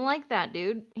 Isn't like that,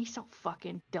 dude. He's so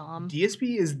fucking dumb.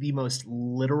 DSP is the most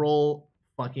literal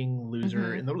fucking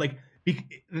loser in the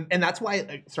and that's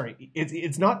why sorry,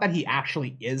 it's not that he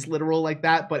actually is literal like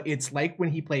that, but it's like when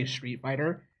he plays Street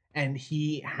Fighter and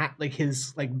he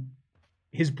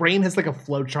his brain has like a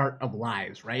flowchart of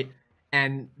lies, right?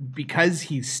 And because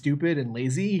he's stupid and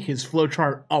lazy, his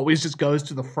flowchart always just goes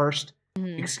to the first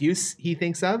excuse he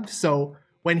thinks of. So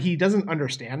when he doesn't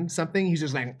understand something, he's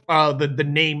just like, oh, the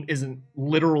name isn't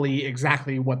literally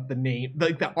exactly what the name,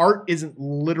 like the art isn't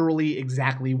literally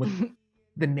exactly what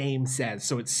the name says,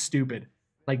 so it's stupid.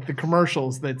 Like the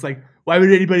commercials, that's like, why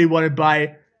would anybody want to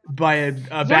buy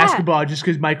a basketball just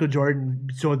because Michael Jordan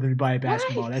told them to buy a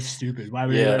basketball? That's stupid. Why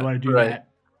would anybody want to do that?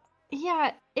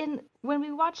 Yeah, and when we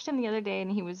watched him the other day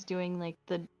and he was doing like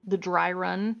the dry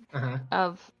run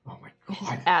of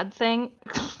his ad thing,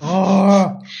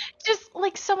 just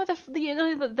like some of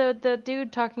the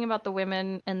dude talking about the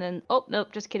women and then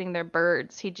just kidding, they're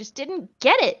birds. He just didn't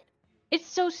get it. It's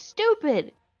so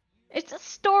stupid. It's a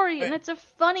story and it's a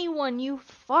funny one. You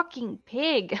fucking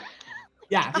pig.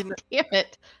 Yeah, damn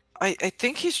it. I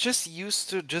think he's just used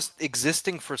to just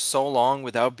existing for so long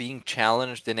without being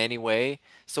challenged in any way.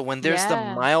 So when there's the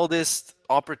mildest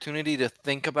opportunity to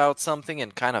think about something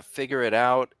and kind of figure it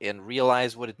out and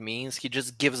realize what it means, he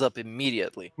just gives up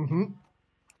immediately.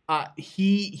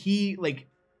 He like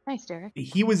nice, Dahrk.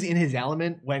 He was in his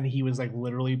element when he was like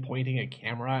literally pointing a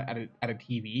camera at a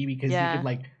TV because he could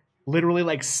like literally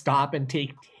like stop and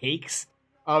take takes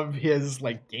of his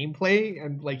like gameplay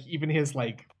and like even his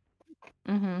like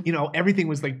you know, everything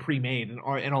was like pre-made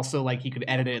and also like he could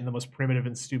edit it in the most primitive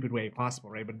and stupid way possible,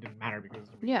 right? But it didn't matter because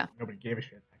nobody gave a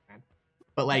shit back then.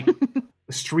 But like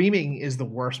streaming is the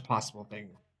worst possible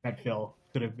thing that Phil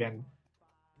could have been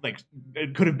like,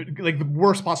 it could have been like the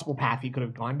worst possible path he could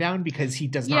have gone down because he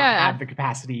does not have the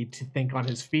capacity to think on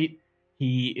his feet.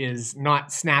 He is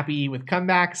not snappy with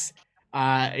comebacks.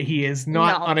 He is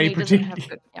not on a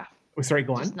particular. Oh, sorry,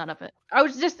 go on. Just none of it. I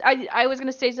was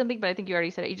gonna say something, but I think you already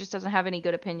said it. He just doesn't have any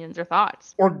good opinions or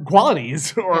thoughts or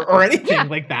qualities or anything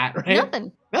like that,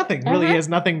 right? Nothing really has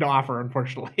nothing to offer,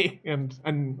 unfortunately. And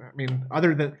I mean,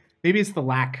 other than maybe it's the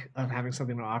lack of having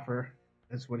something to offer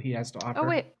is what he has to offer. Oh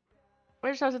wait, I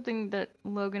just saw something that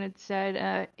Logan had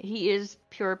said. He is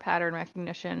pure pattern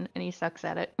recognition, and he sucks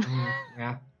at it.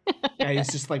 Yeah,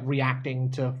 he's just like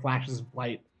reacting to flashes of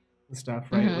light and stuff,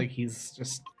 right? Like he's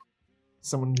just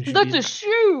someone who should That's a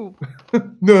shoe.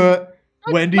 No,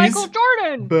 Wendy's. Michael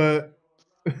Jordan. But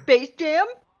Space Jam.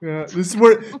 Yeah, this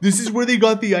is where they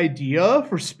got the idea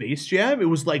for Space Jam. It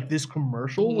was like this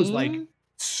commercial was like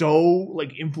so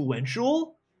like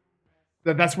influential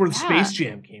that's where the Space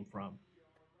Jam came from.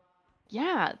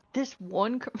 Yeah, this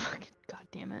one. God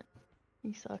damn it,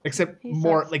 he sucks. Except he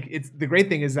more sucks. like it's the great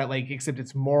thing is that like except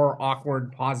it's more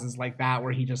awkward pauses like that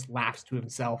where he just laughs to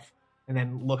himself and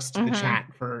then looks to the chat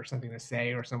for something to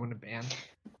say or someone to ban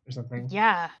or something.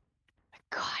 Yeah.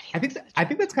 God, I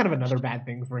think that's kind of another bad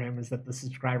thing for him is that the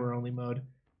subscriber only mode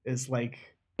is like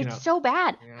it's so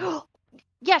bad. Yeah.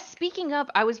 Yes, speaking of,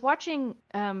 I was watching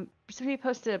somebody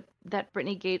posted that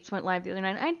Brittany Gates went live the other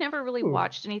night. I'd never really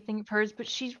watched anything of hers, but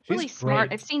she's really smart.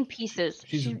 Great. I've seen pieces.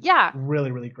 She's yeah.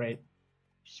 Really, really great.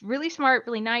 She's really smart,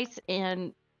 really nice,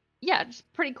 and yeah, just a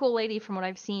pretty cool lady from what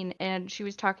I've seen. And she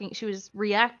was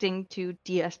reacting to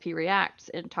DSP Reacts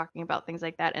and talking about things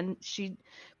like that. And she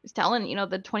was telling,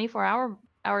 the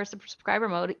 24-hour subscriber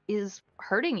mode is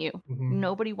hurting you.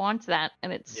 Nobody wants that,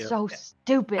 and it's so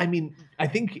stupid. I mean, I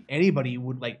think anybody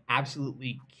would like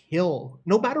absolutely kill,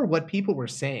 no matter what people were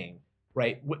saying,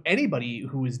 right? Anybody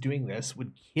who is doing this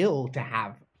would kill to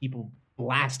have people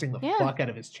blasting the fuck out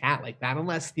of his chat like that,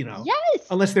 unless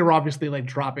unless they were obviously like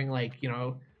dropping like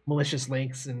malicious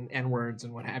links and N-words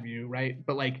and what have you, right?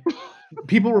 But like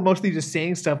people were mostly just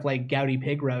saying stuff like Gouty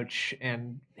Pig Roach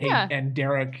and and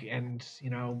Dahrk and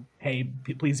hey,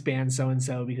 please ban so and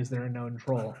so because they're a known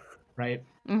troll, right?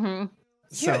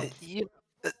 So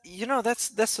that's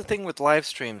the thing with live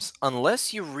streams.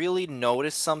 Unless you really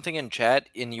notice something in chat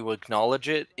and you acknowledge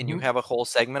it and you have a whole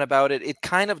segment about it, it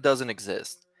kind of doesn't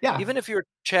exist. Yeah. Even if your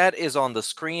chat is on the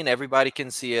screen, everybody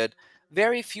can see it.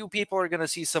 Very few people are gonna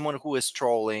see someone who is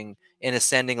trolling and is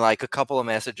sending like a couple of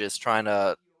messages trying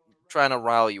to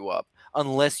rile you up,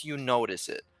 unless you notice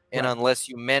it and unless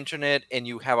you mention it and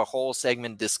you have a whole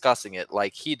segment discussing it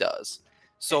like he does.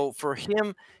 So for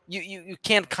him, you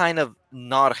can't kind of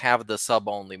not have the sub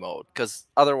only mode, because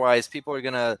otherwise people are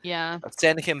gonna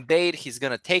send him bait. He's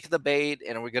gonna take the bait,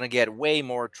 and we're gonna get way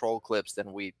more troll clips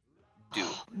than we do.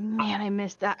 Oh, man, I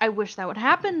missed that. I wish that would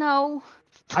happen though.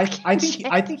 I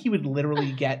think he would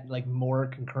literally get like more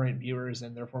concurrent viewers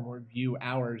and therefore more view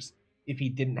hours if he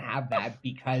didn't have that,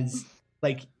 because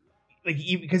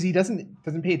because he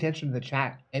doesn't pay attention to the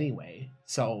chat anyway.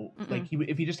 So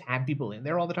if he just had people in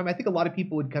there all the time, I think a lot of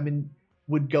people would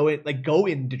go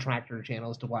in Detractor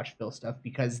channels to watch Phil stuff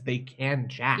because they can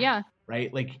chat. Yeah.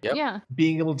 Right.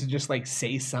 Being able to just like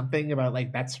say something about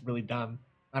like that's really dumb.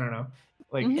 I don't know.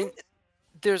 And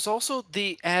there's also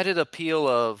the added appeal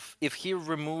of if he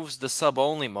removes the sub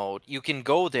only mode, you can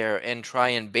go there and try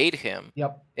and bait him.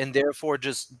 Yep. And therefore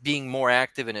just being more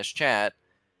active in his chat,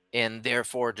 and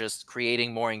therefore just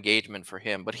creating more engagement for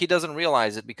him. But he doesn't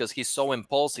realize it because he's so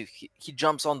impulsive. He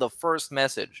jumps on the first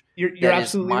message. You're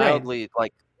absolutely mildly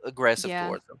right. Aggressive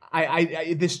towards him.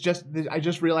 I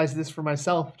just realized this for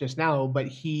myself just now, but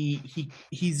he's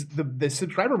the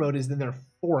subscriber mode is in there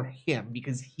for him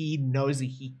because he knows that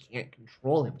he can't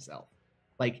control himself.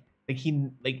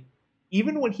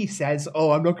 Even when he says,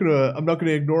 "Oh, I'm not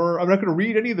gonna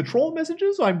read any of the troll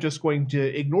messages. I'm just going to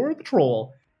ignore the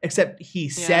troll." Except he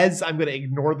says, "I'm going to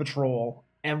ignore the troll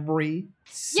every."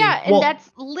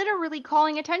 That's literally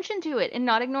calling attention to it and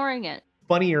not ignoring it.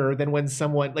 Funnier than when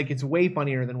someone it's way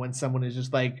funnier than when someone is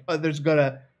just like, "Oh, there's got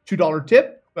a $2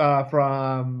 tip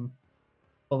from."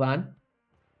 Hold on.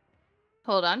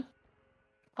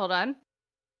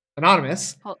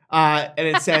 Anonymous. And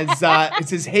it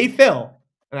says, "Hey Phil,"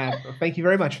 and thank you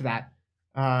very much for that.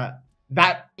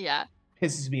 That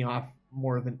pisses me off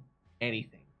more than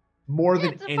anything.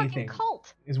 Than anything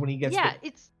cult. Is when he gets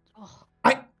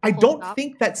I don't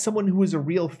think that someone who is a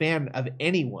real fan of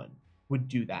anyone would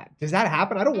do that. Does that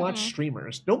happen? I don't watch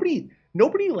streamers. Nobody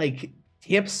like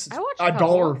tips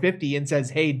 $1.50 and says,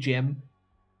 "Hey Jim,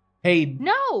 hey."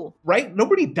 No. Right?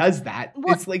 Nobody does that.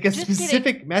 Well, it's like a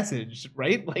specific message,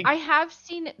 right? Like I have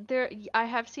seen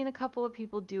a couple of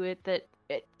people do it that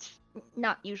it's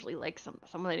not usually like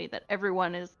somebody that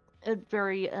everyone is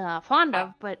very fond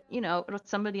of, but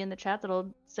somebody in the chat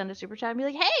that'll send a super chat and be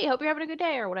like, "Hey, hope you're having a good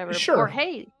day," or whatever. Sure. Or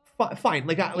hey. Fine.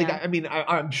 I mean,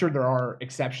 I'm sure there are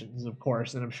exceptions, of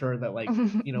course, and I'm sure that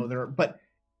there are, but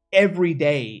every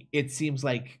day it seems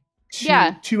like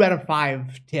two out of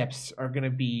 5 tips are gonna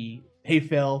be, "Hey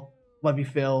Phil, love you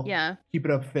Phil. Yeah. Keep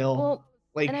it up, Phil." Well,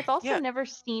 and I've also never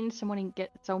seen someone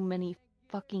get so many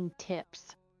fucking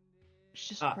tips. It's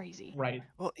just crazy. Right.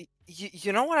 Well,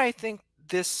 you know what I think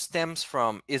this stems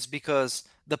from is because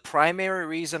the primary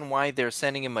reason why they're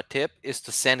sending him a tip is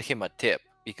to send him a tip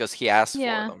because he asked for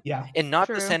them, and not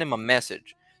to send him a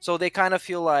message. So they kind of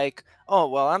feel like, "Oh,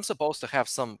 well, I'm supposed to have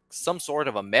some sort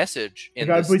of a message in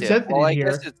this tip." Well, I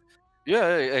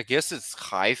guess it's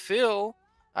 "Hi Phil,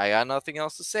 I got nothing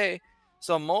else to say."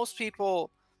 So most people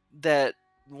that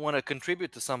want to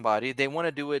contribute to somebody, they want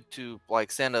to do it to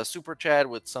send a super chat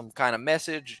with some kind of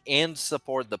message and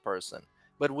support the person.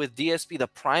 But with DSP, the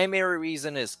primary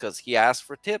reason is because he asked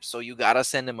for tips, so you gotta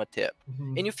send him a tip.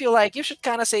 And you feel like you should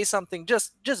kind of say something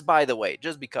just by the way,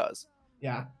 just because.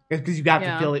 Yeah, because you have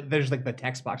to fill it. There's like the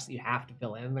text box that you have to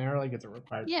fill in there, like it's a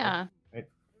required. Yeah. Right?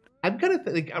 I'm kind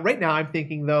of like right now. I'm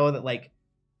thinking though that like,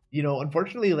 you know,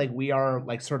 unfortunately, like we are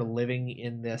like sort of living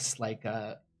in this like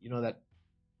you know that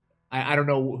I don't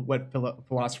know what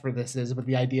philosopher this is, but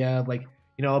the idea of like,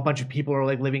 you know, a bunch of people are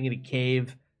like living in a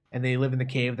cave and they live in the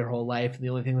cave their whole life, and the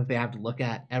only thing that they have to look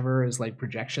at ever is like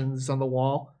projections on the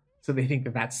wall. So they think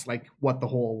that that's like what the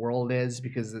whole world is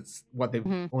because it's what they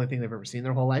only thing they've ever seen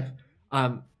their whole life.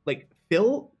 Like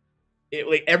Phil,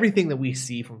 like everything that we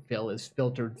see from Phil is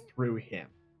filtered through him,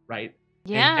 right?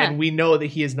 Yeah. And we know that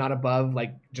he is not above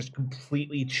like just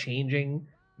completely changing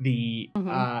the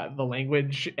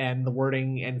language and the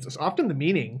wording and it's often the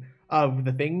meaning of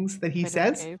the things that he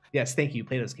says. Cave. Yes, thank you,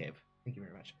 Plato's Cave. Thank you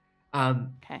very much.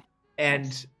 Okay.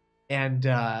 And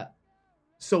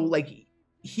so like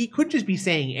he could just be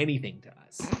saying anything to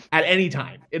us at any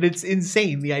time. And it's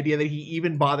insane the idea that he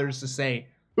even bothers to say,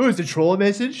 "Oh, it's a troll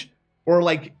message," or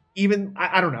like even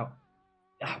I don't know.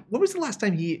 When was the last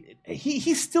time he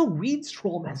still reads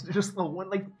troll messages though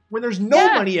when there's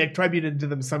no money attributed to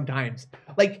them sometimes.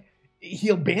 Like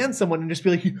he'll ban someone and just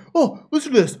be like, "Oh,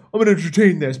 listen to this. I'm gonna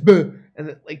entertain this." And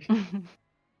then, like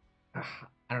I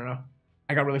don't know.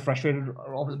 I got really frustrated,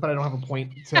 but I don't have a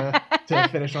point to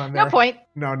finish on there. No point.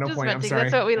 No just point. I'm sorry. sorry.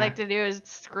 That's what we like to do is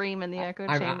scream in the echo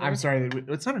chamber. I'm sorry.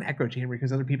 It's not an echo chamber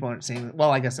because other people aren't saying.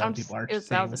 Well, I guess other people are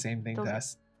saying the same thing to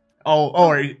us.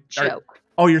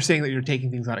 You're saying that you're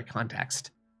taking things out of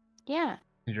context. Yeah.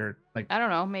 You're like I don't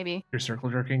know, maybe. You're circle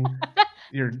jerking.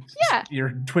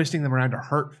 You're twisting them around to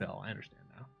hurt Phil. I understand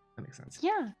now. That makes sense.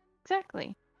 Yeah,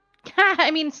 exactly. I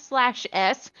mean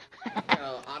 /S.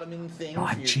 Ottoman thing.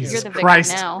 God, Jesus You're the victim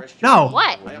Christ. now. No.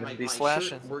 What? Women be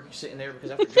slashing. Sitting there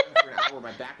because after driving for an hour,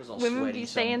 my back was all Women sweaty, be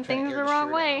so saying things the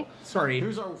wrong way. Sorry.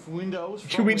 Here's our windows.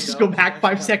 Can we just go back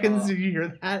 5 seconds? Did you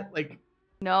hear that? Like.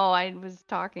 No, I was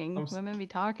talking. Women be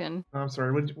talking. I'm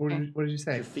sorry. What did you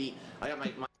say? Your feet. I got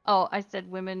my. Oh, I said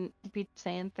women be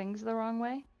saying things the wrong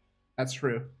way. That's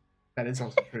true. That is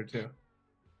also true too.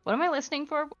 What am I listening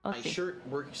for? My shirt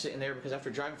sitting there because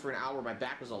after driving for an hour, my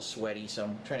back was all sweaty, so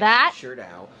I'm trying to get the shirt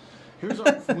out. Here's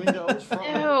our windows.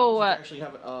 Ew. Actually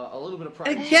have a little bit of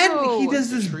privacy. Again, he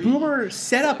does this boomer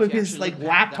setup of his like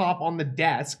laptop on the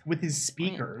desk with his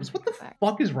speakers. What the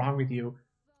fuck is wrong with you?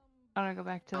 I want to go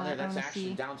back to that. That's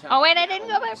actually downtown. Oh wait, I didn't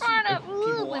go back far enough.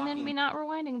 Ooh, women be not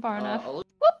rewinding far enough. Whoop.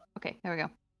 Okay, there we go.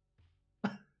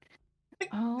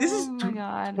 Oh, this is my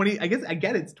God. 20. I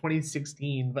get it's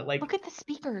 2016, but like look at the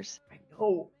speakers. I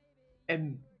know,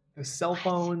 and the cell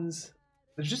phones.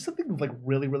 There's just something like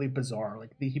really, really bizarre. Like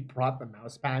he brought the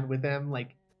mouse pad with him.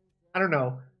 Like I don't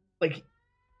know. Like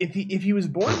if he was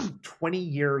born 20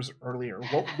 years earlier,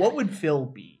 what would Phil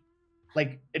be?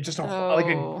 Like just like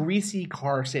a greasy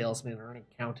car salesman or an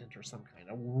accountant or some kind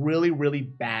of really, really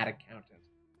bad accountant.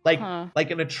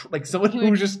 Like someone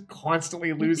who's just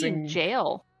constantly losing. In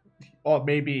jail. Oh,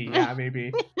 maybe. Yeah,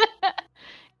 maybe.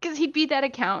 Because he'd be that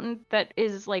accountant that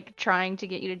is like trying to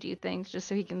get you to do things just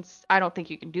so he can. I don't think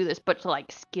you can do this, but to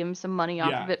like skim some money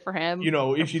off of it for him. You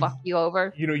know, if you fuck you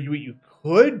over. You know, you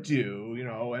could do. You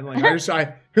know, and like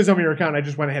because I'm your accountant, I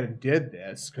just went ahead and did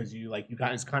this because you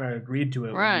guys kind of agreed to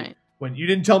it, right? When you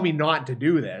didn't tell me not to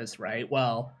do this, right?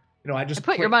 Well, you know, I just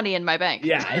put your money in my bank.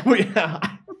 Yeah, yeah.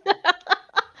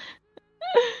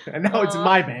 And now it's in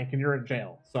my bank, and you're in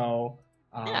jail. So.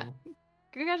 Yeah.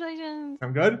 Congratulations.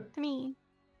 I'm good? To me.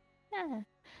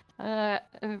 Yeah.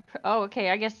 Okay.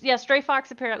 I guess, Stray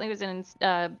Fox apparently was in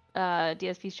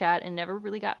DSP's chat and never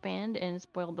really got banned and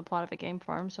spoiled the plot of a game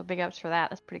for him. So big ups for that.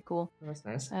 That's pretty cool. That's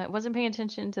nice. Wasn't paying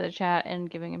attention to the chat and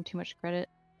giving him too much credit.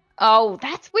 Oh,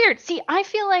 that's weird. See, I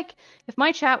feel like if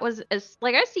my chat was as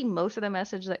like I see most of the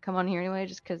message that come on here anyway,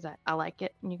 just because I like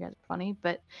it and you guys are funny.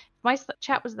 But if my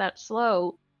chat was that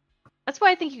slow, that's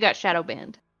why I think you got shadow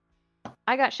banned.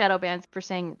 I got shadow banned for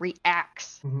saying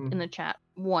reacts in the chat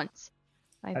once.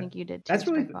 I think you did too.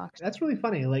 That's really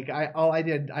funny. Like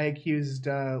I accused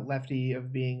Lefty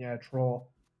of being a troll,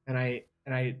 and I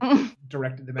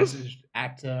directed the message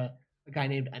at a guy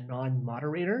named Anon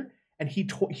Moderator, and he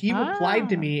replied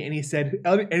to me and he said,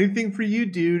 "Anything for you,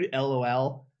 dude,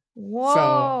 LOL." Whoa.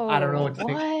 So I don't know what to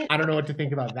think. I don't know what to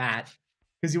think about that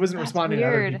because he wasn't responding to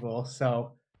other people.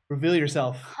 So reveal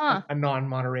yourself, Anon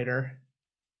Moderator.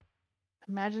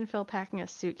 Imagine Phil packing a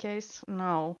suitcase.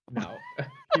 No.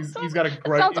 He's got a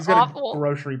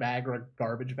grocery bag or a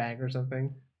garbage bag or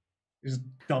something. He just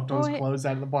dumped all his clothes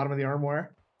out of the bottom of the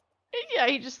armoire. Yeah,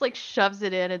 he just like shoves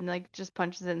it in and like just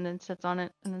punches it and then sits on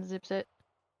it and then zips it.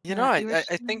 You know, I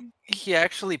think he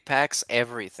actually packs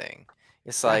everything.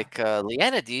 It's like,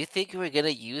 Leanna, do you think we're gonna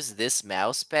use this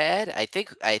mouse pad? I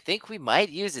think we might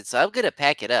use it, so I'm gonna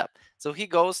pack it up. So he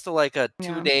goes to like a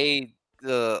 2-day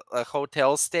a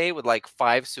hotel stay with like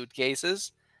 5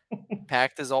 suitcases,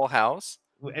 packed his whole house.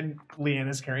 And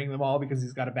Leanna's carrying them all because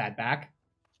he's got a bad back.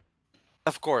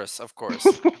 Of course, of course.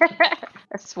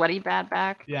 A sweaty bad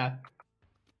back. Yeah.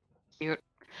 Cute.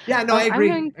 Yeah, no, I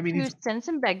agree. I'm going to send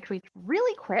some beg tweets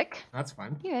really quick. That's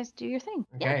fun. You guys do your thing.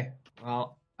 Okay. Yeah.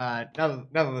 Well, now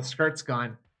that the skirt's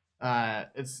gone,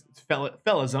 it's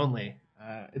fellas only.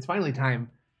 It's finally time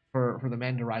for the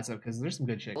men to rise up because there's some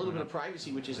good shit. A little bit of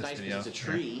privacy, which is nice because it's a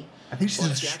tree. Yeah. I think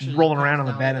she's just rolling around on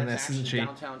the bed in this, isn't she?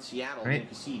 Downtown Seattle, right? You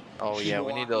can see oh yeah,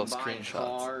 we need those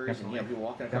screenshots. Definitely. And, people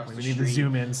walking across Definitely. the We need the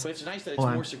zoom ins. But it's nice that it's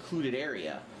a more secluded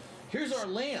area. Here's our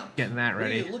lamp. Getting that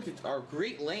ready. Look at our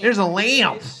great lamp. There's a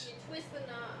lamp. Twist the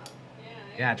knob.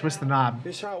 Yeah, twist the knob.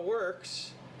 Here's how it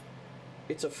works.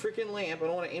 It's a freaking lamp. I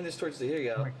don't want to aim this towards the. Here you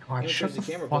go. Oh my god, shut the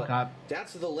camera, fuck up.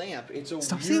 That's the lamp. It's a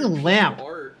Stop weird seeing a piece lamp. of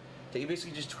art that you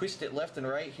basically just twist it left and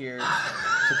right here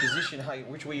to position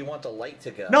which way you want the light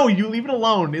to go. No, you leave it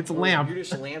alone. It's a lamp. The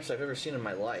weirdest lamps I've ever seen in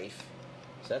my life.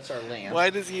 So that's our lamp. Why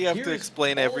does he have to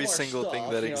explain every single thing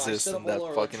that exists in that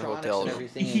fucking hotel room?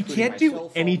 He can't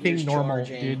do anything normal,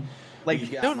 dude.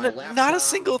 Like, no, not a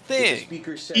single thing.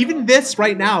 Even this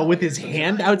right now with his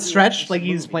hand outstretched like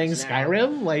he's playing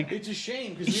Skyrim, like, it's a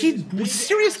shame he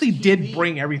seriously did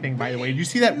bring everything, by the way. Did you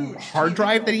see that hard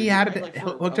drive that he had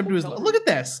hooked up to his... Look at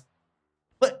this.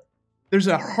 Look, there's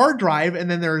a hard drive,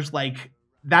 and then there's, like,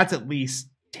 that's at least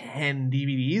 10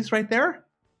 DVDs right there.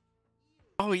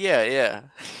 Oh, yeah, yeah.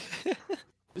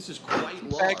 This is quite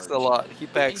large. He packs a lot. He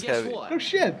packs heavy. Oh,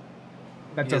 shit.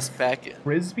 That's a packet.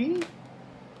 Frisbee?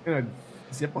 Gonna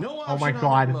zip on. No Oh my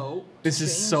god, this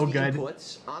is so good.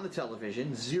 Inputs on the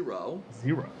television, 0.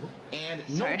 And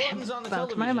sorry, no buttons on the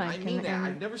television. My mic I mean that.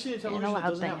 I've never seen a television that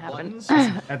doesn't have buttons.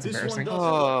 That's embarrassing.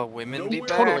 Oh, women be back.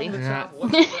 Totally.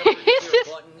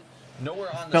 Nowhere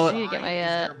on the I need to get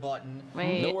my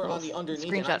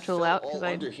screenshot tool out because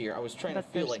I was trying to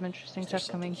feel there's like some interesting stuff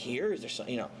coming. Here, is there some,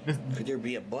 could there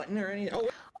be a button or anything?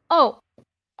 Oh, all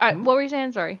right. What were you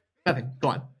saying? Sorry. Nothing. Go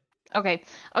on. Okay,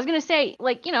 I was gonna say,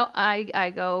 like,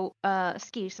 I go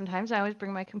ski sometimes. I always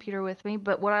bring my computer with me,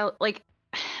 but what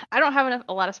I don't have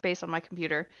a lot of space on my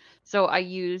computer, so I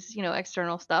use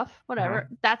external stuff. Whatever.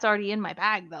 That's already in my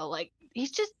bag though. Like,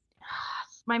 he's just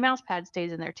my mouse pad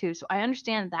stays in there too, so I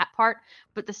understand that part.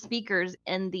 But the speakers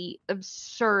and the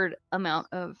absurd amount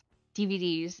of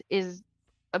DVDs is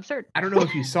absurd. I don't know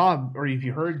if you saw or if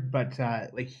you heard, but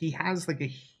like he has like a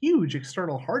huge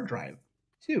external hard drive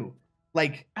too.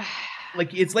 Like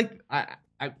it's like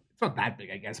it's not that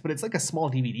big, I guess, but it's like a small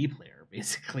DVD player,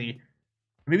 basically.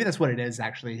 Maybe that's what it is.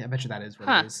 Actually, I bet you that is what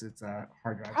it is. It's a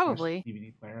hard drive, probably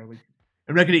DVD player. Like,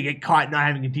 I'm not gonna get caught not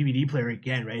having a DVD player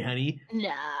again, right, honey?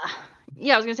 Nah.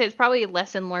 Yeah, I was gonna say it's probably a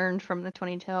lesson learned from the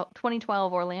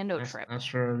 2012 Orlando trip. That's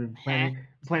true. I've been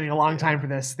planning a long time for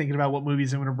this, thinking about what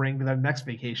movies I'm gonna bring to the next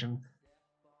vacation.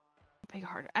 Big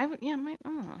hard. I don't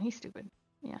know. He's stupid.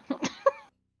 Yeah.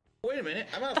 Wait a minute.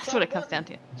 That's what it comes down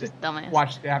to. Just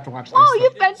dumbass. You have to watch this. Oh,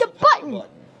 you bent the button.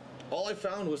 All I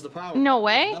found was the power. No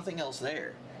way. There's nothing else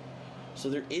there. So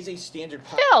there is a standard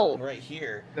power button right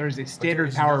here. There's a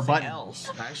standard power button. Else.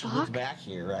 I actually looked back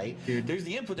here, right? Dude. There's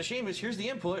the input. The shame is here's the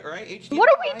input, right? HDMI. What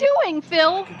are we doing,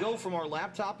 Phil? I could go from our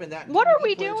laptop and that. What are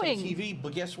we doing? TV,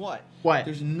 but guess what? What?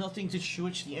 There's nothing to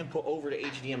switch the input over to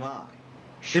HDMI.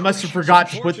 They must have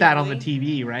forgot to put that on the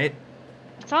TV, right?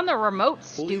 It's on the remote,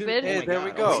 stupid. Hey, there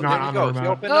we go. It's not on the remote. You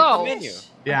open up the menu.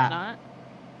 Yeah.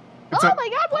 Oh my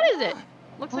god, what is it?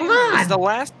 Looks like it's the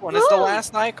last one. It's the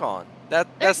last icon.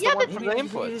 That's the one for the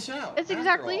input. That's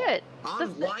exactly it.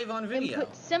 I'm live on video.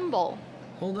 Input symbol.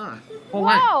 Hold on.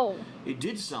 Wow. It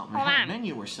did something. It had a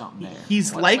menu or something there.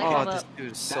 He's like, this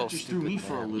dude's so just threw me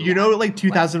for a loop. You know, like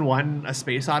 2001: A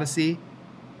Space Odyssey.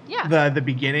 Yeah. The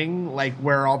beginning, like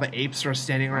where all the apes are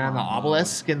standing around the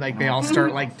obelisk and like they all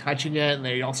start like touching it and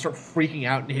they all start freaking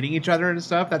out and hitting each other and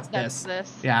stuff. That's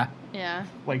this. Yeah. Yeah.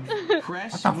 Like,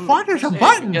 what the fuck? There's a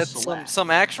button. Get some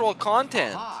actual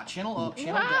content. Channel up,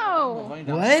 channel down.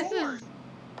 Down. What?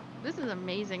 This is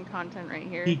amazing content right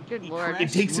here. Good lord. It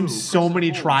takes him so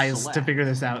many tries to figure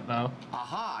this out, though.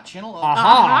 Aha! Channel up.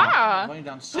 Aha!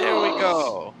 There we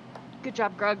go. Good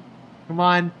job, Grug. Come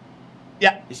on.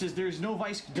 Yeah. It says there's no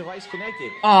device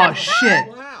connected. Oh shit!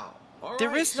 Wow.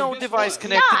 There is no device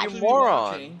connected, you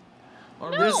moron.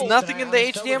 There's nothing in the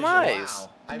HDMIs.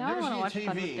 I've now never I want to seen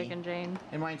watch a Fun with Dick TV and Jane.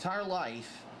 in my entire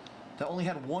life that only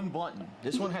had one button.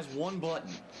 This one has one button.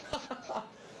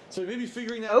 So maybe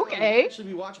figuring that okay. out, actually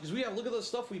be watching, because we have, look at the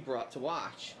stuff we brought to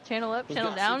watch. Channel up,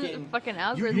 channel down, fucking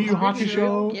algorithm. Yu Yu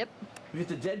Hakusho. Yep. We got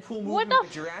the Deadpool movie. What the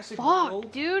Jurassic fuck,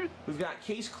 World. dude? We've got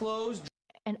Case Closed.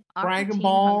 And Dragon Aqua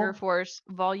Ball. Hunger Force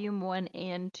Volume 1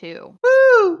 and 2.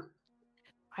 Woo!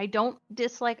 I don't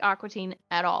dislike Aqua Teen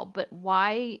at all, but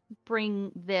why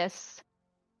bring this?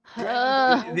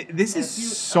 This is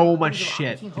so much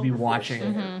shit to be watching.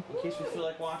 In case we feel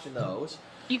like watching those.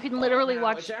 You can literally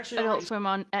watch Adult Swim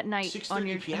at night on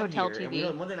your hotel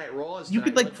TV. You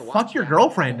could like fuck your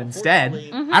girlfriend instead.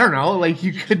 I don't know, like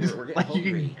you could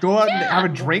go out and have a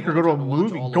drink or go to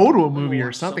a movie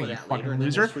or something. You fucking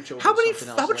loser.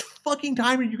 How much fucking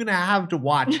time are you gonna have to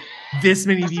watch this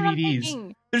many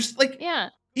DVDs? There's like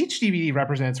each DVD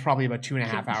represents probably about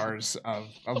 2.5 hours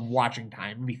of watching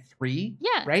time, maybe 3.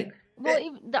 Yeah. Right. Well,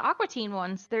 even the Aqua Teen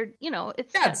ones, they're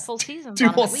it's full seasons. 2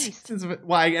 full seasons of it.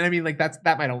 Well, and I mean, like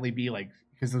that might only be like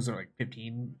because those are like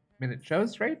 15-minute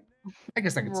shows, right? I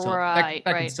guess that could still that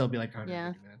can still be like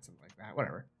 150 minutes, something like that.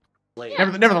 Whatever.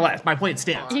 Yeah. Nevertheless, my point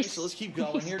stands. Right, so let's keep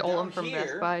going. He stole them from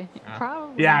Best Buy.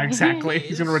 Probably. Yeah, exactly.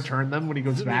 He's gonna return them when he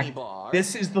goes back.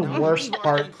 This is the worst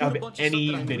part of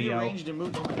any video.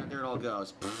 There it all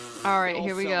goes. All right,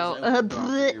 here we go.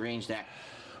 Rearrange that.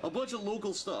 A bunch of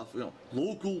local stuff,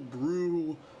 local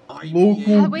brew.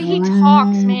 The way he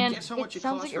talks, man, it sounds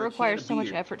like it requires so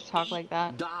much effort to talk like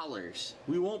that. $.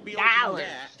 We won't be able to do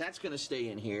that. That's gonna stay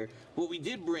in here. What we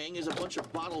did bring is a bunch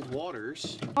of bottled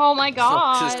waters. Oh my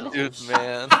god. Dude,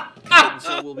 man.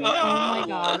 So we'll be oh my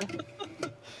god.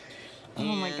 Oh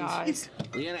my god.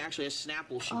 Leanna actually has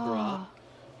Snapple she brought.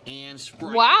 And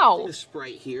Sprite. Wow.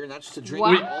 Sprite here, and that's to drink.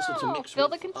 Wow. Also to mix Phil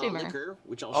with the consumer. Liquor,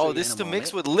 which I'll show this you is to in a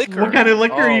mix moment. with liquor. What kind of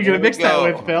liquor are you gonna mix that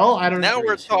with, Phil? I don't know. Now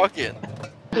we're talking.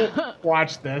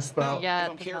 Watch this though. Yeah,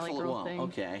 I'm careful it won't.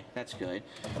 Okay, that's good.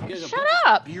 Shut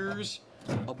up. Beers,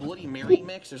 a Bloody Mary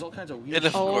mix. There's all kinds of weird.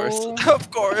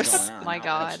 Of course. Oh my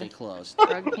god. Stay closed.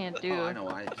 Drug can't do. Oh, I know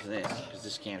why. Because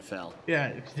this can't fail.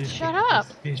 Yeah. Shut up.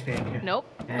 Nope.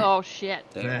 Oh shit.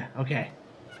 Yeah, okay.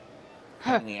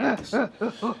 And then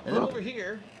over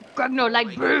here, Greg no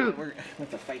like brew. We're going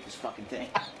to fight this fucking thing.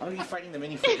 I'm going to be fighting the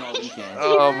minifig all weekend.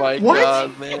 Oh my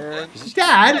god, man.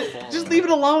 Dad, just leave it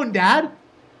alone, Dad.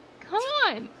 Come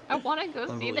on. I want to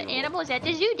go see the animals at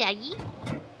the zoo, Daddy.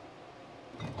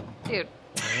 Dude.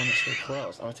 I want to stay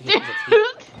close. I want to get tape.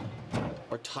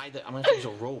 Or tie the. I'm going to use a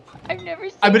rope. I've never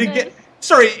seen I'm gonna this. get.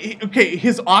 Sorry. Okay.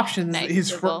 His options.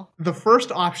 Nice, the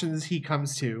first options he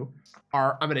comes to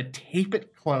are I'm gonna tape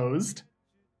it closed,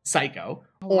 psycho,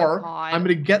 or I'm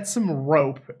gonna get some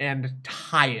rope and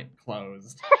tie it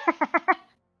closed.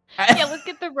 Yeah, let's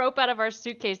get the rope out of our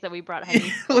suitcase that we brought,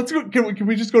 honey. Let's go. Can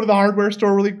we just go to the hardware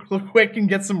store really quick and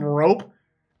get some rope?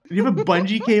 Do you have a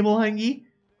bungee cable, Hungy?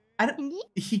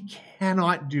 He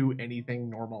cannot do anything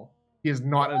normal. He is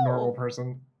not a normal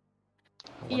person.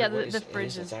 Yeah, the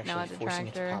fridge is now a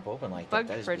detractor. Like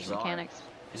Bug fridge mechanics.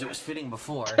 Because it was fitting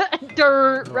before.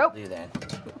 Dirt rope. Do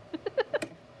that.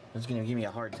 It's gonna give me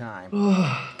a hard time.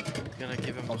 It's gonna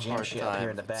give him a hard time.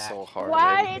 In the back. So hard.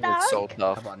 Why not? It's so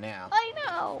tough. How about now? I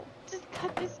know. Just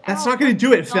cut this out. That's not gonna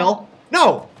do it, Phil.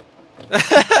 No.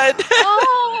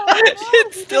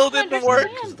 It still didn't work.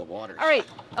 All right,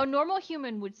 a normal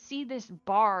human would see this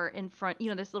bar in front,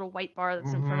 this little white bar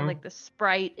that's in front of like the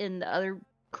Sprite and the other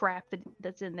crap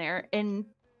that's in there, and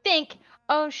think,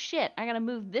 oh shit, I gotta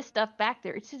move this stuff back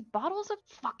there. It's just bottles of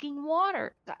fucking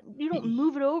water. You don't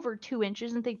move it over 2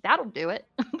 inches and think that'll do it.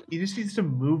 He just needs to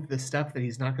move the stuff that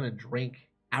he's not gonna drink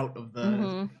out of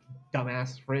the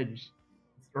dumbass fridge,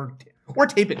 or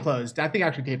tape it closed. I think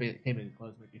actually tape it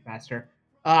closed would be faster.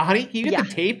 Honey, can you get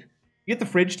the tape? You get the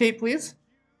fridge tape, please.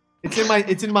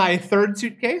 It's in my third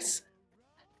suitcase.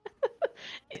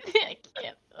 I can't.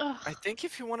 I think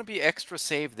if you want to be extra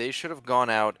safe, they should have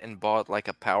gone out and bought like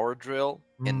a power drill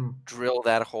and drill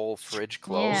that whole fridge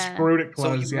closed. Yeah. Screwed it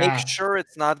closed. So you make sure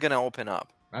it's not gonna open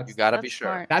up. You gotta be sure.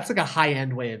 Smart. That's like a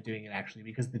high-end way of doing it, actually,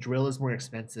 because the drill is more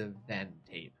expensive than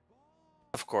tape.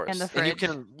 Of course. And you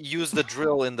can use the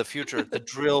drill in the future to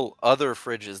drill other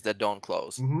fridges that don't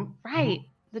close. Right.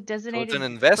 The designated. So it's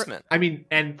an investment. I mean,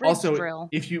 and fridge also drill.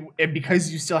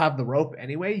 because you still have the rope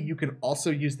anyway, you can also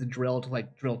use the drill to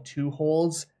like drill 2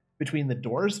 holes between the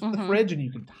doors of the fridge, and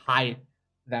you can tie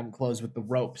them closed with the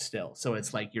rope still. So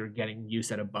it's like you're getting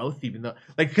use out of both, even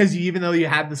though you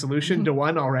had the solution to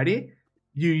one already,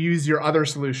 you use your other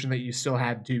solution that you still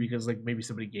had to because like maybe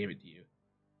somebody gave it to you.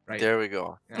 Right. There we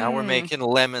go. Now we're making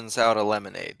lemons out of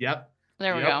lemonade. Yep.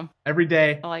 There we go. Every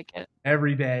day. I like it.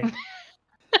 Every day.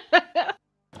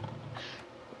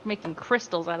 Making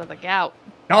crystals out of the gout.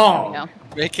 Oh,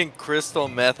 making crystal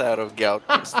meth out of gout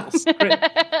crystals.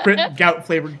 Gout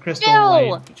flavored crystal.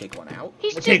 Jill! You take one out.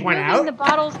 He's just take one moving out? the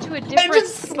bottles to a different And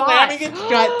just spot. slamming its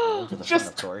gut. To the Just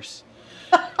front, of course.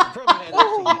 Probably gonna end up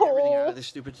taking everything out of this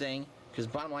stupid thing. Because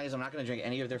bottom line is, I'm not going to drink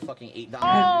any of their fucking $8 beers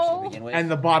to begin with.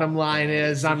 And the bottom line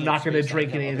is, I'm not going to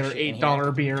drink any of their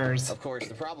 $8 beers. Of course,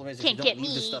 the problem is, if Can't you get don't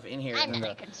leave me. the stuff in here, I'm then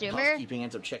not a the consumer. housekeeping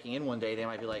ends up checking in one day. They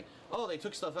might be like, "Oh, they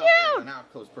took stuff out there, now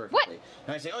it closed perfectly." What?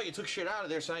 And I say, "Oh, you took shit out of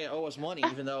there, so now you owe us money,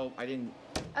 even though I didn't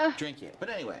drink it." But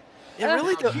anyway. Yeah,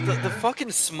 really, the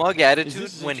fucking smug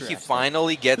attitude when he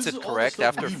finally gets it correct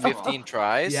after 15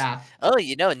 tries. Yeah. Oh,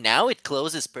 you know, now it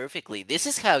closes perfectly. This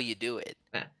is how you do it.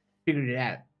 Figured it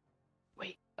out.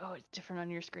 Wait, oh, it's different on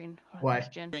your screen. Oh, What?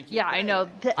 there's Gin. Yeah, I know.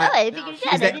 I figured it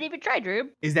out. I that- didn't even try, Drew.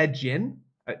 Is that gin?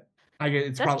 I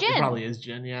guess That's it gin. probably is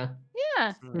gin, yeah.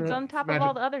 Yeah, it's on top of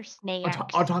all the other snacks.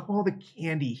 On top of all the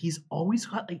candy. He's always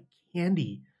got like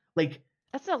candy. Like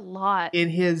That's a lot. in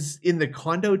the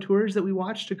condo tours that we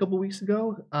watched a couple weeks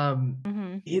ago,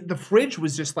 the fridge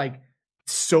was just like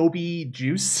Sobe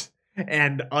juice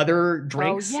and other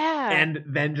drinks, and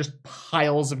then just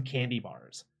piles of candy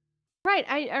bars. Right.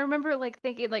 I remember like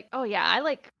thinking like, oh yeah, I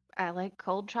like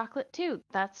cold chocolate too.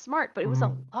 That's smart, but it was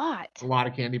a lot. A lot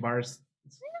of candy bars.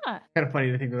 It's Yeah. kind of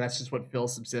funny to think that that's just what Phil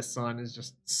subsists on, is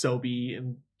just Sobe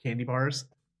and candy bars.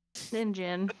 And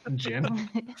gin. And gin.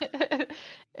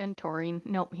 And taurine.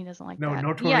 Nope, he doesn't like No, that.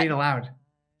 no taurine allowed.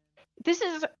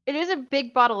 It is a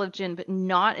big bottle of gin, but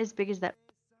not as big as that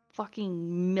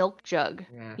fucking milk jug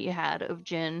he had of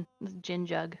gin. The gin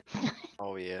jug.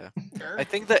 Oh yeah. I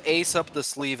think the ace up the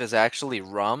sleeve is actually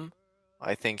rum.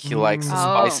 I think he likes to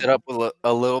spice it up with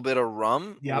a little bit of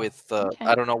rum with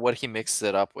I don't know what he mixes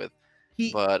it up with.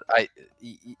 But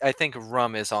I think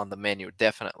rum is on the menu,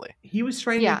 definitely. He was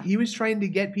trying to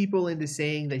get people into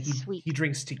saying that he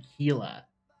drinks tequila,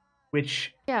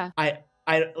 which I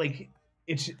like.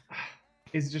 It's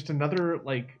just another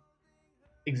like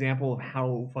example of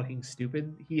how fucking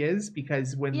stupid he is,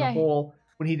 because when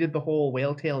he did the whole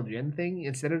whale tail gin thing,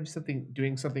 instead of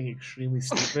doing something extremely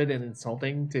stupid and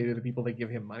insulting to the people that give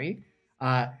him money,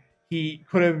 he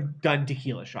could have done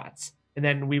tequila shots. And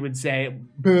then we would say,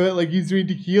 but like he's doing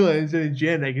tequila instead of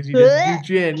gin. I guess he doesn't do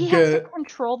gin. He has to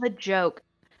control the joke.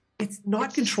 It's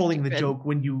not controlling the joke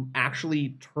when you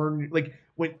actually turn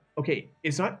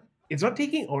it's not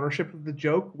taking ownership of the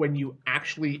joke when you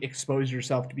actually expose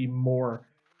yourself to be more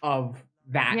of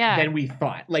that than we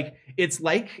thought. Like it's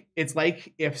like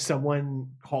if someone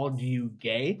called you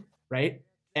gay, right?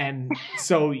 And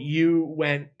so you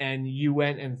went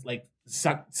and like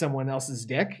sucked someone else's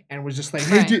dick and was just like,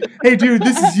 hey dude,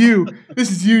 this is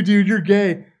you, dude, you're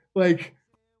gay. Like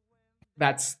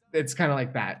it's kind of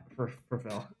like that for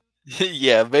Phil.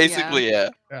 Yeah, basically, yeah.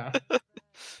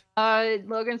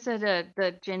 Logan said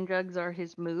the gin jugs are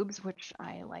his moobs, which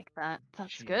I like that.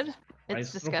 That's good.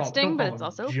 It's disgusting, but it's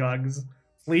also jugs.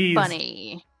 Please.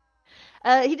 Funny.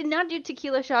 He did not do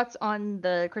tequila shots on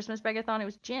the Christmas Begathon. It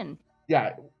was gin.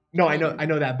 Yeah. No, I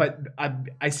know that, but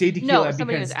I say tequila because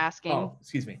somebody was asking. Oh,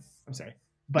 excuse me. I'm sorry.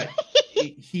 But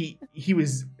he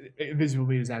was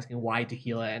visibly was asking why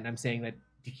tequila, and I'm saying that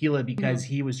tequila because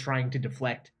he was trying to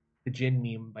deflect the gin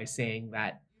meme by saying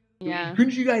that. Yeah.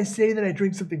 Couldn't you guys say that I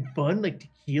drink something fun like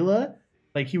tequila?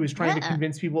 Like he was trying to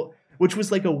convince people, which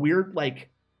was like a weird like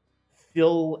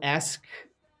Phil-esque,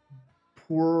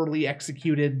 poorly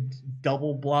executed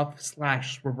double bluff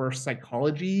 / reverse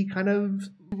psychology kind of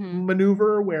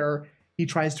maneuver where he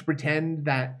tries to pretend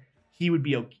that he would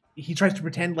be okay. He tries to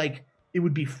pretend like it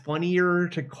would be funnier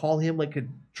to call him like a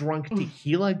drunk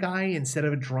tequila guy instead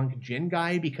of a drunk gin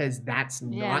guy, because that's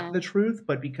not the truth,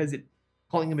 but because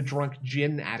calling him a drunk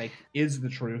gin addict is the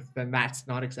truth, then that's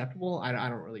not acceptable. I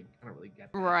don't really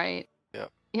get that. Right. Yeah.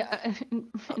 Yeah.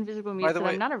 Invisible Meat said,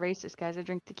 I'm not a racist, guys. I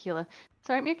drink tequila.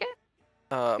 Sorry, Meerkat?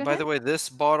 By the way, this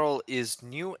bottle is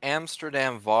New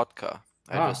Amsterdam vodka.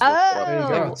 I just looked it up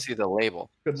so I could see the label.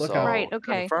 Good look. Right,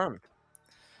 okay. Confirmed.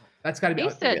 That's got to be.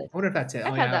 I wonder if that's it.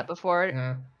 I've had that before.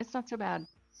 Yeah. It's not so bad.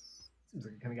 Seems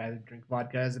like the kind of guy that drink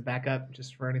vodka as a backup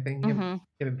just for anything.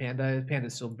 Give him Panda.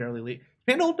 Panda's still barely late.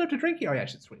 Panda old enough to drink? Oh yeah,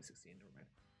 it's 2016.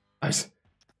 Never mind.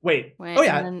 Wait. Oh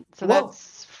yeah. So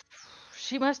that's.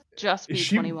 She must just be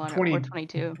 21 or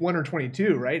 22. 1 or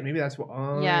 22, right? Maybe that's what.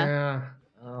 Oh yeah.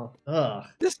 Oh. Ugh.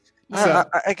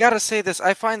 I gotta say this.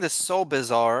 I find this so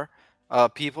bizarre.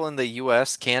 People in the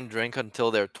U.S. can't drink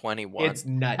until they're 21. It's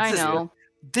nuts. I know.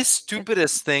 This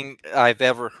stupidest thing I've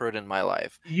ever heard in my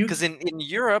life. Because in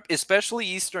Europe, especially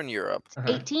Eastern Europe,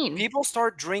 18. People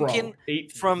start drinking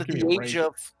from the age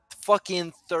of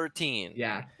fucking 13.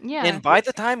 Yeah. Yeah. And by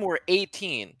the time we're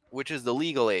 18, which is the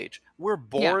legal age, we're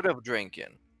bored of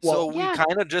drinking. so we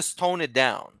kind of just tone it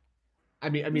down. I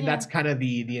mean, that's kind of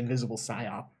the invisible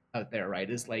psyop out there, right?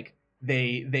 Is like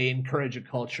they encourage a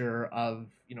culture of,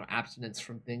 you know, abstinence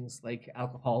from things like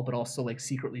alcohol, but also like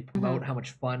secretly promote how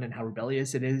much fun and how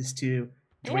rebellious it is to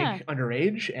drink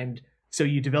underage. And so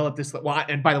you develop this. Well,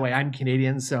 and by the way, I'm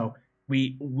Canadian, so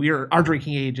our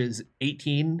drinking age is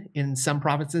 18 in some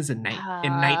provinces and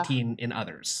 19 in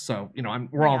others. So, you know,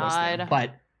 we're almost there.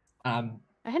 But I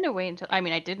had to wait until. I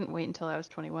mean, I didn't wait until I was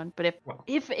 21. But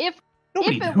if it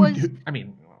was, I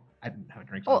mean, well, I didn't have a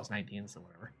drink until I was 19, so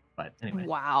whatever. But anyway,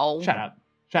 wow. Shut up.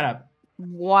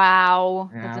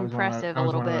 Wow, yeah, that's impressive. I was a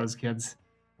little one bit. Of those kids,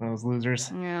 one of those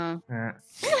losers. Yeah.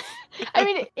 I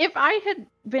mean, if I had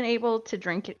been able to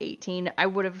drink at 18, I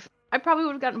probably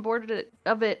would have gotten bored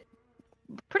of it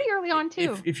pretty early on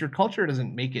too. If your culture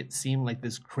doesn't make it seem like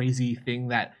this crazy thing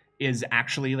that is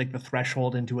actually like the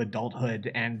threshold into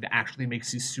adulthood and actually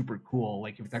makes you super cool,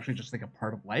 like if it's actually just like a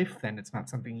part of life, then it's not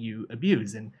something you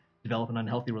abuse and develop an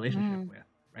unhealthy relationship with,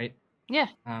 right? Yeah.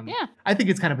 I think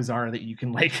it's kind of bizarre that you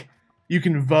can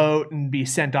vote and be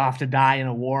sent off to die in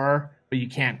a war, but you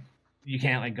can't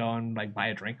like go and like buy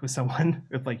a drink with someone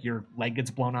if like your leg gets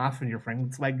blown off and your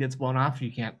friend's leg gets blown off. You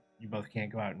both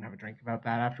can't go out and have a drink about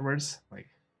that afterwards. Like,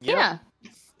 yeah.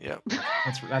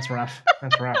 That's rough.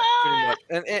 That's rough. Pretty much.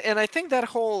 And I think that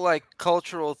whole like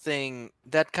cultural thing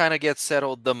that kind of gets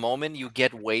settled the moment you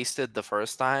get wasted the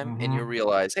first time and you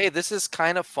realize, hey, this is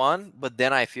kind of fun, but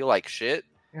then I feel like shit.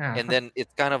 Yeah. And then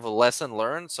it's kind of a lesson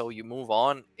learned, so you move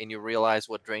on and you realize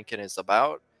what drinking is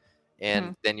about,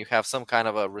 and then you have some kind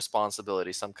of a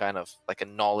responsibility, some kind of like a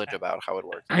knowledge about how it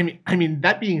works. I mean,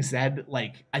 that being said,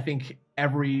 like I think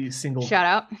every single shout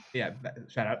out.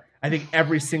 I think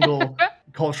every single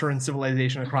culture and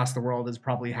civilization across the world has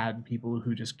probably had people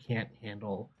who just can't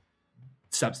handle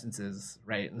substances,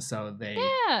 right? And so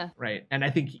right. And I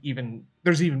think I'm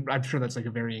sure that's like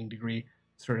a varying degree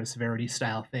sort of severity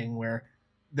style thing where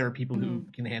there are people who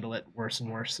can handle it worse and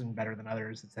worse and better than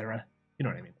others, etc. You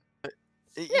know what I mean?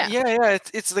 Yeah.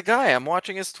 It's the guy. I'm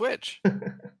watching his Twitch.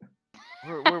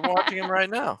 we're watching him right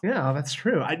now. Yeah, that's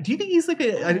true. Do you think he's like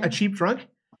a cheap drunk?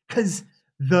 Because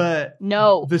the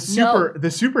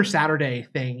Super Saturday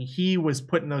thing, he was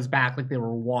putting those back like they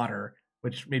were water,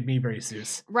 which made me very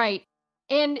sus. Right,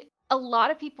 and a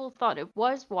lot of people thought it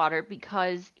was water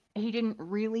because he didn't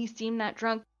really seem that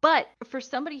drunk. But for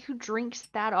somebody who drinks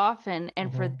that often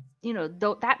and for, you know,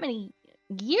 that many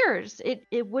years,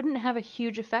 it wouldn't have a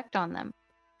huge effect on them.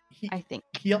 I think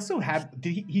he also had.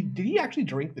 Did he actually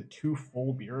drink the 2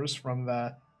 full beers from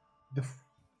the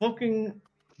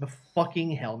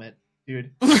fucking helmet,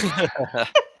 dude? I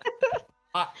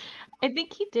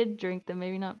think he did drink them,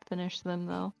 maybe not finish them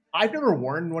though. I've never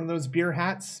worn one of those beer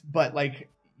hats, but like,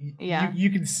 you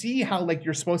can see how like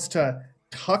you're supposed to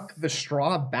tuck the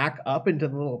straw back up into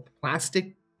the little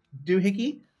plastic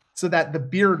doohickey so that the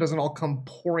beer doesn't all come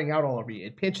pouring out all over you.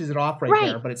 It pinches it off right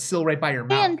there, but it's still right by your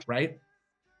mouth, right?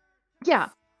 Yeah.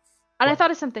 And I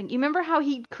thought of something. You remember how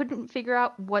he couldn't figure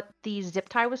out what the zip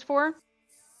tie was for?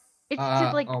 It's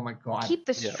to like oh my God. keep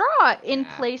the straw in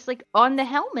place, like on the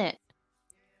helmet.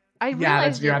 I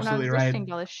realized you're it when I was absolutely listening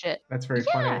to all this shit. That's very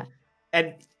funny.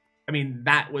 And I mean,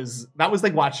 that was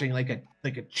like watching like a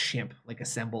chimp like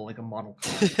assemble like a model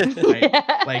car, right?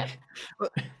 Like,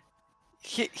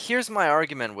 here's my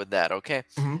argument with that. Okay,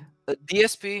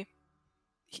 DSP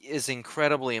is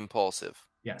incredibly impulsive.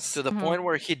 Yes, to the point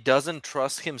where he doesn't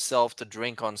trust himself to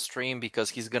drink on stream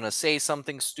because he's gonna say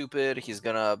something stupid. He's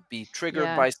gonna be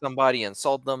triggered by somebody,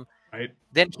 insult them. Right.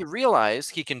 Then he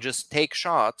realized he can just take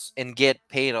shots and get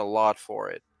paid a lot for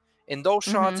it. In those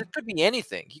shots, it could be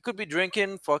anything. He could be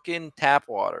drinking fucking tap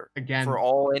water. Again, for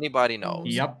all anybody knows.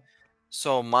 Yep.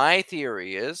 So my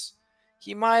theory is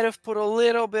he might have put a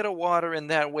little bit of water in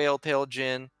that whale tail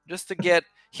gin just to get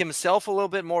himself a little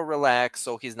bit more relaxed,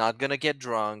 so he's not gonna get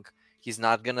drunk. He's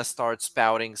not gonna start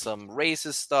spouting some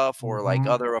racist stuff or like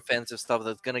other offensive stuff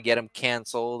that's gonna get him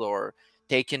canceled or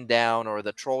taken down, or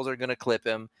the trolls are gonna clip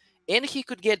him. And he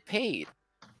could get paid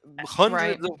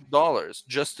hundreds of dollars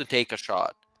just to take a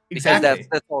shot. Exactly.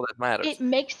 That's all that matters. It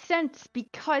makes sense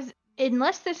because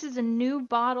unless this is a new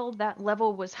bottle, that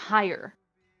level was higher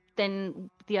than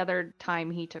the other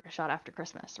time he took a shot after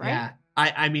Christmas, right? Yeah.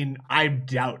 I mean, I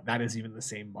doubt that is even the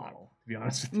same bottle, to be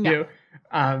honest with you.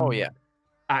 Oh, yeah.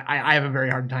 I have a very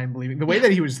hard time believing the way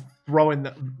that he was throwing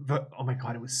the oh my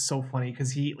God, it was so funny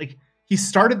because he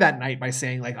started that night by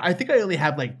saying like, I think I only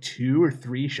have like 2 or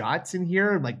 3 shots in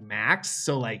here, like max.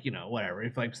 So like, you know, whatever.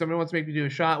 If like someone wants to make me do a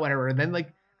shot, whatever. And then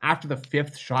like after the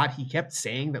 5th shot, he kept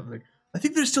saying that like, I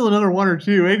think there's still another 1 or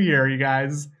 2 in here, you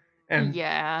guys. And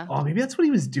yeah. Oh, maybe that's what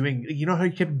he was doing. You know how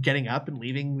he kept getting up and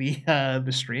leaving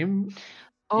the stream?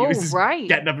 Oh, he was just right.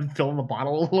 getting up and filling the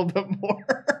bottle a little bit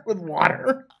more with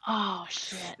water. Oh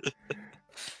shit.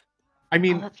 I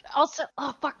mean, also,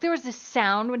 oh fuck, there was this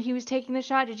sound when he was taking the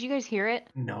shot. Did you guys hear it?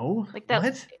 No. Like that.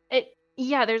 What?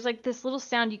 Yeah, there's like this little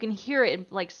sound. You can hear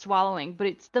it like swallowing, but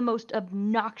it's the most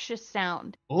obnoxious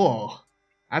sound. Oh,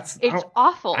 it's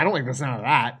awful. I don't like the sound of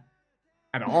that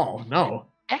at all. No.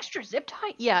 Extra zip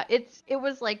tie? Yeah, it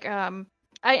was like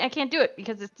I can't do it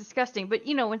because it's disgusting. But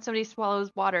you know when somebody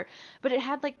swallows water, but it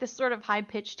had like this sort of high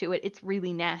pitch to it. It's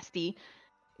really nasty.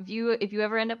 If you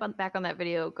ever end up back on that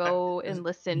video, go and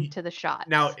listen to the shots.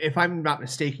 Now, if I'm not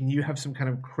mistaken, you have some kind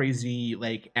of crazy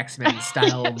like X-Men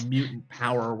style mutant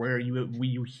power where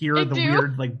you hear the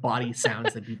weird like body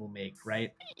sounds that people make,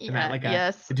 right? Yeah, that, like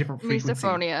a different frequency.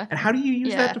 Misophonia. And how do you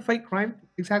use that to fight crime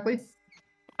exactly?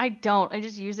 I don't. I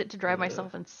just use it to drive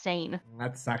myself insane.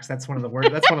 That sucks. That's one of the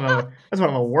worst. That's one of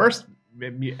the worst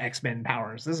X-Men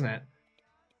powers, isn't it?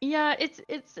 Yeah,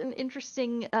 it's an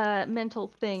interesting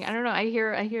mental thing. I don't know. I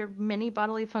hear many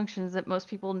bodily functions that most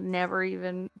people never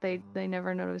even they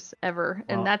never notice ever,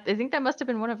 and I think that must have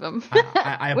been one of them.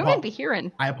 I we might be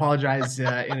hearing. I apologize in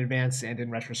advance and in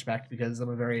retrospect because I'm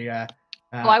a very.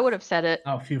 Well, I would have said it.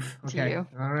 Oh, phew. Okay. To you.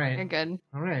 All right. You're good.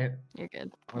 All right. You're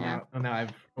good. Well, yeah. Now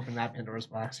I've opened that Pandora's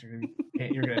box.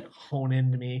 You're gonna hone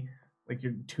into me, like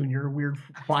you tune your weird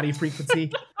body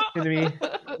frequency into me.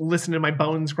 Listen to my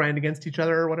bones grind against each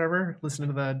other or whatever. Listen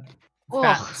to the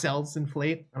fat cells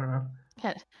inflate. I don't know.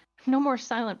 Yeah. No more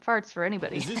silent farts for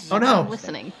anybody. Oh no! I'm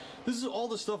listening. This is all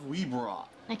the stuff we brought.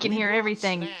 I can hear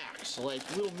everything. Snacks,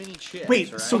 like little mini chips.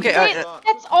 Wait, right? so Wait,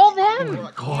 that's all them. We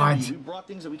God. brought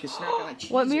things that we could snack on.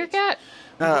 What, meerkat?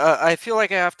 I feel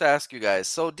like I have to ask you guys.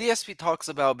 So DSP talks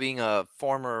about being a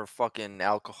former fucking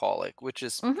alcoholic, which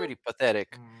is pretty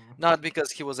pathetic. Not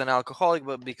because he was an alcoholic,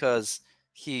 but because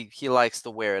he likes to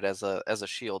wear it as a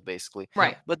shield, basically.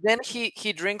 Right. But then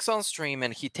he drinks on stream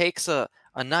and he takes a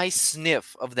nice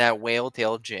sniff of that whale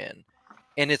tail gin,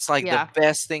 and it's like the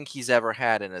best thing he's ever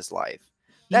had in his life.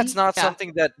 That's not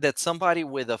something that somebody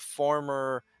with a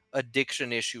former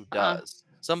addiction issue does.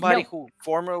 Somebody who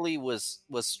formerly was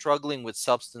struggling with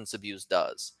substance abuse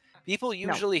does. People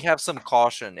usually have some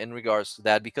caution in regards to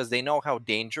that because they know how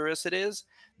dangerous it is.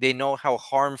 They know how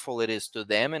harmful it is to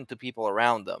them and to people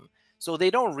around them. So they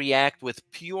don't react with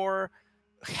pure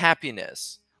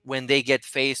happiness when they get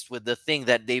faced with the thing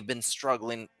that they've been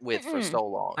struggling with for so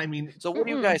long. I mean, so what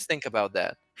do you guys think about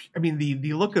that? I mean,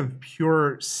 the look of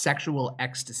pure sexual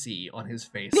ecstasy on his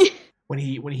face when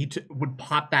he would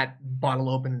pop that bottle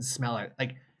open and smell it,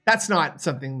 like that's not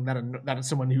something that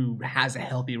someone who has a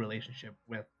healthy relationship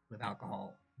with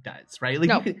alcohol does, right? Like,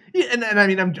 no. and I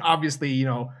mean, I'm obviously, you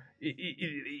know,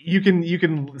 you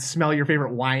can smell your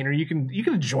favorite wine, or you can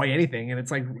enjoy anything, and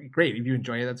it's like great if you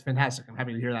enjoy it. That's fantastic. I'm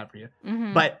happy to hear that for you.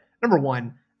 But number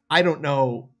one, I don't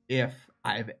know if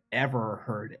I've ever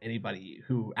heard anybody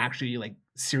who actually like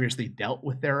seriously dealt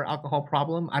with their alcohol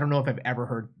problem. I don't know if I've ever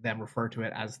heard them refer to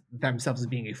it as themselves as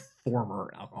being a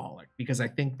former alcoholic, because I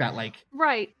think that like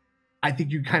I think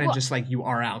you kind of just like you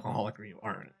are alcoholic or you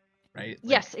aren't, right?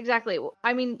 Like, yes, exactly.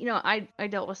 I mean, you know, I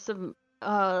dealt with some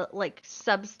like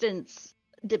substance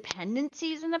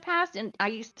dependencies in the past, and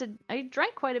I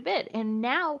drank quite a bit, and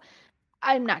now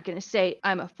I'm not going to say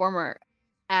I'm a former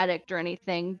addict or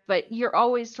anything, but you're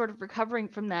always sort of recovering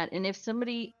from that. And if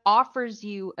somebody offers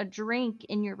you a drink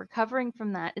and you're recovering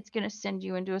from that, it's going to send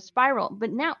you into a spiral.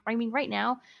 But now, I mean, right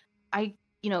now,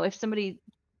 if somebody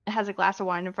has a glass of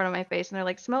wine in front of my face and they're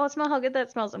like, smell how good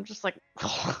that smells, I'm just like,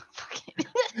 oh, fuck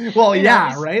it. Well,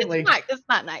 yeah, right? It's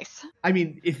not nice. I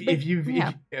mean, if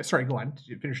sorry, go on. Did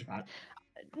you finish your thought?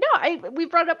 No, we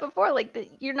brought up before, like,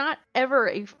 you're not ever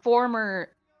a former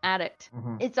addict.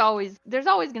 There's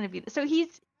always going to be. So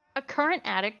he's a current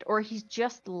addict, or he's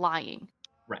just lying.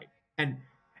 Right. And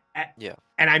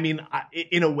I mean,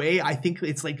 in a way, I think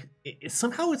it's like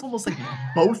somehow it's almost like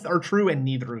both are true and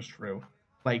neither is true.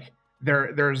 Like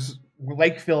there's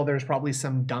like Phil, there's probably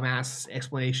some dumbass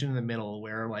explanation in the middle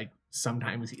where like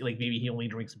sometimes maybe he only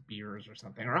drinks beers or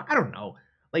something, or I don't know.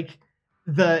 Like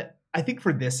I think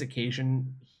for this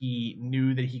occasion, he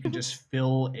knew that he could just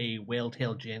fill a whale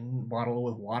tail gin bottle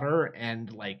with water,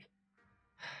 and like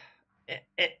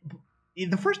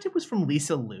the first tip was from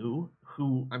Lisa Liu,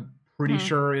 who I'm pretty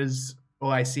sure is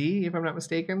OIC, if I'm not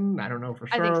mistaken. I don't know for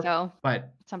sure. I think so.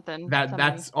 But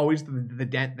that's always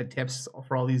the tips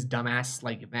for all these dumbass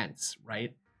like events,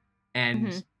 right?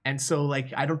 And so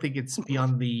like I don't think it's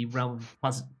beyond the realm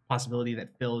of possibility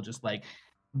that Phil just like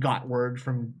got word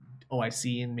from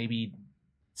OIC and maybe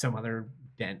some other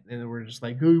Dent, and we're just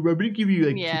like, oh, I'm gonna give you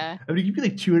like, Yeah. I'm gonna give you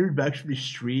like $200 for the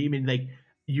stream, and like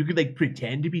you could like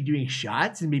pretend to be doing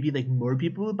shots, and maybe like more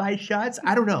people would buy shots.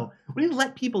 I don't know. When you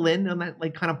let people in on that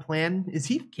like kind of plan, is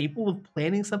he capable of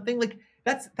planning something? Like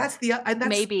that's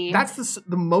maybe that's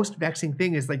the most vexing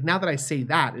thing is like now that I say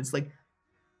that, it's like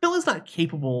Phil is not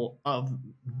capable of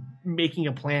making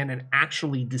a plan and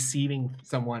actually deceiving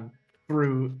someone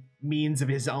through means of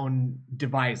his own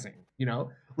devising, you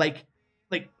know? Like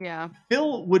yeah.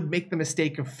 Phil would make the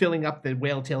mistake of filling up the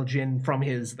whale tail gin from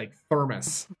his like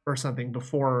thermos or something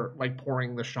before like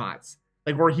pouring the shots.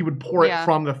 Like or he would pour it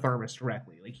from the thermos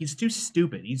directly. Like he's too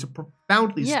stupid. He's a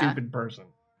profoundly stupid person.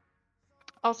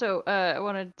 Also, I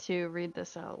wanted to read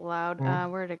this out loud.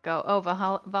 Where'd it go? Oh,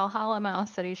 Valhalla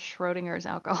Mouse said he's Schrodinger's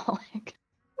alcoholic.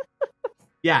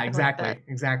 Yeah, exactly.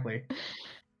 Exactly.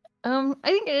 I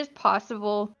think it is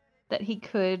possible that he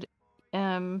could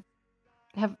have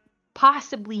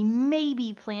possibly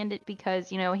maybe planned it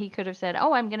because, you know, he could have said,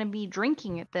 oh, I'm going to be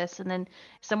drinking at this. And then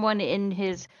someone in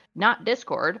his not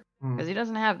Discord, because he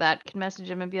doesn't have that, can message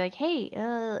him and be like, hey,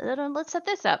 let's set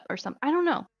this up or something. I don't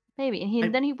know. Maybe.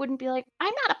 And then he wouldn't be like,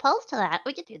 I'm not opposed to that.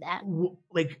 We could do that.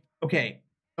 Like, okay.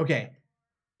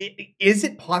 Is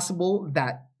it possible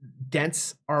that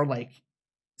Dents are like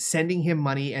sending him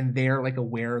money and they're like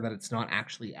aware that it's not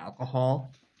actually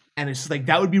alcohol? And it's just like,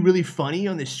 that would be really funny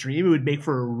on the stream. It would make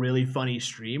for a really funny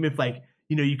stream if like,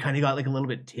 you know, you kind of got like a little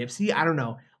bit tipsy. I don't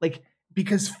know. Like,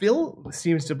 because Phil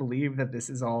seems to believe that this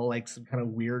is all like some kind of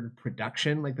weird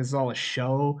production. Like this is all a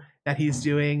show that he's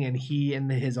doing. And he and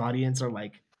his audience are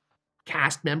like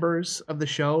cast members of the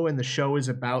show. And the show is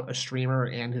about a streamer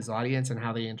and his audience and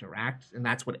how they interact. And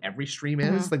that's what every stream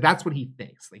is. Like, that's what he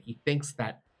thinks. Like he thinks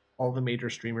that all the major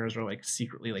streamers are like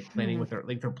secretly like planning with their,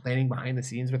 like they're planning behind the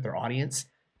scenes with their audience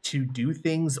to do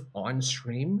things on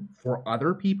stream for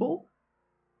other people.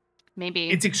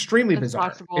 Maybe it's extremely bizarre.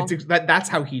 Possible. That's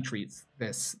how he treats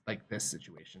this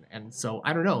situation. And so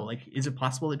I don't know, like, is it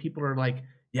possible that people are like,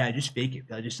 yeah, just fake it,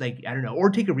 just like, I don't know, or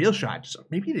take a real shot? Just,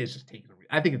 maybe it is just taking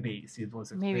I think the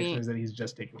most explanation is that he's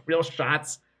just taking real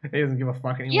shots and he doesn't give a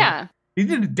fuck anymore. Yeah, he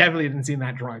definitely didn't seem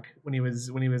that drunk when he was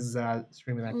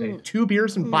streaming that day. 2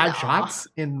 beers and 5 shots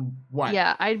in what?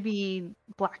 Yeah, I'd be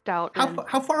blacked out.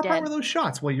 How far apart were those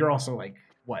shots? Well, you're also like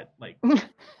what? Like I'm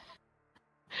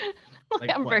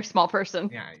a very small person.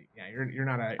 Yeah. You're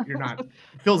not.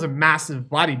 Phil's a massive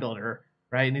bodybuilder,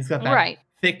 right? And he's got that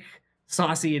thick,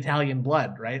 saucy Italian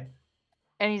blood, right?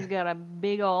 And he's got a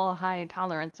big ol' high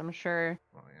tolerance, I'm sure.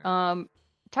 Oh, yeah.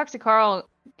 Toxic Carl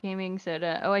Gaming said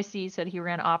OIC said he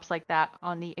ran ops like that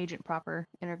on the Agent Proper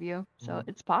interview, so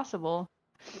it's possible.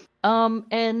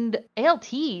 And ALT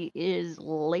is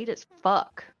late as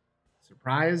fuck.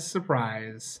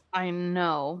 Surprise. I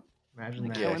know. Imagine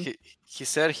that. Yeah, he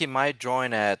said he might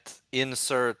join at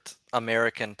insert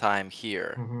American time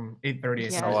here.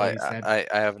 8:30. So I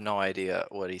have no idea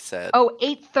what he said. Oh,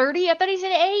 8:30? I thought he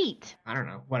said 8. I don't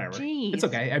know. Whatever. Jeez. It's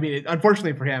okay. I mean,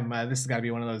 unfortunately for him, this has got to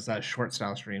be one of those short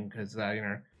style stream because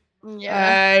your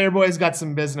boy's got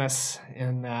some business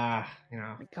in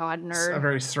God, nerd. a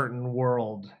very certain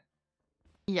world.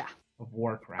 Yeah. Of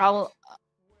Warcraft.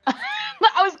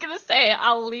 I was gonna say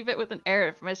I'll leave it with an air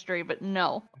of mystery, but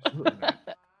no.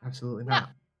 Absolutely not.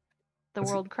 The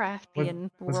world craftian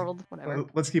world, whatever.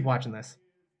 Let's keep watching this.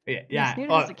 Yeah. Shut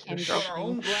up.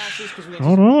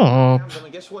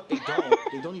 Guess what? They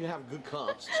don't even have good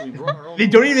cups. So we brought our own. They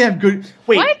don't even have good.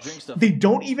 Wait. What? They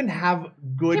don't even have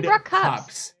good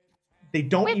cups. They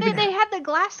don't even. They have the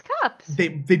glass cups. They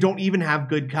don't even have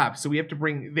good cups. So we have to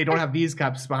bring. They don't have these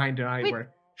cups behind tonight. We're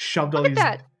shoved all these.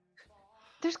 That.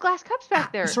 There's glass cups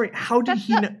back there. Sorry, how did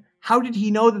he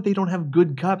know that they don't have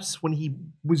good cups when he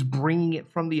was bringing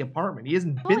it from the apartment? He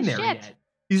hasn't been there yet.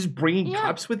 He's bringing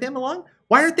cups with him along.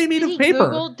 Why aren't they made of paper?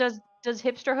 Google, does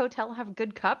Hipster Hotel have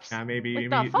good cups? Yeah, maybe he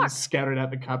scattered out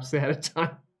the cups ahead of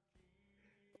time.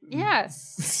 Yeah.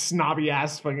 Snobby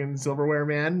ass fucking silverware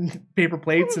man, paper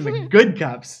plates and the good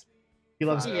cups. He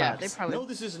loves cups. Yeah, they probably. No,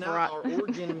 this is not our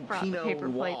origin Pinot paper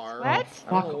plates. Noir. What?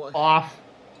 Fuck off.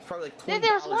 Probably like $20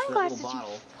 There's for wine that glasses. little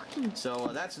bottle.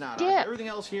 So that's not dip. Everything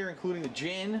else here, including the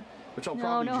gin, which I'll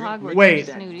probably no drink. Hogwarts. Wait.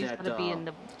 He's got to be in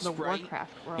the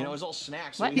Warcraft world. You know, it's all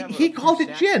snacks. What? So He called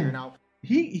it gin.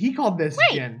 He called this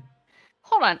gin.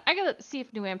 Hold on, I gotta see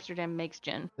if New Amsterdam makes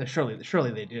gin. Surely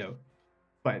they do.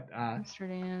 But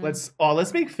Amsterdam. let's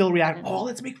make Phil react.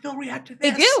 Let's make Phil react to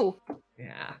this. They do.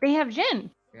 Yeah. They have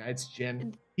gin. Yeah, it's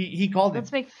gin. He called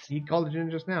it. He called it gin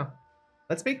just now.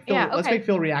 Let's make Phil. Let's make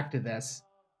Phil react to this.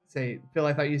 Say, Phil,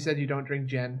 I thought you said you don't drink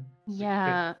gin.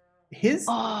 Yeah. his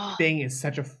thing is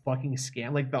such a fucking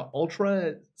scam. Like the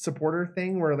ultra supporter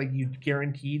thing where like you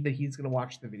guaranteed that he's gonna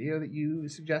watch the video that you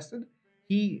suggested.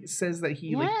 He says that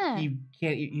he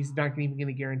he's not even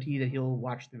gonna guarantee that he'll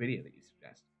watch the video that you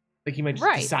suggest. Like he might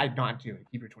just decide not to and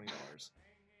keep your $20.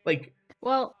 Like,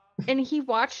 well, and he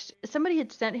watched, somebody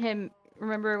had sent him,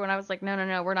 remember when I was like, no,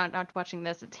 we're not watching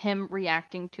this. It's him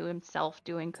reacting to himself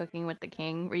doing Cooking with the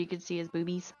King, where you could see his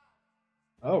boobies.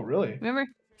 Oh, really? Remember?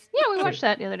 Yeah, we watched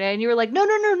that the other day, and you were like, no,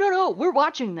 we're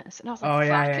watching this. And I was like, oh,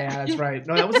 yeah, that's right.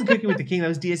 No, that wasn't Cooking with the King. That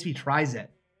was DSP Tries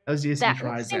It. That was DSP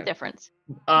Tries It. Same difference.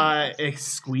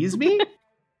 Excuse me?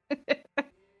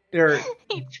 They're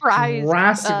he tries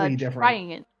drastically different.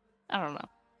 Trying it. I don't know.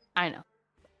 I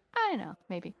know.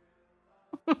 Maybe.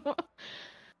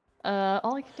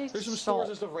 All I can taste There's some stores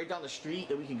and stuff right down the street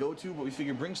that we can go to, but we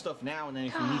figure bring stuff now, and then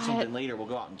if we need something later, we'll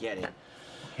go out and get it.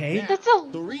 Okay. That's a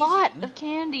lot of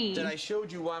candy. That I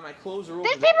showed you why my clothes are over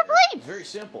There's there. paper plates! It's very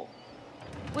simple.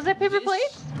 Was that paper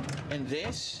plates? And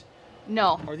this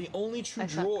are the only true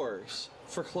drawers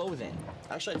for clothing.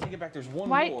 Actually, I take it back. There's one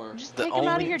more. Just take them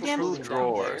out of your damn true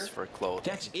drawers for clothing.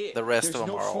 That's it. The rest There's of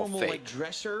them are all fake. Like,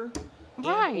 dresser.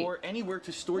 Right. Or anywhere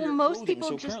to store your most clothing.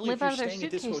 people just live out of their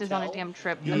suitcases on a damn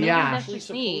trip. Yeah.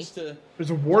 There's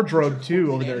a wardrobe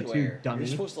too over there too, dummy.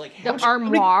 The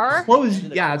armoire? Clothes,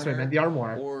 yeah, that's what I meant. The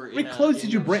armoire. How many clothes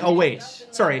did you bring? Oh wait,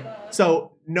 sorry.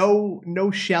 So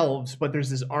no shelves, but there's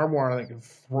this armoire I can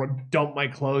dump my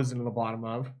clothes into the bottom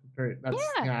of.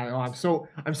 I'm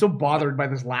so bothered by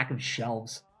this lack of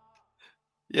shelves.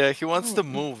 Yeah, he wants to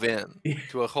move in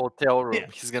to a hotel room.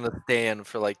 He's gonna stay in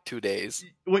for like 2 days.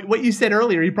 What you said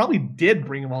earlier, he probably did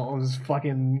bring him all his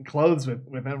fucking clothes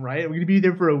with him, right? I'm gonna be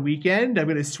there for a weekend. I'm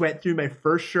gonna sweat through my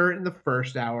first shirt in the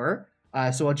first hour.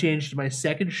 So I'll change to my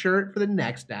second shirt for the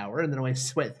next hour, and then when I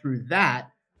sweat through that,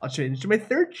 I'll change to my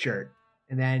third shirt,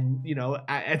 and then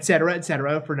et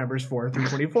cetera, for numbers 4 through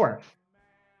 24.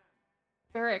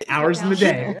 Hours in the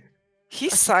day.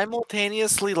 He's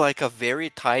simultaneously like a very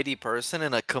tidy person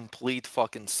and a complete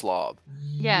fucking slob.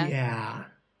 Yeah.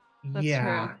 That's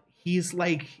true. He's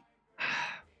like,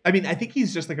 I mean, I think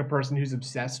he's just like a person who's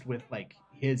obsessed with like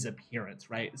his appearance,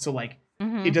 right? So like,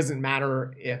 it doesn't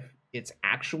matter if it's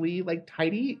actually like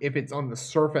tidy, if it's on the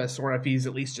surface, or if he's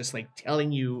at least just like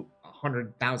telling you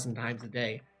 100,000 times a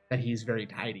day that he's very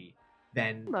tidy.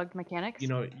 Then bugged mechanics.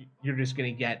 You're just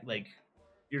gonna get like.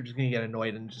 You're just going to get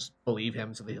annoyed and just believe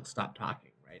him so that he'll stop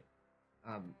talking, right?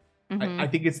 I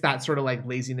think it's that sort of like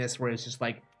laziness where it's just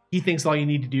like he thinks all you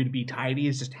need to do to be tidy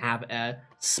is just have a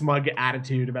smug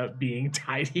attitude about being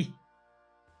tidy.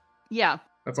 Yeah.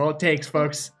 That's all it takes,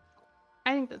 folks.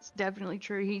 I think that's definitely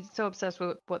true. He's so obsessed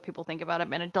with what people think about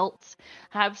him, and adults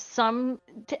have some.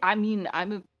 I mean,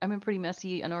 I'm a pretty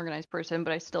messy, unorganized person,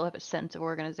 but I still have a sense of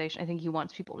organization. I think he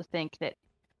wants people to think that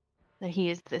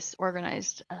he is this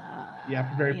organized.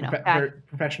 Very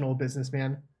professional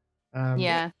businessman.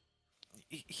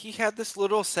 He had this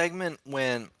little segment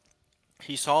when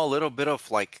he saw a little bit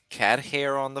of like cat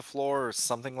hair on the floor or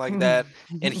something like that,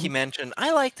 and he mentioned,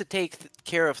 "I like to take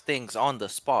care of things on the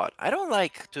spot. I don't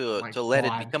like to let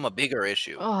it become a bigger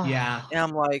issue." Yeah, and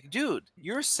I'm like, dude,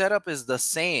 your setup is the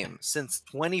same since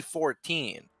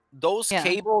 2014. Those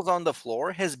cables on the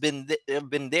floor have been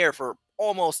there for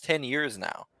almost 10 years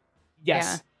now.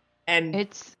 Yes, and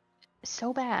it's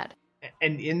so bad.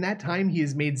 And in that time, he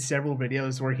has made several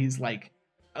videos where he's like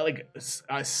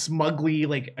smugly,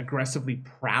 like aggressively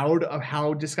proud of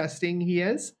how disgusting he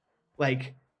is.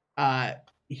 Like,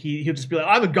 he'll just be like,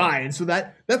 "I'm a guy, and so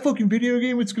that fucking video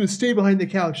game, it's gonna stay behind the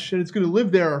couch and it's gonna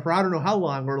live there for I don't know how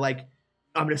long." Or like,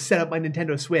 "I'm gonna set up my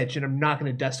Nintendo Switch and I'm not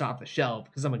gonna dust off the shelf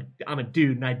because I'm a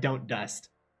dude and I don't dust."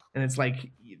 And it's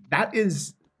like that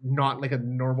is not like a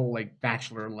normal like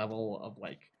bachelor level of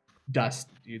like dust,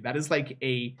 dude. That is like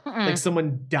like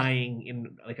someone dying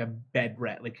in like a bed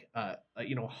like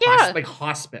like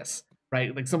hospice,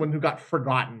 right? Like someone who got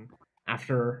forgotten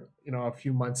after a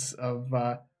few months of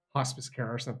hospice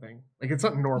care or something. Like it's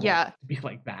not normal to be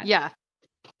like that. Yeah,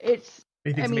 it's.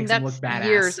 I mean, that's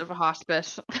years of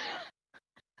hospice.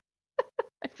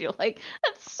 I feel like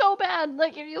that's so bad.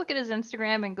 Like if you look at his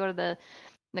Instagram and go to the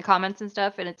comments and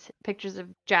stuff, and it's pictures of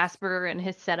Jasper and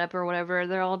his setup or whatever,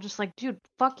 they're all just like, "Dude,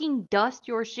 fucking dust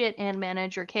your shit and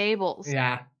manage your cables."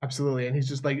 Yeah, absolutely. And he's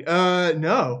just like,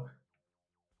 no.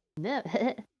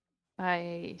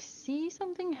 I see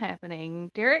something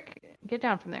happening. Derek, get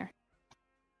down from there.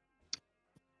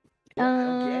 Yeah, I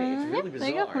don't get it. It's really bizarre.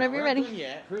 There you go, whenever you're ready.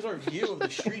 Here's our view of the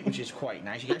street, which is quite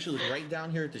nice. You can actually look right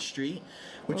down here at the street.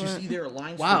 What you see there are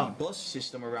lines for the bus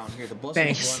system around here. The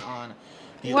buses run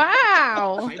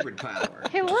on hybrid power.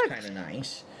 Hey, look. Kind of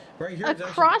nice. Right here, a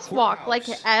crosswalk like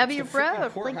Abbey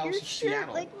Road, like your shit,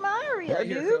 like Mario, right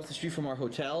here dude. across the street from our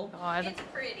hotel. God. It's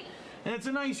pretty. And it's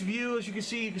a nice view, as you can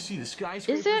see. You can see the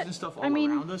skyscrapers and stuff all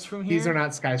around us from here. These are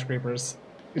not skyscrapers.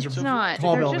 These It's are not.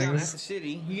 tall They're buildings. At the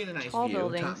city, you get a nice tall view,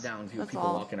 buildings. top-down view of That's people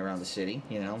all. walking around the city.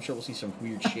 You know, I'm sure we'll see some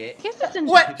weird shit. I guess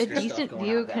it's a decent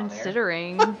view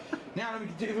considering. Now,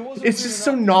 if it wasn't It's just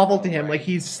so novel to him. Like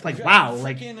he's like, wow.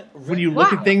 Like when you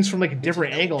look at things from like a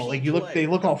different angle, like they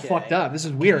look all fucked up. This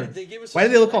is weird. Why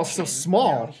do they look all so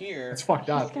small? It's fucked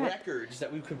up. Records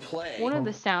that we could play. One of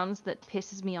the sounds that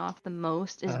pisses me off the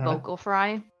most is vocal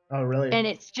fry. Oh, really? And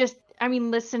it's just, I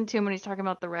mean, listen to him when he's talking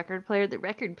about the record player. The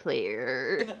record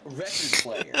player. Record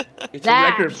player. It's a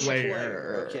record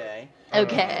player. Okay.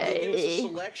 Okay. It was a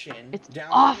selection. It's down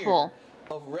awful. Here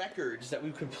of records that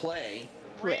we could play.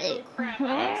 Random crap.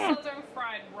 I like Southern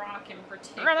Fried Rock in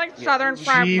particular. I like Southern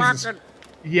Fried Rock.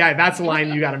 Yeah, that's a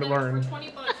line you gotta learn. For $20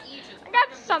 each.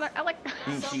 I like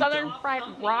Southern Fried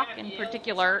Rock in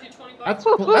particular.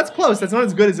 That's close. That's not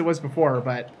as good as it was before,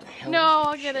 but No,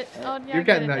 I'll get it. you're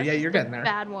getting there. Yeah, you're getting there.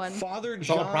 Bad one. Father It's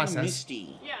all a John process.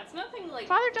 Misty. Yeah, it's nothing like.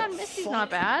 Father John Misty's not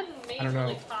bad. I don't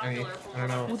know. I don't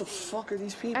know. Who the fuck are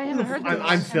these people? I haven't heard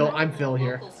this. I'm Phil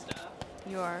here.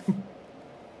 You are.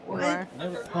 What? You are.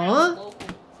 Huh?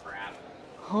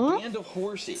 Huh? Band of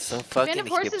horses. Some fucking Band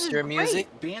of Horses is hipster great.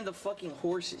 music. Band of fucking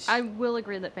horses. I will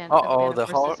agree that Band Uh-oh, Band the of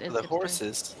Horses is hipster.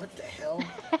 horses. What the hell?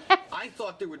 I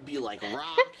thought there would be like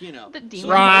rock, you know. The demon. some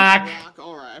Rock.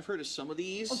 All right, I've heard of some of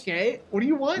these. Okay. What do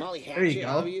you want? Molly There you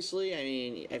Hatchet, go. obviously. I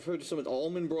mean, I've heard of some of the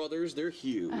Allman Brothers. They're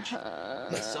huge.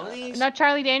 Some of these. Not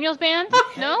Charlie Daniels Band?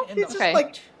 No? And the It's Okay. just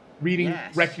like reading,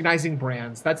 Yes. recognizing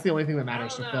brands. That's the only thing that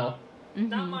matters to Phil.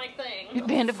 Not my thing.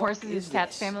 Band of Horses is is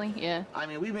Cat's this? family? Yeah. I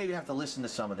mean, we maybe have to listen to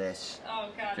some of this. Oh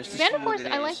god. Just to Band see of what Horses,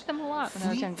 it I is. liked them a lot when I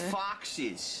was Fleet younger.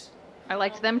 Foxes. I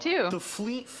liked them too. The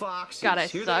Fleet Foxes. God, I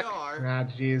Here suck. they are. Ah,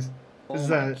 jeez. Oh This is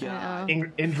my a God.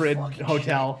 Indrid Fucking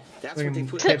hotel. That's Fucking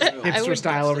what they put hipster would-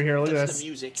 style over here. Look at That's this. the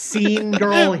music. Scene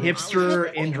girl,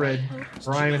 hipster, Indrid.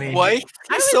 Rhyming. Why?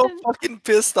 I He's so was in- fucking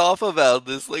pissed off about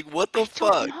this. Like, what the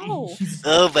fuck? No.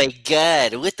 Oh my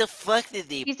god, what the fuck did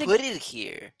they He's a- put it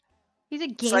here? He's a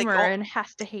It's like, gamer oh- and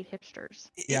has to hate hipsters.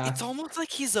 Yeah. It's almost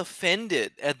like he's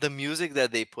offended at the music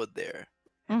that they put there.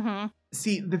 Mm-hmm.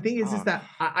 See, the thing is Oh. that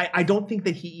I don't think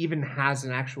that he even has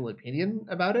an actual opinion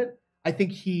about it. I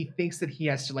think he thinks that he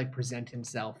has to like present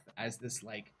himself as this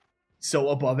like so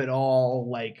above it all,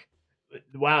 like,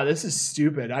 wow, this is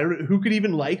stupid. Who could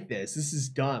even like this? This is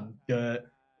dumb.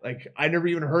 Like, I never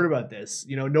even heard about this.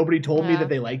 You know, nobody told me Yeah. that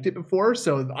they liked it before,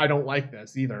 so I don't like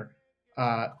this either.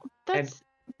 That's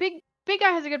Big Guy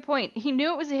has a good point. He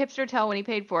knew it was a hipster tell when he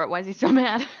paid for it. Why is he so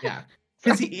mad? Yeah.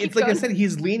 Because Sorry, it's keep like I going. said,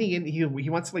 he's leaning in. He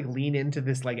wants to like lean into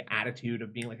this like attitude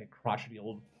of being like a crotchety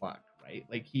old fuck, right?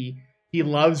 Like he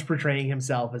loves portraying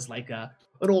himself as like an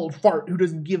old fart who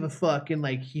doesn't give a fuck, and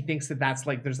like he thinks that that's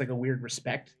like there's like a weird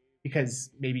respect because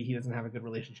maybe he doesn't have a good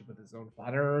relationship with his own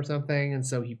father or something, and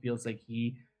so he feels like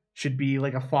he should be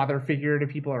like a father figure to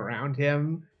people around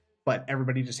him, but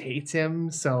everybody just hates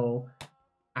him. So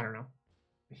I don't know.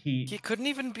 He couldn't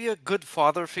even be a good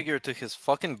father figure to his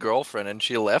fucking girlfriend, and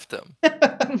she left him.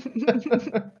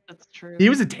 That's true. He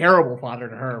was a terrible father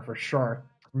to her for sure,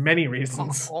 for many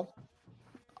reasons.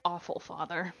 Awful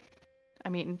father. I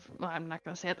mean, well, I'm not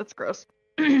gonna say it. That's gross.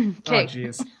 Oh Okay.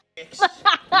 jeez.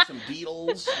 Some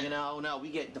Beatles, you know. No, we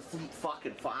get the Fleet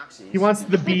fucking Foxes. He wants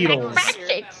the Beatles.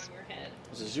 Ratchets.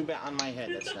 There's a Zubat on my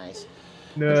head. That's nice.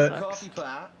 No. Coffee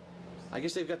pot. I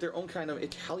guess they've got their own kind of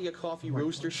Italia coffee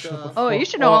roaster stuff. Oh, you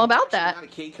should know all about that. Not a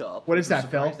K-cup. What is I'm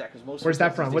that, Phil? surprised that, 'cause most of Where's the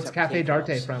that from? places What's have Cafe K-cups.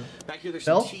 Darte from? Back here, there's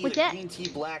Phil? some tea, What's like that? green tea,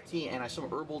 black tea, and some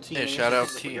herbal tea. Yeah, and shout out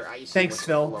with tea. your icy, Thanks, which is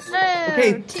Phil. lovely. Oh,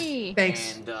 Okay. tea.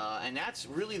 Thanks. And that's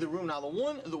really the room. Now,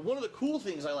 one of the cool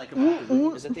things I like about the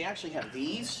room is that they actually have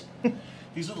these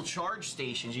little charge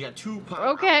stations. You got two power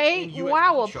Okay, outlets and USB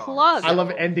wow, a charge. plug. I love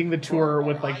ending the tour For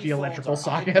with our like the iPhones, electrical our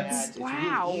sockets. iPads, it's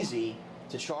Wow. really easy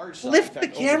to charge stuff. Lift In the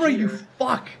fact, camera, over you here,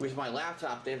 fuck. With my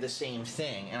laptop, they have the same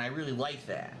thing, and I really like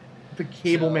that. The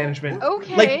cable So, management.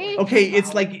 Okay. Like, okay,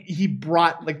 it's like he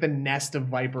brought like the nest of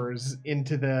vipers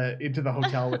into the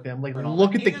hotel with him. Like,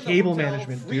 look at the And cable hotel,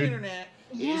 management, free dude. Internet.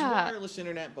 It is Yeah. wireless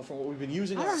internet, but from what we've been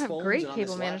using I on don't our have phones great and on this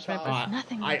cable management, laptop, but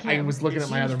nothing I like I him. was looking it at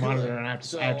my other seems monitor good. and I have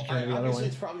So, to turn to the other obviously, one.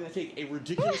 it's probably going to take a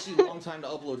ridiculously long time to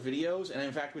upload videos, and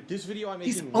in fact, with this video I'm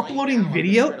making He's right uploading now, I'm gonna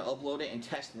video? try to upload it and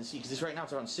test and see, because this right now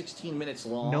it's around 16 minutes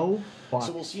long. No fuck.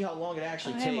 So we'll see how long it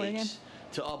actually Hi, Morgan. takes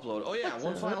to upload. Oh yeah,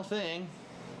 one final thing.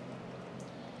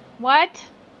 What?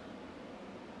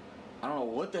 I don't know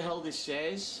what the hell this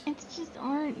says. It's just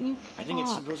art, you I think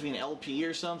it's fuck. supposed to be an LP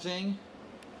or something.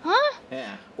 Huh?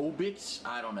 Yeah, obits.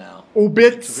 I don't know.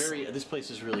 Obits. This place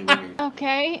is really weird.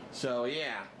 Okay. So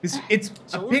yeah, it's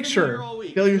a picture.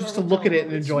 Phil, you're just to look at it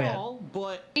and enjoy it.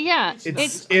 But yeah,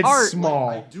 it's art. small.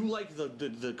 I do like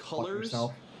the colors.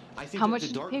 I think how much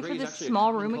did you pay for this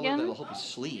small room again? That'll help you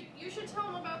sleep. You should tell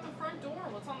them about the front door.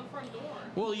 What's on the front door?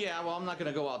 Well, yeah. Well, I'm not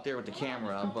gonna go out there with the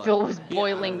camera. But Phil was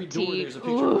boiling every tea. door, there's a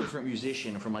picture of a different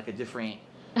musician from like a different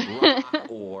rock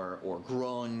or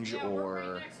grunge or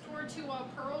right next door to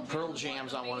Pearl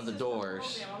Jam's on one of the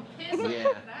doors.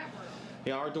 Yeah.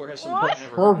 Yeah, our door has some.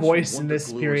 Her voice in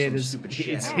this period is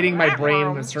it's hitting my brain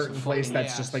in a certain place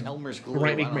that's just like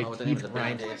grinding my teeth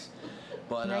grind.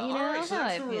 But now you know how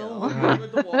I feel.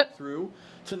 Enjoyed the walkthrough.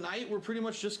 Tonight we're pretty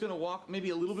much just gonna walk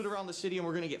maybe a little bit around the city and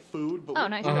we're gonna get food. But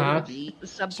nice. So we're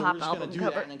Sub just Pop gonna album do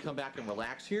cover. that and then come back and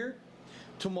relax here.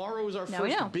 Tomorrow is our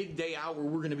first big day out where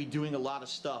we're going to be doing a lot of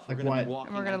stuff. We're going to be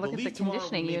walking. And we're going to look at the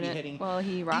conditioning unit while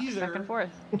he rocks back and forth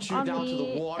on down the, to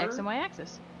the water, X and Y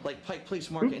axis. Like Pike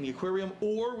Place Market and the aquarium,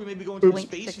 or we may be going to the Link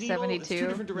Space 672. Needle. It's 2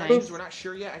 different directions. We're not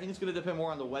sure yet. I think it's going to depend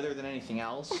more on the weather than anything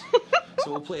else. So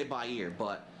we'll play it by ear.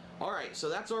 But all right, so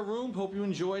that's our room. Hope you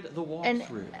enjoyed the walkthrough. And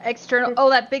external.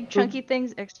 Oh, that big chunky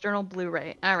thing's external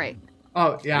Blu-ray. All right.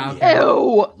 Oh yeah. Okay.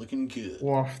 Ew. Looking good.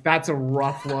 Woof, that's a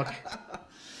rough look.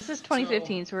 This is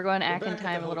 2015, so we're going back in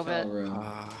time a little bit. We're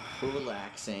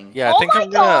relaxing. Yeah, I think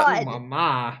I'm gonna.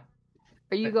 Mama.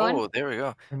 Are you going? Oh, there we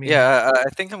go. I mean, Yeah,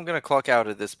 I think I'm gonna clock out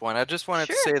at this point. I just wanted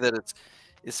to say that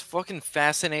it's fucking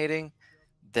fascinating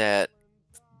that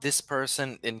this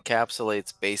person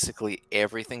encapsulates basically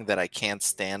everything that I can't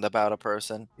stand about a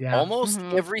person. Yeah. Almost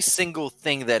every single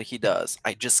thing that he does,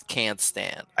 I just can't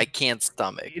stand. I can't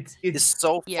stomach. It's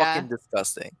so fucking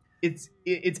disgusting. It's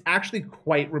actually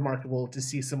quite remarkable to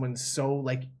see someone so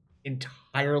like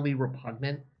entirely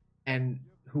repugnant and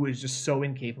who is just so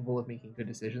incapable of making good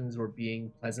decisions or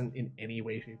being pleasant in any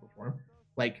way, shape, or form.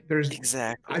 Like there's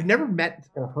I've never met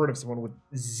or heard of someone with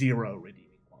zero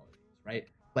redeeming qualities, right?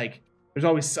 Like there's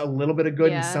always a little bit of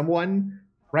good in someone,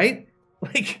 right?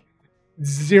 Like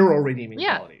zero redeeming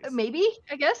qualities. Maybe,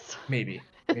 I guess. Maybe.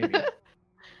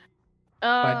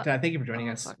 But thank you for joining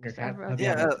us, Meerkat. I hope you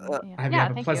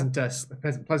have a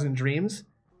pleasant dreams,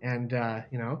 and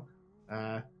you know,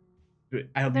 I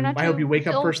hope you wake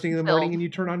up first thing in the morning and you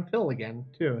turn on Phil again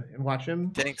too and watch him.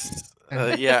 Thanks.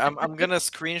 Yeah, I'm gonna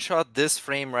screenshot this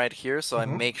frame right here so I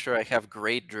make sure I have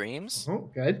great dreams. Oh,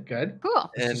 good.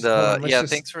 Cool. And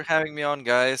thanks for having me on,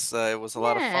 guys. It was a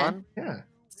lot of fun. Yeah.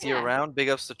 See you around. Big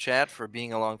ups to chat for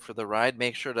being along for the ride.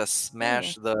 Make sure to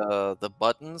smash the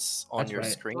buttons on your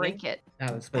screen. Break it.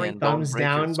 The thumbs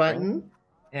down button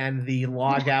and the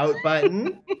log out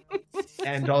button.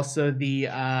 And also the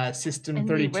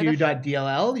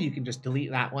system32.dll. You can just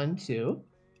delete that one too.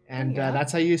 And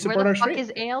that's how you support our stream. Where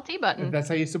the fuck is ALT button? That's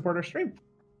how you support our stream.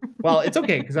 Well, it's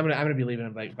okay because I'm gonna be leaving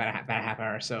in like about a half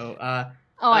hour. So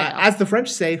as the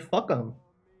French say, fuck them,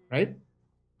 right?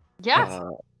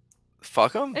 Yeah.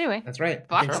 Fuck them? Anyway. That's right.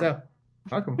 I think so.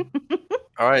 Fuck them.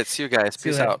 All right. See you guys.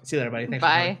 Peace out. See you later, buddy. Thanks.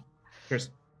 Bye.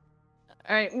 Cheers.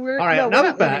 All right. All right. No, we're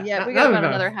not leaving yet. We got about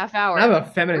another half hour. Now the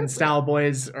feminine style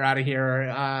boys are out of here.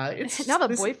 Now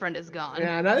the boyfriend is gone.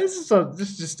 Yeah. No, this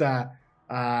is just a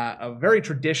very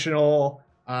traditional,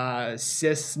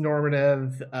 cis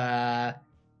normative,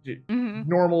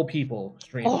 normal people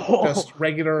stream. Just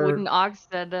regular. Wooden Ox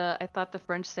said, I thought the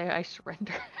French say I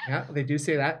surrender. Yeah, they do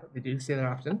say that. They do say that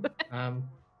often.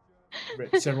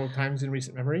 Several times in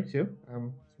recent memory, too.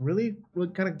 Really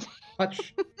kind of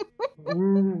clutch.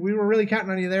 We were really counting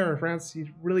on you there, France. You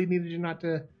really needed you not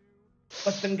to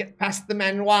let them get past the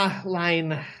Manoir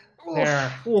line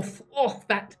there. Oof. Oh,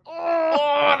 the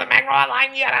Manoir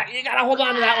line. You gotta hold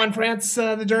on to that one, France.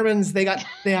 The Germans, they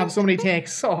have so many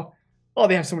tanks. Oh,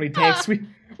 they have so many tanks. We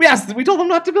told them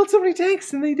not to build so many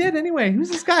tanks, and they did anyway. Who's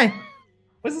this guy?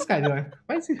 What's this guy doing?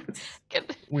 Why is he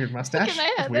weird mustache?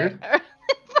 It's weird.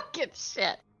 Fucking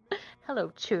shit.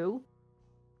 Hello, Chew.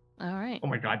 All right. Oh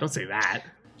my God! Don't say that.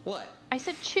 What? I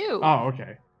said Chew. Oh,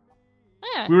 okay.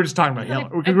 Yeah. We were just talking about Hitler.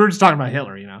 We were just talking about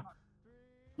Hitler, you know.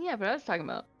 Yeah, but I was talking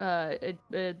about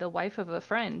the wife of a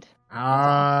friend. Oh.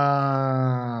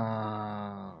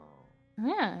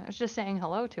 Yeah, I was just saying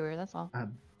hello to her. That's all.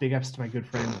 Big ups to my good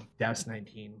friend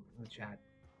Douse19 in the chat.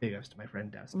 Big ups to my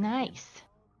friend Douse19. Nice.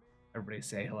 Everybody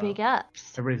say hello. Big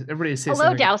ups. Everybody say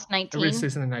hello, Douse19. Everybody say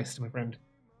something nice to my friend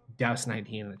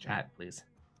Douse19 in the chat, please.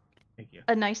 Thank you.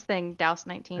 A nice thing,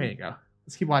 Douse19. There you go.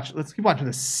 Let's keep watching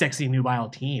this sexy nubile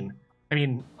teen. I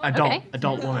mean,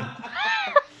 adult woman.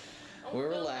 We're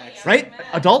relaxed. Right?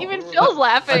 Adult? Even Phil's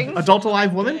laughing. Adult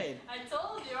alive woman? I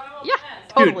told you I'm a yeah,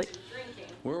 totally.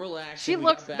 We're relaxing. She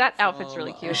looks. That outfit's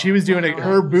really cute. She was doing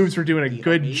her boobs were doing a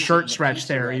good shirt stretch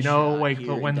there. You know, like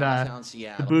when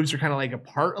the boobs are kind of like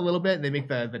apart a little bit, and they make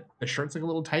the shirts like a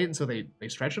little tight, and so they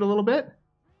stretch it a little bit.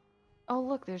 Oh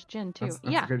look, there's gin too.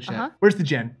 That's good shit. Where's the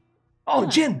gin? Oh,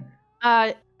 gin.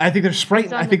 I think there's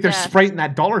Sprite. I think there's Sprite in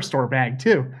that dollar store bag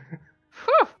too.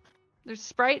 Whew. There's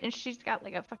Sprite, and she's got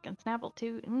like a fucking Snapple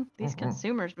too. These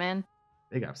consumers, man.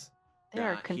 Big ups. They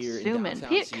are consuming.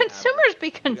 Consumers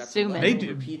be consuming. They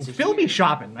do. Phil be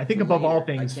shopping. I think above all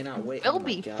things. Phil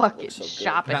be fucking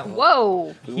shopping.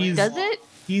 Whoa. Does it?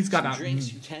 He's got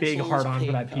a big heart on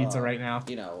for that pizza right now.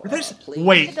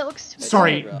 Wait.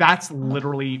 Sorry. That's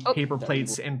literally paper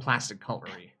plates and plastic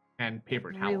cutlery and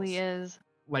paper towels. It really is.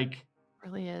 Like.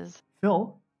 Really is.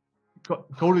 Phil,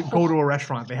 go to a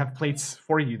restaurant. They have plates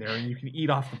for you there, and you can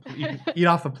eat off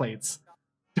the plates.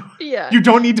 Yeah. You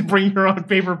don't need to bring your own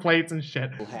paper plates and shit.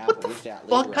 What the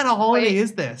fuck kind of holiday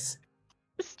is this?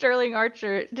 Sterling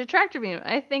Archer, Detractor Beam.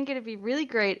 I think it'd be really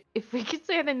great if we could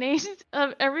say the names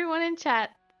of everyone in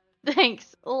chat.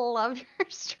 Thanks. Love your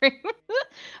stream.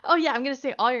 Oh yeah, I'm gonna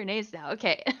say all your names now.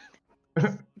 Okay.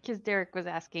 Because Derek was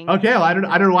asking. Okay, well, I don't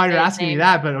know why you're asking me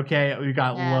that, but okay, we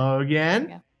got Logan.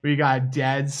 Yeah. We got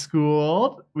Dead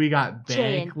Schooled. We got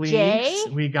Bank Leaks.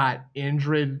 We got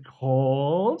Indrid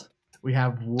Cold. We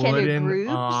have Wooden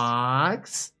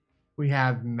Ox. We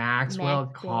have Maxwell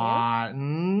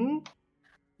Cotton.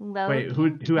 Wait,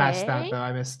 who asked that though?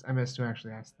 I missed who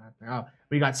actually asked that. Oh,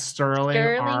 we got Sterling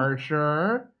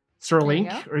Archer. Sterling,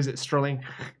 or is it Sterling?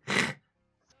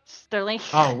 Sterling.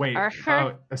 Oh wait.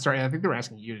 Archer. Oh, sorry. I think they were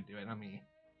asking you to do it, not me.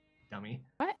 Dummy.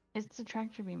 What? It's the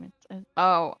tractor beam.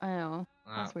 Oh,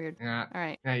 that's weird. Yeah. All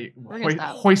right.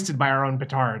 Yeah, hoisted by our own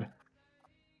petard.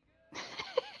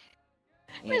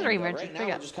 Right now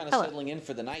we're just kind of settling in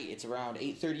for the night. It's around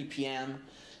 8:30 p.m.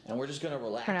 and we're just gonna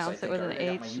relax. Pronounce it with an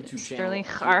H. Sterling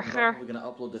Archer. We're gonna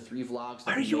upload the 3 vlogs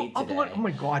that we made today. Oh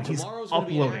my god, he's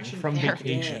uploading from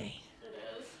vacation. It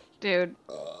is. Dude.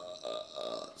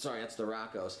 Sorry, that's the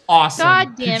Roccos. Awesome.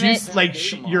 God damn it. Like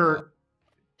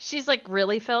She's like,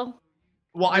 really, Phil?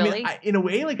 Well, really? I mean, in a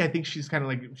way, like I think she's kind of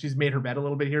like she's made her bed a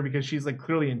little bit here because she's like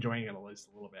clearly enjoying it a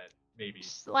little bit, maybe.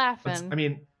 She's laughing. I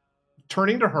mean,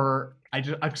 turning to her, I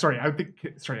just want to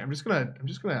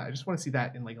see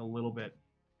that in like a little bit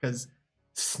because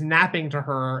snapping to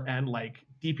her and like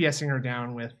DPSing her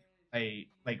down with he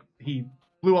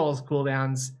blew all his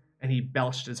cooldowns and he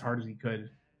belched as hard as he could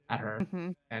at her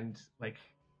and like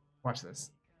watch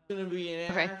this.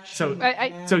 Okay. So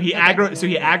he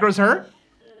aggroes her.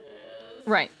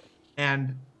 Right.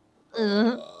 And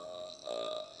there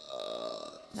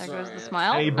goes the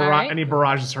smile. And he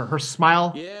barrages her. Her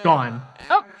smile gone.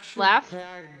 Oh, laugh.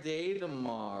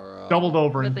 Doubled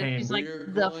over in pain. She's like,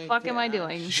 the fuck am I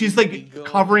doing? She's like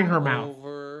covering her mouth.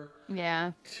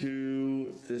 Yeah.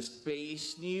 To the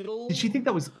Space Needle. Did she think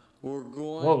that was? We're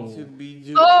going to be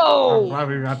doing. Oh! Why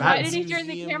did he turn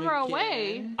the camera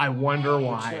away? I wonder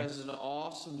why. Which has an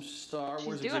awesome Star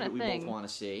Wars exhibit we both want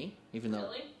to see, even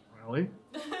though. Really?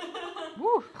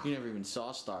 Woo. You never even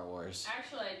saw Star Wars.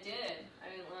 Actually, I did. I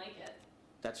didn't like it.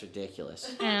 That's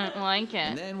ridiculous. I don't like it.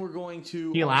 And then we're going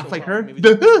to. You laugh like her?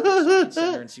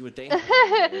 And see what they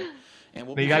have. And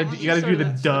you gotta do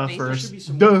the duh first.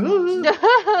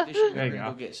 There you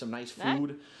go. Get some nice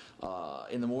food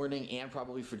in the morning and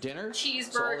probably for dinner.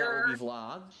 Cheeseburger. So all that will be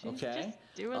vlogged. Okay.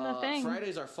 Doing the thing.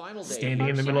 Friday's our final day. Standing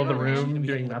in the middle of the room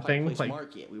doing nothing. Like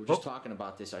market. We were just talking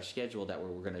about this. Our schedule that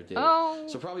we're gonna do. Oh.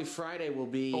 So probably Friday will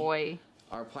be.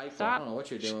 Our Pike. I don't know what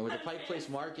you're doing with the Pike Place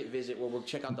Market visit, where we'll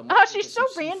check out the. Oh, she's so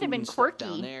random and quirky.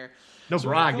 Down there. No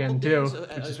bra again too,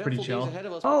 which is pretty chill.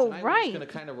 Oh, right. We're just gonna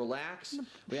kind of relax.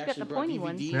 We actually brought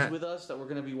DVDs with us that we're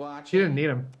gonna be watching. She didn't need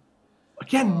them.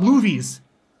 Again, movies.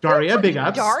 Daria, big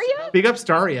ups. Daria? Big ups,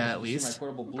 Daria, at least.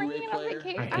 Bringing it on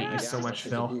vacation. I hate you so much,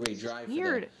 Phil.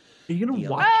 Weird. Are you gonna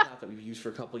watch that we've used for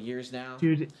a couple years now,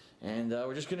 dude? And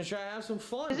we're just gonna try to have some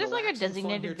fun. Is this like a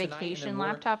designated vacation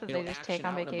laptop that they just take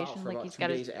on vacation? Like he's got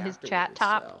his chat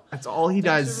top. That's all he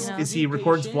does. Is he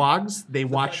records vlogs. They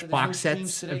watch box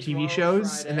sets of TV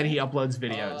shows, and then he uploads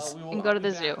videos. And go to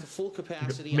the zoo.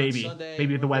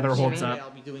 Maybe if the weather holds up.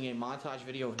 I'll be doing a montage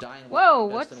video of dying. Whoa,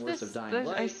 what's this?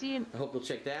 I see. I hope you'll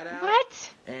check that out. What?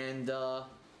 And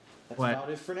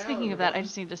What? Speaking of that, I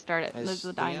just need to start it. There's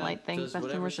the Dying Light thing. Best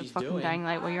and worst of fucking Dying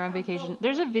Light while you're on vacation.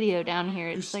 There's a video down here.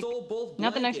 It's like,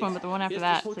 not the next one, but the one after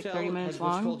that. It's like 30 minutes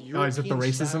long. Oh, is it the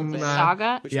racism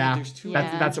saga? Yeah.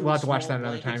 That's we'll have to watch that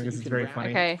another time because it's very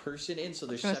funny. Okay. I was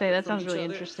gonna say that sounds really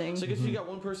interesting. So I guess you got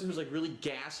one person who's like really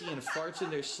gassy and farts in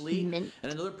their sleep, and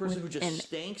another person who just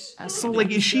stinks. So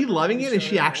like, is she loving it? Is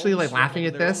she actually like laughing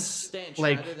at this?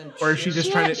 Like, or is she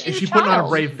just trying to? Is she putting on a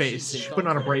brave face? Is she putting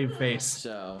on a brave face?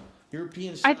 So.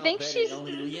 I think she's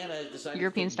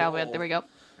European style bed. There we go.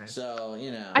 So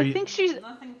I think she's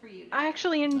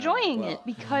actually enjoying it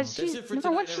because she's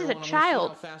number one. She's a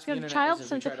child. She's got a child's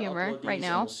sense of humor right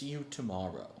now. See you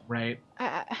tomorrow. Right.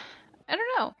 I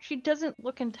don't know. She doesn't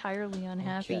look entirely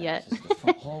unhappy yet.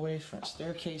 Front hallway, front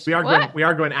staircase. We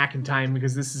are going back in time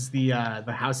because this is the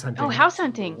house hunting. Oh, house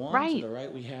hunting. Right. To the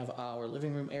right, we have our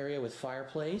living room area with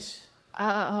fireplace.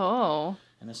 Oh.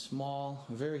 And a small,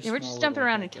 very small. We're just jumping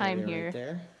around in time here. Right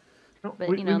there. But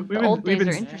the old days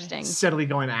are interesting. Steadily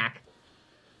going back.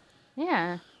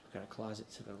 Yeah. Got a closet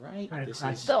to the right.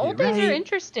 The old days are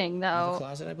interesting, though.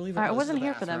 Closet, I believe. I wasn't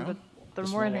here for them, but they're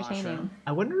more entertaining.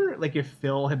 I wonder, like, if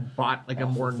Phil had bought like a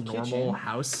more normal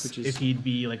house, if he'd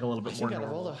be like a little bit more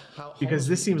normal. Because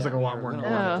this seems like a lot more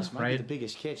normal, right? The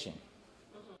biggest kitchen.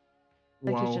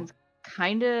 The kitchen's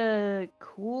kind of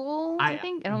cool. I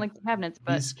think I don't like the cabinets,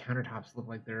 but these countertops look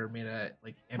like they're made of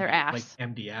like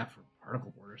MDF or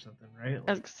particle board or something, right? Like,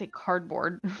 I was gonna say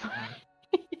cardboard.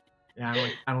 Yeah,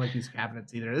 I don't like these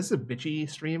cabinets either. This is a bitchy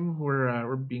stream.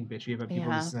 We're being bitchy about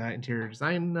people's interior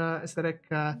design aesthetic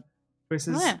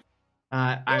choices. Oh,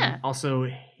 yeah. I'm also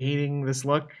hating this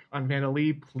look on Vanda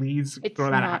Lee. Please throw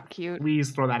that hat. Cute.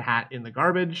 Please throw that hat in the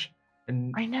garbage.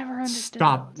 And I never understood.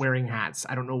 Stop wearing hats.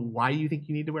 I don't know why you think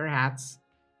you need to wear hats.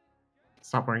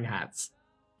 Stop wearing hats.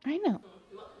 I know.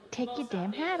 Take your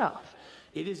damn hat off.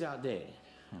 It is outdated.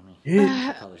 I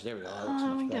mean, colors. There we go.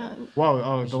 Oh my god. Whoa!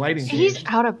 Oh, the lighting. He's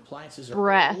out of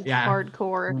breath. Yeah.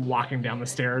 Hardcore. Walking down the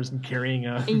stairs and carrying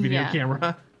a video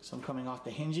camera. Some coming off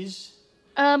the hinges.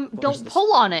 Don't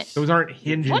pull on it. Those aren't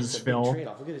hinges, Phil. Look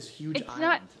at this huge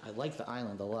island. I like the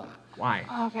island a lot. Why?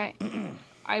 Okay.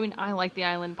 I mean, I like the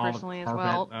island personally as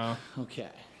well. Okay.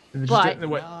 But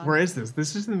where is this?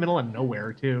 This is in the middle of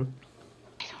nowhere, too.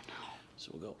 I don't know.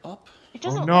 So we'll go up. It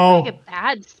doesn't look like a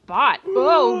bad spot.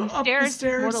 Whoa, stairs.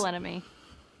 Mortal enemy.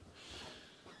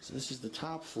 So this is the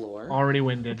top floor. Already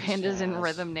winded. Pandas in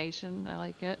Rhythm Nation. I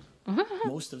like it.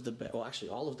 Most of the actually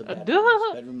all of the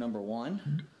bedrooms. Bedroom number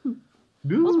 1.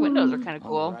 Those windows are kind of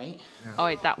cool. Right. Oh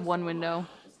wait, that one window.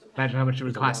 Imagine how much it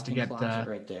would cost to get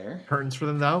right there. Curtains for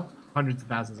them, though. Hundreds of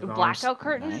thousands of dollars. Blackout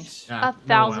curtains.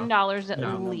 $1,000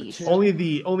 at least. Only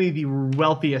the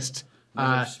wealthiest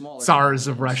Tsars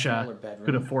of Russia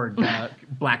could afford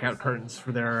blackout curtains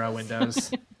for their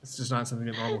windows. It's just not something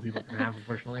that normal people can have,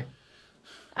 unfortunately.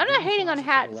 I'm not hating on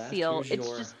Hat Seal. It's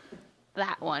just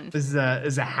that one. This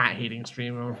is a hat hating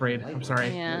stream, I'm afraid. I'm sorry.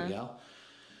 Yeah. There we go.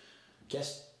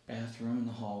 Guest bathroom in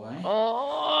the hallway.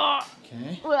 Oh.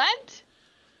 Okay. What?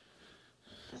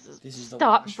 This is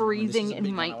Stop breathing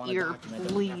in my ear,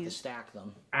 please. I have to stack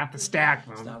them. I have to stack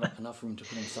them. There's not enough room to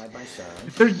put them side by side.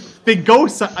 They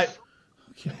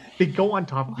go on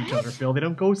top of each other, Phil. They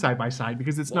don't go side by side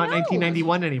because it's not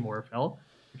 1991 anymore, Phil.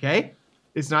 Okay?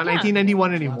 It's not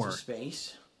 1991 anymore. Lots of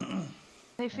space.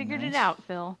 They figured it out,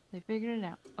 Phil. They figured it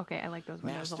out. Okay, I like those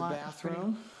windows a lot.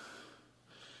 Bathroom.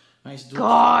 Nice door.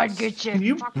 God, get you. Can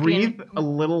you breathe a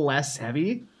little less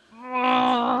heavy?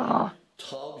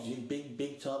 Tubs,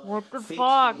 big tub. What the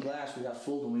fuck? Glass we got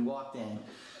full when we walked in.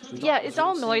 Yeah, it's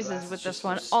all noises with this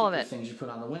one. All of it. Things you put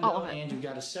on the window, all of it. And you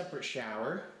got a separate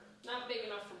shower. Not big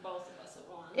enough for both of us at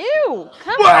once. Ew!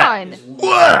 Come on!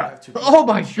 Oh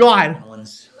my god!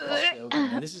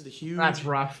 And this is the huge. That's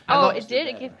rough. Oh, it did.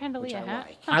 It gave Pandalee a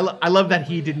hat. I love that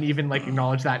he didn't even like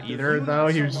acknowledge that either, though.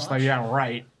 He was just like, yeah,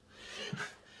 right.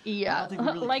 Yeah.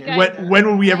 Like when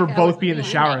will we ever both be in the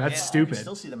shower? That's stupid.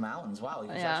 Still see the mountains. Wow.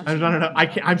 Yeah. No.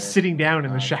 I'm sitting down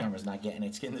in the shower. Camera's not getting it.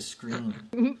 It's getting the screen.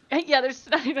 Yeah, there's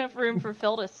not enough room for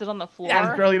Phil to sit on the floor. Yeah,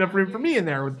 there's barely enough room for me in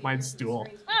there with my stool.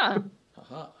 Huh.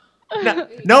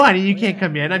 No, honey, you can't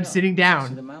come in. I'm sitting down.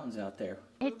 See the mountains out there.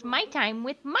 It's my time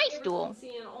with my stool.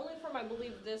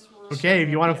 Okay, if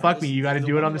you want to fuck me, you got to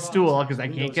do it on the stool because I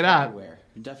can't get up.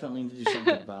 You definitely need to do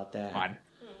something about that. God.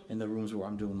 In the rooms where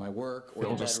I'm doing my work or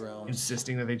Phil the just bedroom.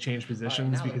 Insisting that they change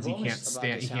positions because he can't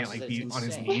stand. He can't like be on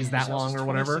his knees that long or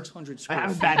whatever. I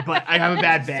have a bad butt. I have a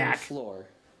bad back.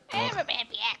 I have a bad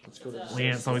back.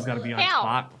 Leanne's always got to be on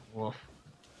top.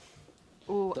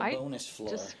 Ooh, I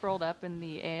just scrolled up in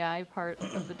the AI part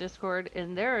of the Discord,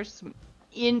 and there are some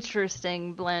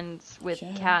interesting blends with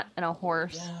cat and a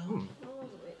horse.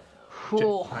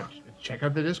 Cool. Check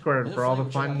out the Discord for all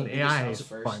the fun AI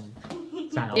fun.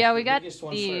 Style. Yeah, we got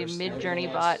the Mid-Journey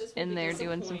bot in there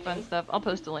doing some fun stuff. I'll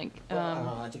post a link.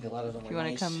 I think a lot of them if you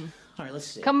want to come. All right, let's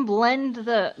see. Come blend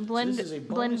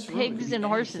pigs and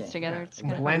horses together. It's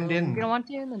kind of blend cool. in. If you don't want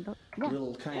to, then don't. Yeah.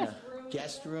 Little kind of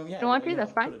guest room. Yeah. Don't want to?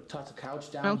 That's fine. Toss a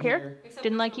couch down I don't care. here.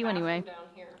 Didn't like you anyway. Down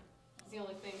here is the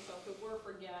only thing. So if it were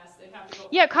for guests, they'd have to go.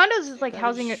 Yeah, condos is like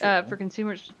housing for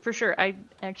consumers for sure. I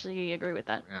actually agree with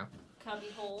that. Yeah. Cubby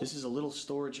hole. This is a little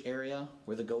storage area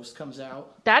where the ghost comes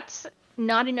out. That's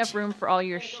not enough room for all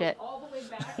your shit. All the way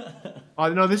back.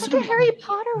 Oh no, this is the Harry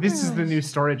Potter room. This is the new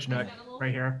storage nook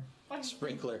right here.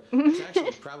 Sprinkler. It's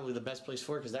actually probably the best place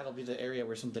for it because that'll be the area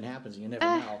where something happens and you never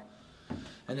know.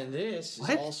 And then this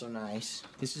is also nice.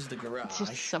 This is the garage,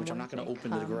 which I'm not going to open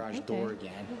the garage door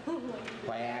again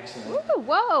by accident. Ooh,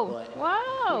 whoa! But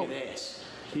Whoa! look at this.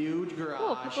 Huge garage.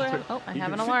 Oh, I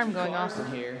have an alarm going off. In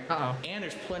here. And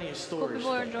there's plenty of storage.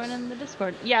 People are joining the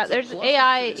Discord. Yeah, there's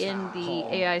AI in the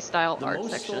AI style art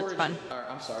section. It's fun.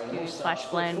 I'm sorry. The most Flash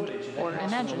blend or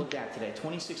imagine. Look at today,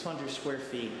 2,600 square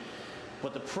feet.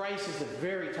 But the price is the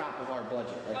very top of our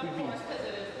budget. Like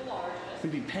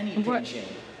we'd be penny pinching.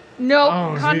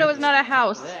 No, condo is not a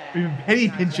house. We've been penny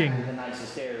pinching. Dude.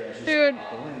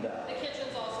 The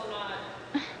kitchen's also not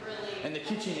really. And the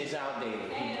kitchen is outdated.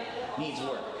 It needs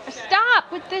work.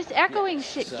 Stop with this echoing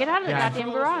shit. Get out of the goddamn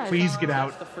garage. Please get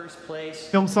out. The first place.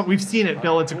 Film something. We've seen it,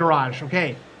 Bill. It's a garage.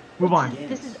 Okay, move on.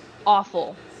 This is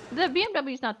awful. The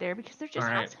BMW's not there because they're just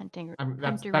house hunting.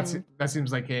 That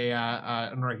seems like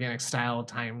an organic style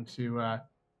time to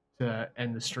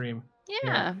end the stream.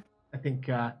 Yeah. I think.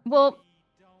 Well.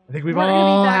 I think we've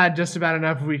all had just about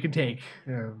enough we can take.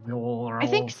 Our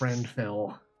old friend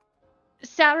Phil.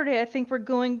 Saturday, I think we're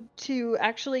going to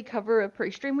actually cover a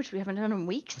pre-stream, which we haven't done in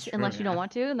weeks, unless you don't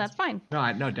want to, and that's fine.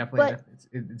 No, definitely. But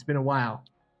it's been a while.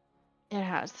 It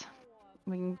has.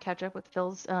 We can catch up with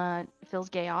Phil's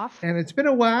gay off. And it's been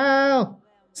a while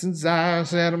since I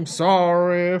said I'm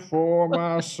sorry for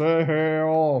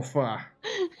myself.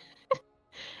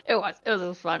 It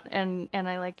was fun, and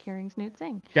I like hearing Snoot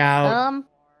sing. Gout.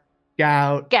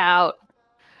 Gout.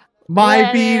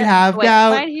 My feet have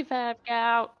gout. My feet have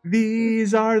gout.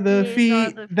 These are the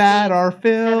feet that are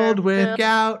filled with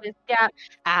gout.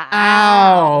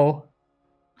 Ow.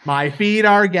 My feet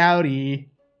are gouty.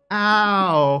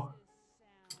 Ow.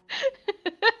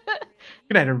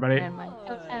 Good night, everybody. And my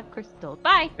toes have crystals.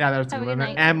 Bye. Yeah, that was a good one.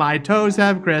 And my toes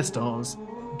have crystals.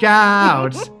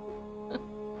 Gout.